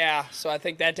 Yeah, so I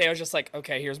think that day I was just like,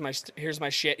 okay, here's my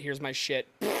shit.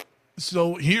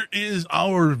 So here is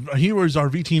our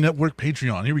VT Network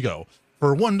Patreon. Here we go.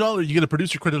 For $1, you get a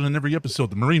producer credit on every episode,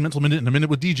 the Marine Mental Minute and a Minute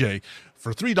with DJ.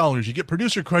 For $3, you get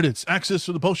producer credits, access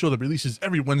to the post show that releases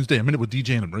every Wednesday, a Minute with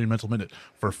DJ and a Marine Mental Minute.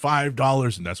 For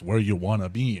 $5, and that's where you want to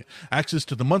be. Access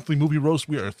to the monthly movie roast.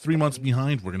 We are 3 months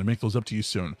behind. We're going to make those up to you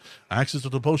soon. Access to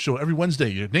the post show every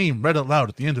Wednesday. Your name read out loud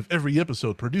at the end of every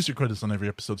episode. Producer credits on every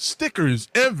episode. Stickers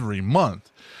every month.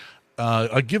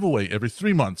 a giveaway every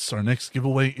 3 months. Our next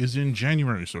giveaway is in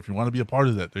January. So if you want to be a part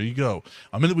of that, there you go.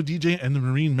 A Minute with DJ and the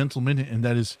Marine Mental Minute, and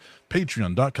that is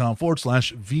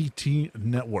patreon.com/VT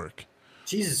Network.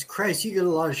 Jesus Christ, you get a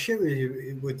lot of shit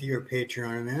with your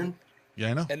Patreon, man. Yeah,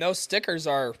 I know. And those stickers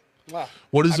are, wow.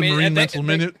 What is the Marine Mental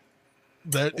Minute?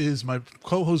 That is my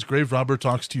co-host Grave Robber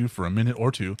talks to you for a minute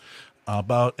or two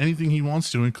about anything he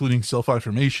wants to, including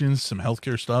self-affirmations, some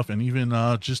healthcare stuff, and even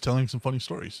just telling some funny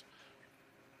stories.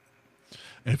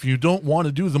 If you don't want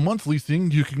to do the monthly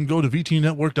thing, you can go to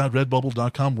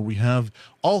vtnetwork.redbubble.com, where we have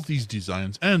all these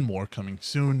designs and more coming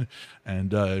soon.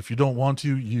 And if you don't want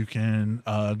to, you can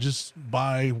just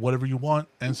buy whatever you want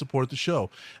and support the show.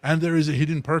 And there is a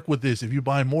hidden perk with this. If you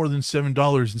buy more than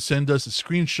 $7 and send us a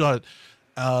screenshot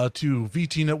to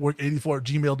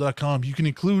vtnetwork84@gmail.com, you can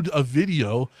include a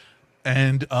video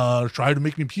and try to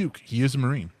make me puke. He is a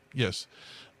Marine. Yes.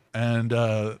 And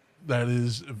that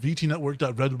is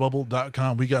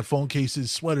vtnetwork.redbubble.com. We got phone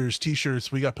cases, sweaters,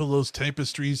 t-shirts. We got pillows,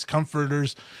 tapestries,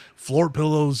 comforters, floor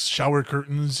pillows, shower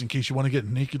curtains in case you want to get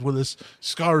naked with us,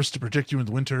 scarves to protect you in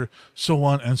the winter, so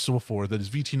on and so forth. That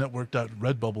is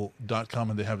vtnetwork.redbubble.com,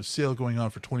 and they have a sale going on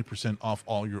for 20% off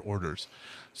all your orders.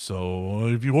 So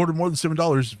if you order more than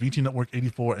 $7,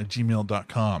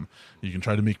 vtnetwork84@gmail.com. You can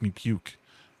try to make me puke.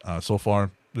 So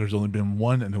far, there's only been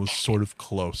one, and it was sort of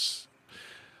close.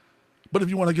 But if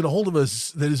you want to get a hold of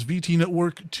us, that is VT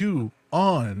Network 2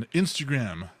 on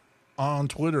Instagram, on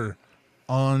Twitter,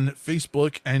 on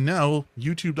Facebook, and now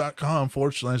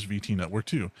youtube.com/VT Network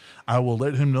 2. I will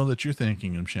let him know that you're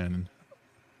thanking him, Shannon.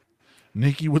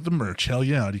 Nikki with the merch. Hell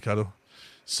yeah, Arikado.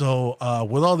 So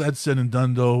with all that said and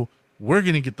done, though, we're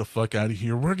going to get the fuck out of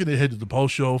here. We're going to head to the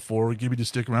post show for Gibby to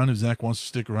stick around if Zach wants to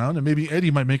stick around. And maybe Eddie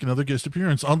might make another guest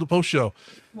appearance on the post show.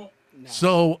 No.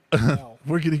 So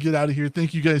we're going to get out of here.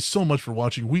 Thank you guys so much for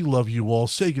watching. We love you all.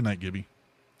 Say goodnight, Gibby.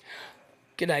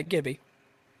 Good night, Gibby.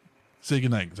 Say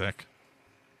goodnight, Zach.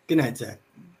 Good night, Zach.